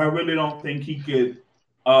 I really don't think he could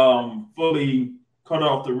fully cut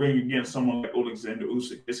off the ring against someone like Alexander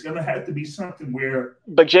Usyk. It's gonna have to be something where.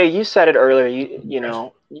 But Jay, you said it earlier.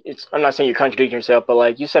 I'm not saying you're contradicting yourself, but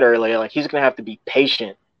like you said earlier, like he's gonna have to be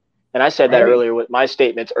patient. And I said that earlier with my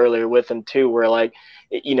statements earlier with him too, where like,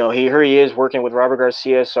 here he is working with Robert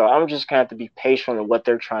Garcia. So I'm just gonna have to be patient with what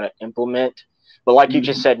they're trying to implement. But like you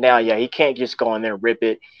just said now, yeah, he can't just go in there and rip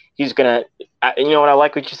it. He's gonna, and you know what, I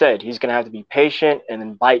like what you said. He's gonna have to be patient and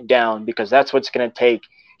then bite down, because that's what's gonna take.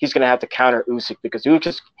 He's gonna have to counter Usyk, because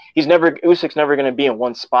Usyk's never gonna be in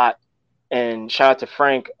one spot. And shout out to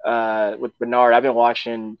Frank with Bernard. I've been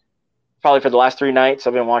watching. Probably for the last 3 nights,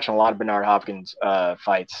 I've been watching a lot of Bernard Hopkins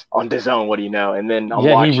fights on DAZN. What do you know? And then I'm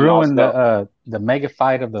watching. He ruined the mega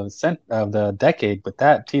fight of the decade with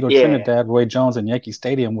that. Tito Trinidad, Roy Jones, and Yankee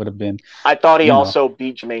Stadium would have been. I thought he also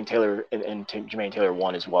beat Jermaine Taylor, and Jermaine Taylor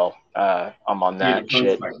won as well. I'm on that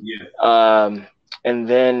shit. And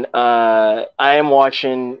then I am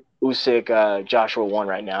watching Usyk Joshua 1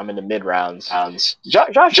 right now. I'm in the mid rounds.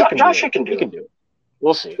 Joshua can do it.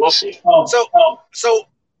 We'll see. So.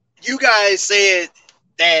 You guys said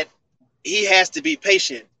that he has to be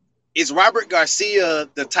patient. Is Robert Garcia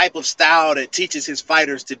the type of style that teaches his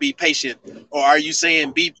fighters to be patient? Or are you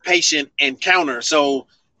saying be patient and counter? So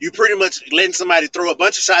you pretty much letting somebody throw a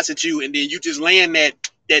bunch of shots at you, and then you just land that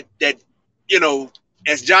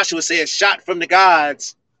as Joshua said, shot from the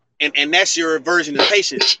gods, and that's your version of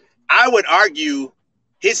patience. I would argue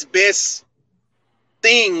his best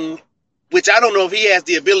thing, which I don't know if he has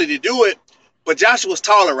the ability to do it, but Joshua's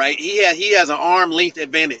taller, right? He has an arm length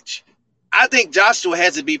advantage. I think Joshua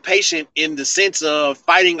has to be patient in the sense of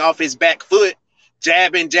fighting off his back foot,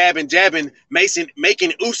 jabbing,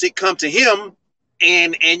 making Usyk come to him.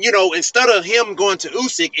 And instead of him going to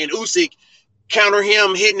Usyk and Usyk counter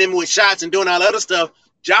him, hitting him with shots and doing all that other stuff,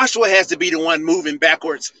 Joshua has to be the one moving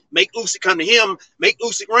backwards, make Usyk come to him, make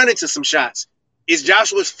Usyk run into some shots. Is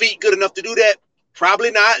Joshua's feet good enough to do that?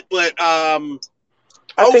 Probably not, but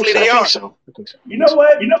hopefully they are. So. You know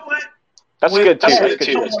what? That's good too.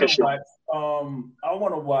 That's good shit. I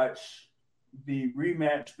want to watch the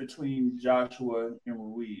rematch between Joshua and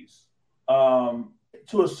Ruiz.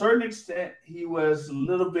 To a certain extent, he was a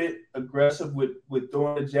little bit aggressive with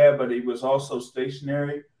throwing the jab, but he was also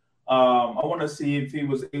stationary. I want to see if he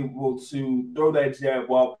was able to throw that jab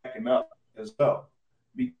while backing up as well,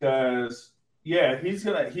 because Yeah, he's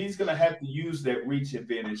gonna have to use that reach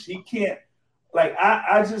advantage. He can't. Like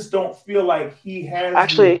I just don't feel like he has.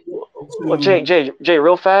 Actually, well, Jay,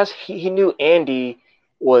 real fast. He knew Andy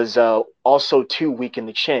was also too weak in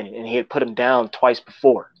the chin, and he had put him down twice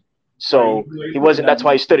before. So he wasn't. That's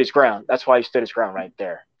why he stood his ground. That's why he stood his ground right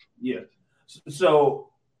there. Yeah. So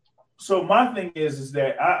my thing is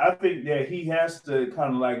that I think that he has to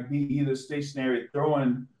kind of like be either stationary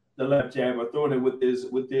throwing the left jab or throwing it with his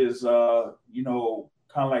you know,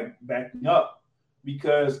 kind of like backing up,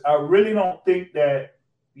 because I really don't think that,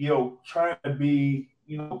 you know, trying to be,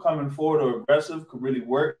 you know, coming forward or aggressive could really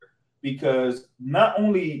work, because not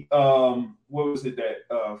only what was it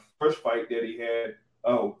that first fight that he had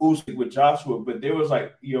Usyk with Joshua, but there was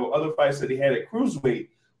like, you know, other fights that he had at cruiserweight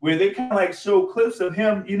where they kind of like show clips of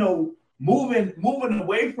him, you know, moving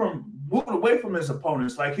away from his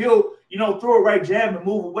opponents. Like he'll, you know, throw a right jab and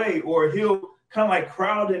move away, or he'll kind of like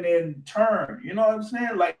crowd and then turn. You know what I'm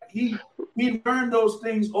saying? Like he learned those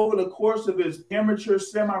things over the course of his amateur,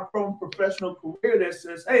 semi-pro, and professional career that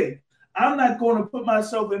says, hey, I'm not going to put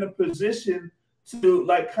myself in a position to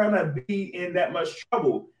like kind of be in that much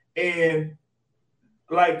trouble. And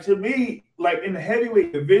like to me, like in the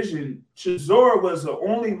heavyweight division, Chisora was the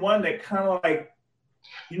only one that kind of like,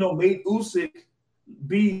 you know, made Usyk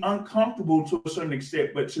be uncomfortable to a certain extent.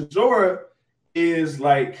 But Chisora is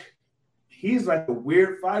like, he's like a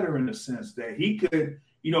weird fighter in the sense that he could,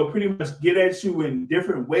 you know, pretty much get at you in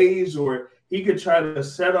different ways, or he could try to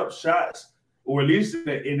set up shots, or at least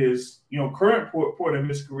in his, you know, current point of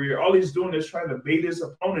his career, all he's doing is trying to bait his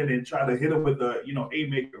opponent and try to hit him with a, you know,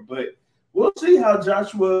 haymaker. But we'll see how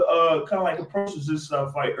Joshua kind of like approaches this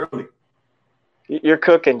fight early. You're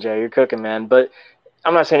cooking, Jay. You're cooking, man. But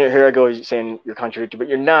I'm not saying here I go saying you're contradictory, but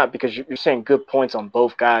you're not, because you're saying good points on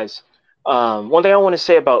both guys. One thing I want to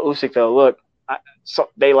say about Usyk, though, look,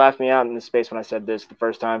 they laughed me out in this space when I said this the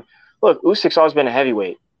first time. Look, Usyk's always been a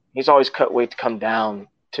heavyweight. He's always cut weight to come down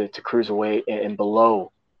to cruiserweight and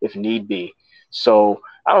below if need be. So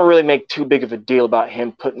I don't really make too big of a deal about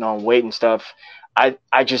him putting on weight and stuff.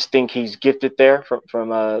 I just think he's gifted there from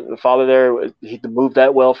the father there. He could move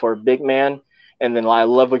that well for a big man. And then I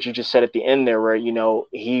love what you just said at the end there, where, you know,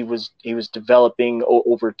 he was developing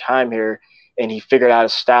over time here, and he figured out a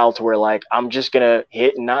style to where, like, I'm just gonna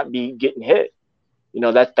hit and not be getting hit. You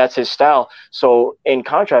know, that's his style. So in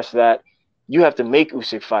contrast to that, you have to make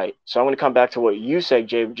Usyk fight. So I'm going to come back to what you said,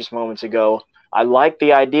 Jay, just moments ago. I like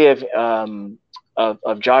the idea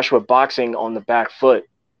of Joshua boxing on the back foot.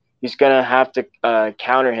 He's going to have to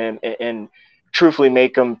counter him and truthfully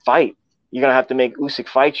make him fight. You're going to have to make Usyk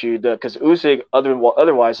fight you, because Usyk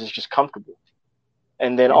otherwise is just comfortable.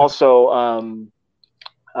 And then also, I'm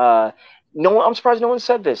surprised no one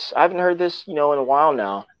said this. I haven't heard this, you know, in a while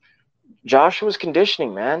now. Joshua's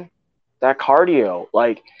conditioning, man. That cardio.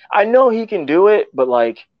 Like, I know he can do it, but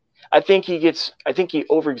like, I think he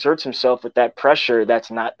overexerts himself with that pressure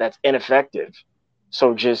that's ineffective.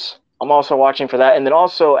 So I'm also watching for that. And then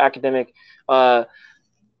also, Academic,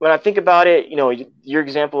 when I think about it, you know, your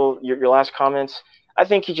example, your last comments, I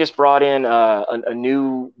think he just brought in a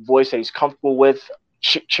new voice that he's comfortable with,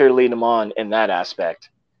 cheerleading him on in that aspect.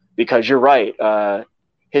 Because you're right,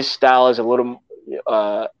 his style is a little,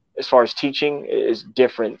 as far as teaching, is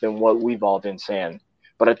different than what we've all been saying.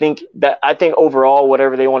 But I think overall,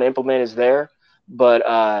 whatever they want to implement is there.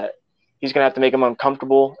 But he's gonna have to make him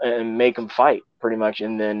uncomfortable and make him fight, pretty much,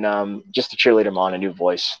 and then just to cheerlead him on, a new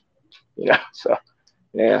voice, you know. So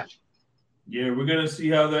yeah, we're gonna see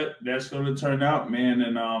how that's gonna turn out, man,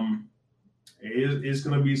 and it's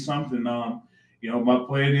gonna be something. You know, my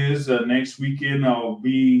plan is next weekend I'll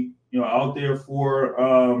be, you know, out there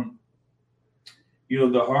for you know,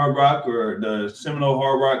 the Hard Rock or the Seminole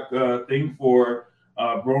Hard Rock thing for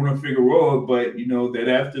Broner Figueroa. But, you know, that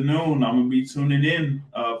afternoon I'm going to be tuning in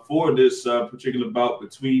for this particular bout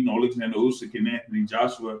between Alexander Usyk and Anthony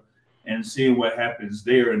Joshua and seeing what happens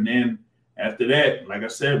there. And then after that, like I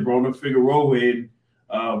said, Broner Figueroa, and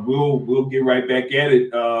we'll get right back at it,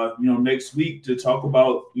 you know, next week to talk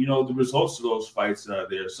about, you know, the results of those fights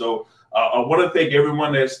there. So I want to thank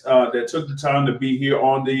everyone that took the time to be here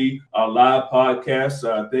on the live podcast.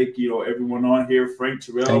 Thank you know, everyone on here, Frank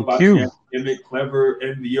Terrell, Emmett, Clever,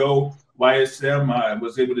 MVO, YSM. I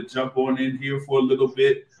was able to jump on in here for a little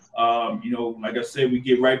bit. You know, like I said, we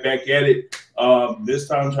get right back at it. This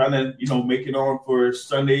time trying to, you know, make it on for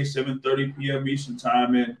Sunday, 7:30 p.m. Eastern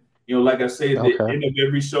time. And, you know, like I say, at the end of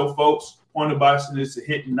every show, folks, point of boxing is to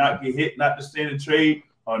hit and not get hit, not to stand and trade.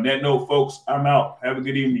 On that note, folks, I'm out. Have a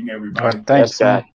good evening, everybody. All right, thanks, man.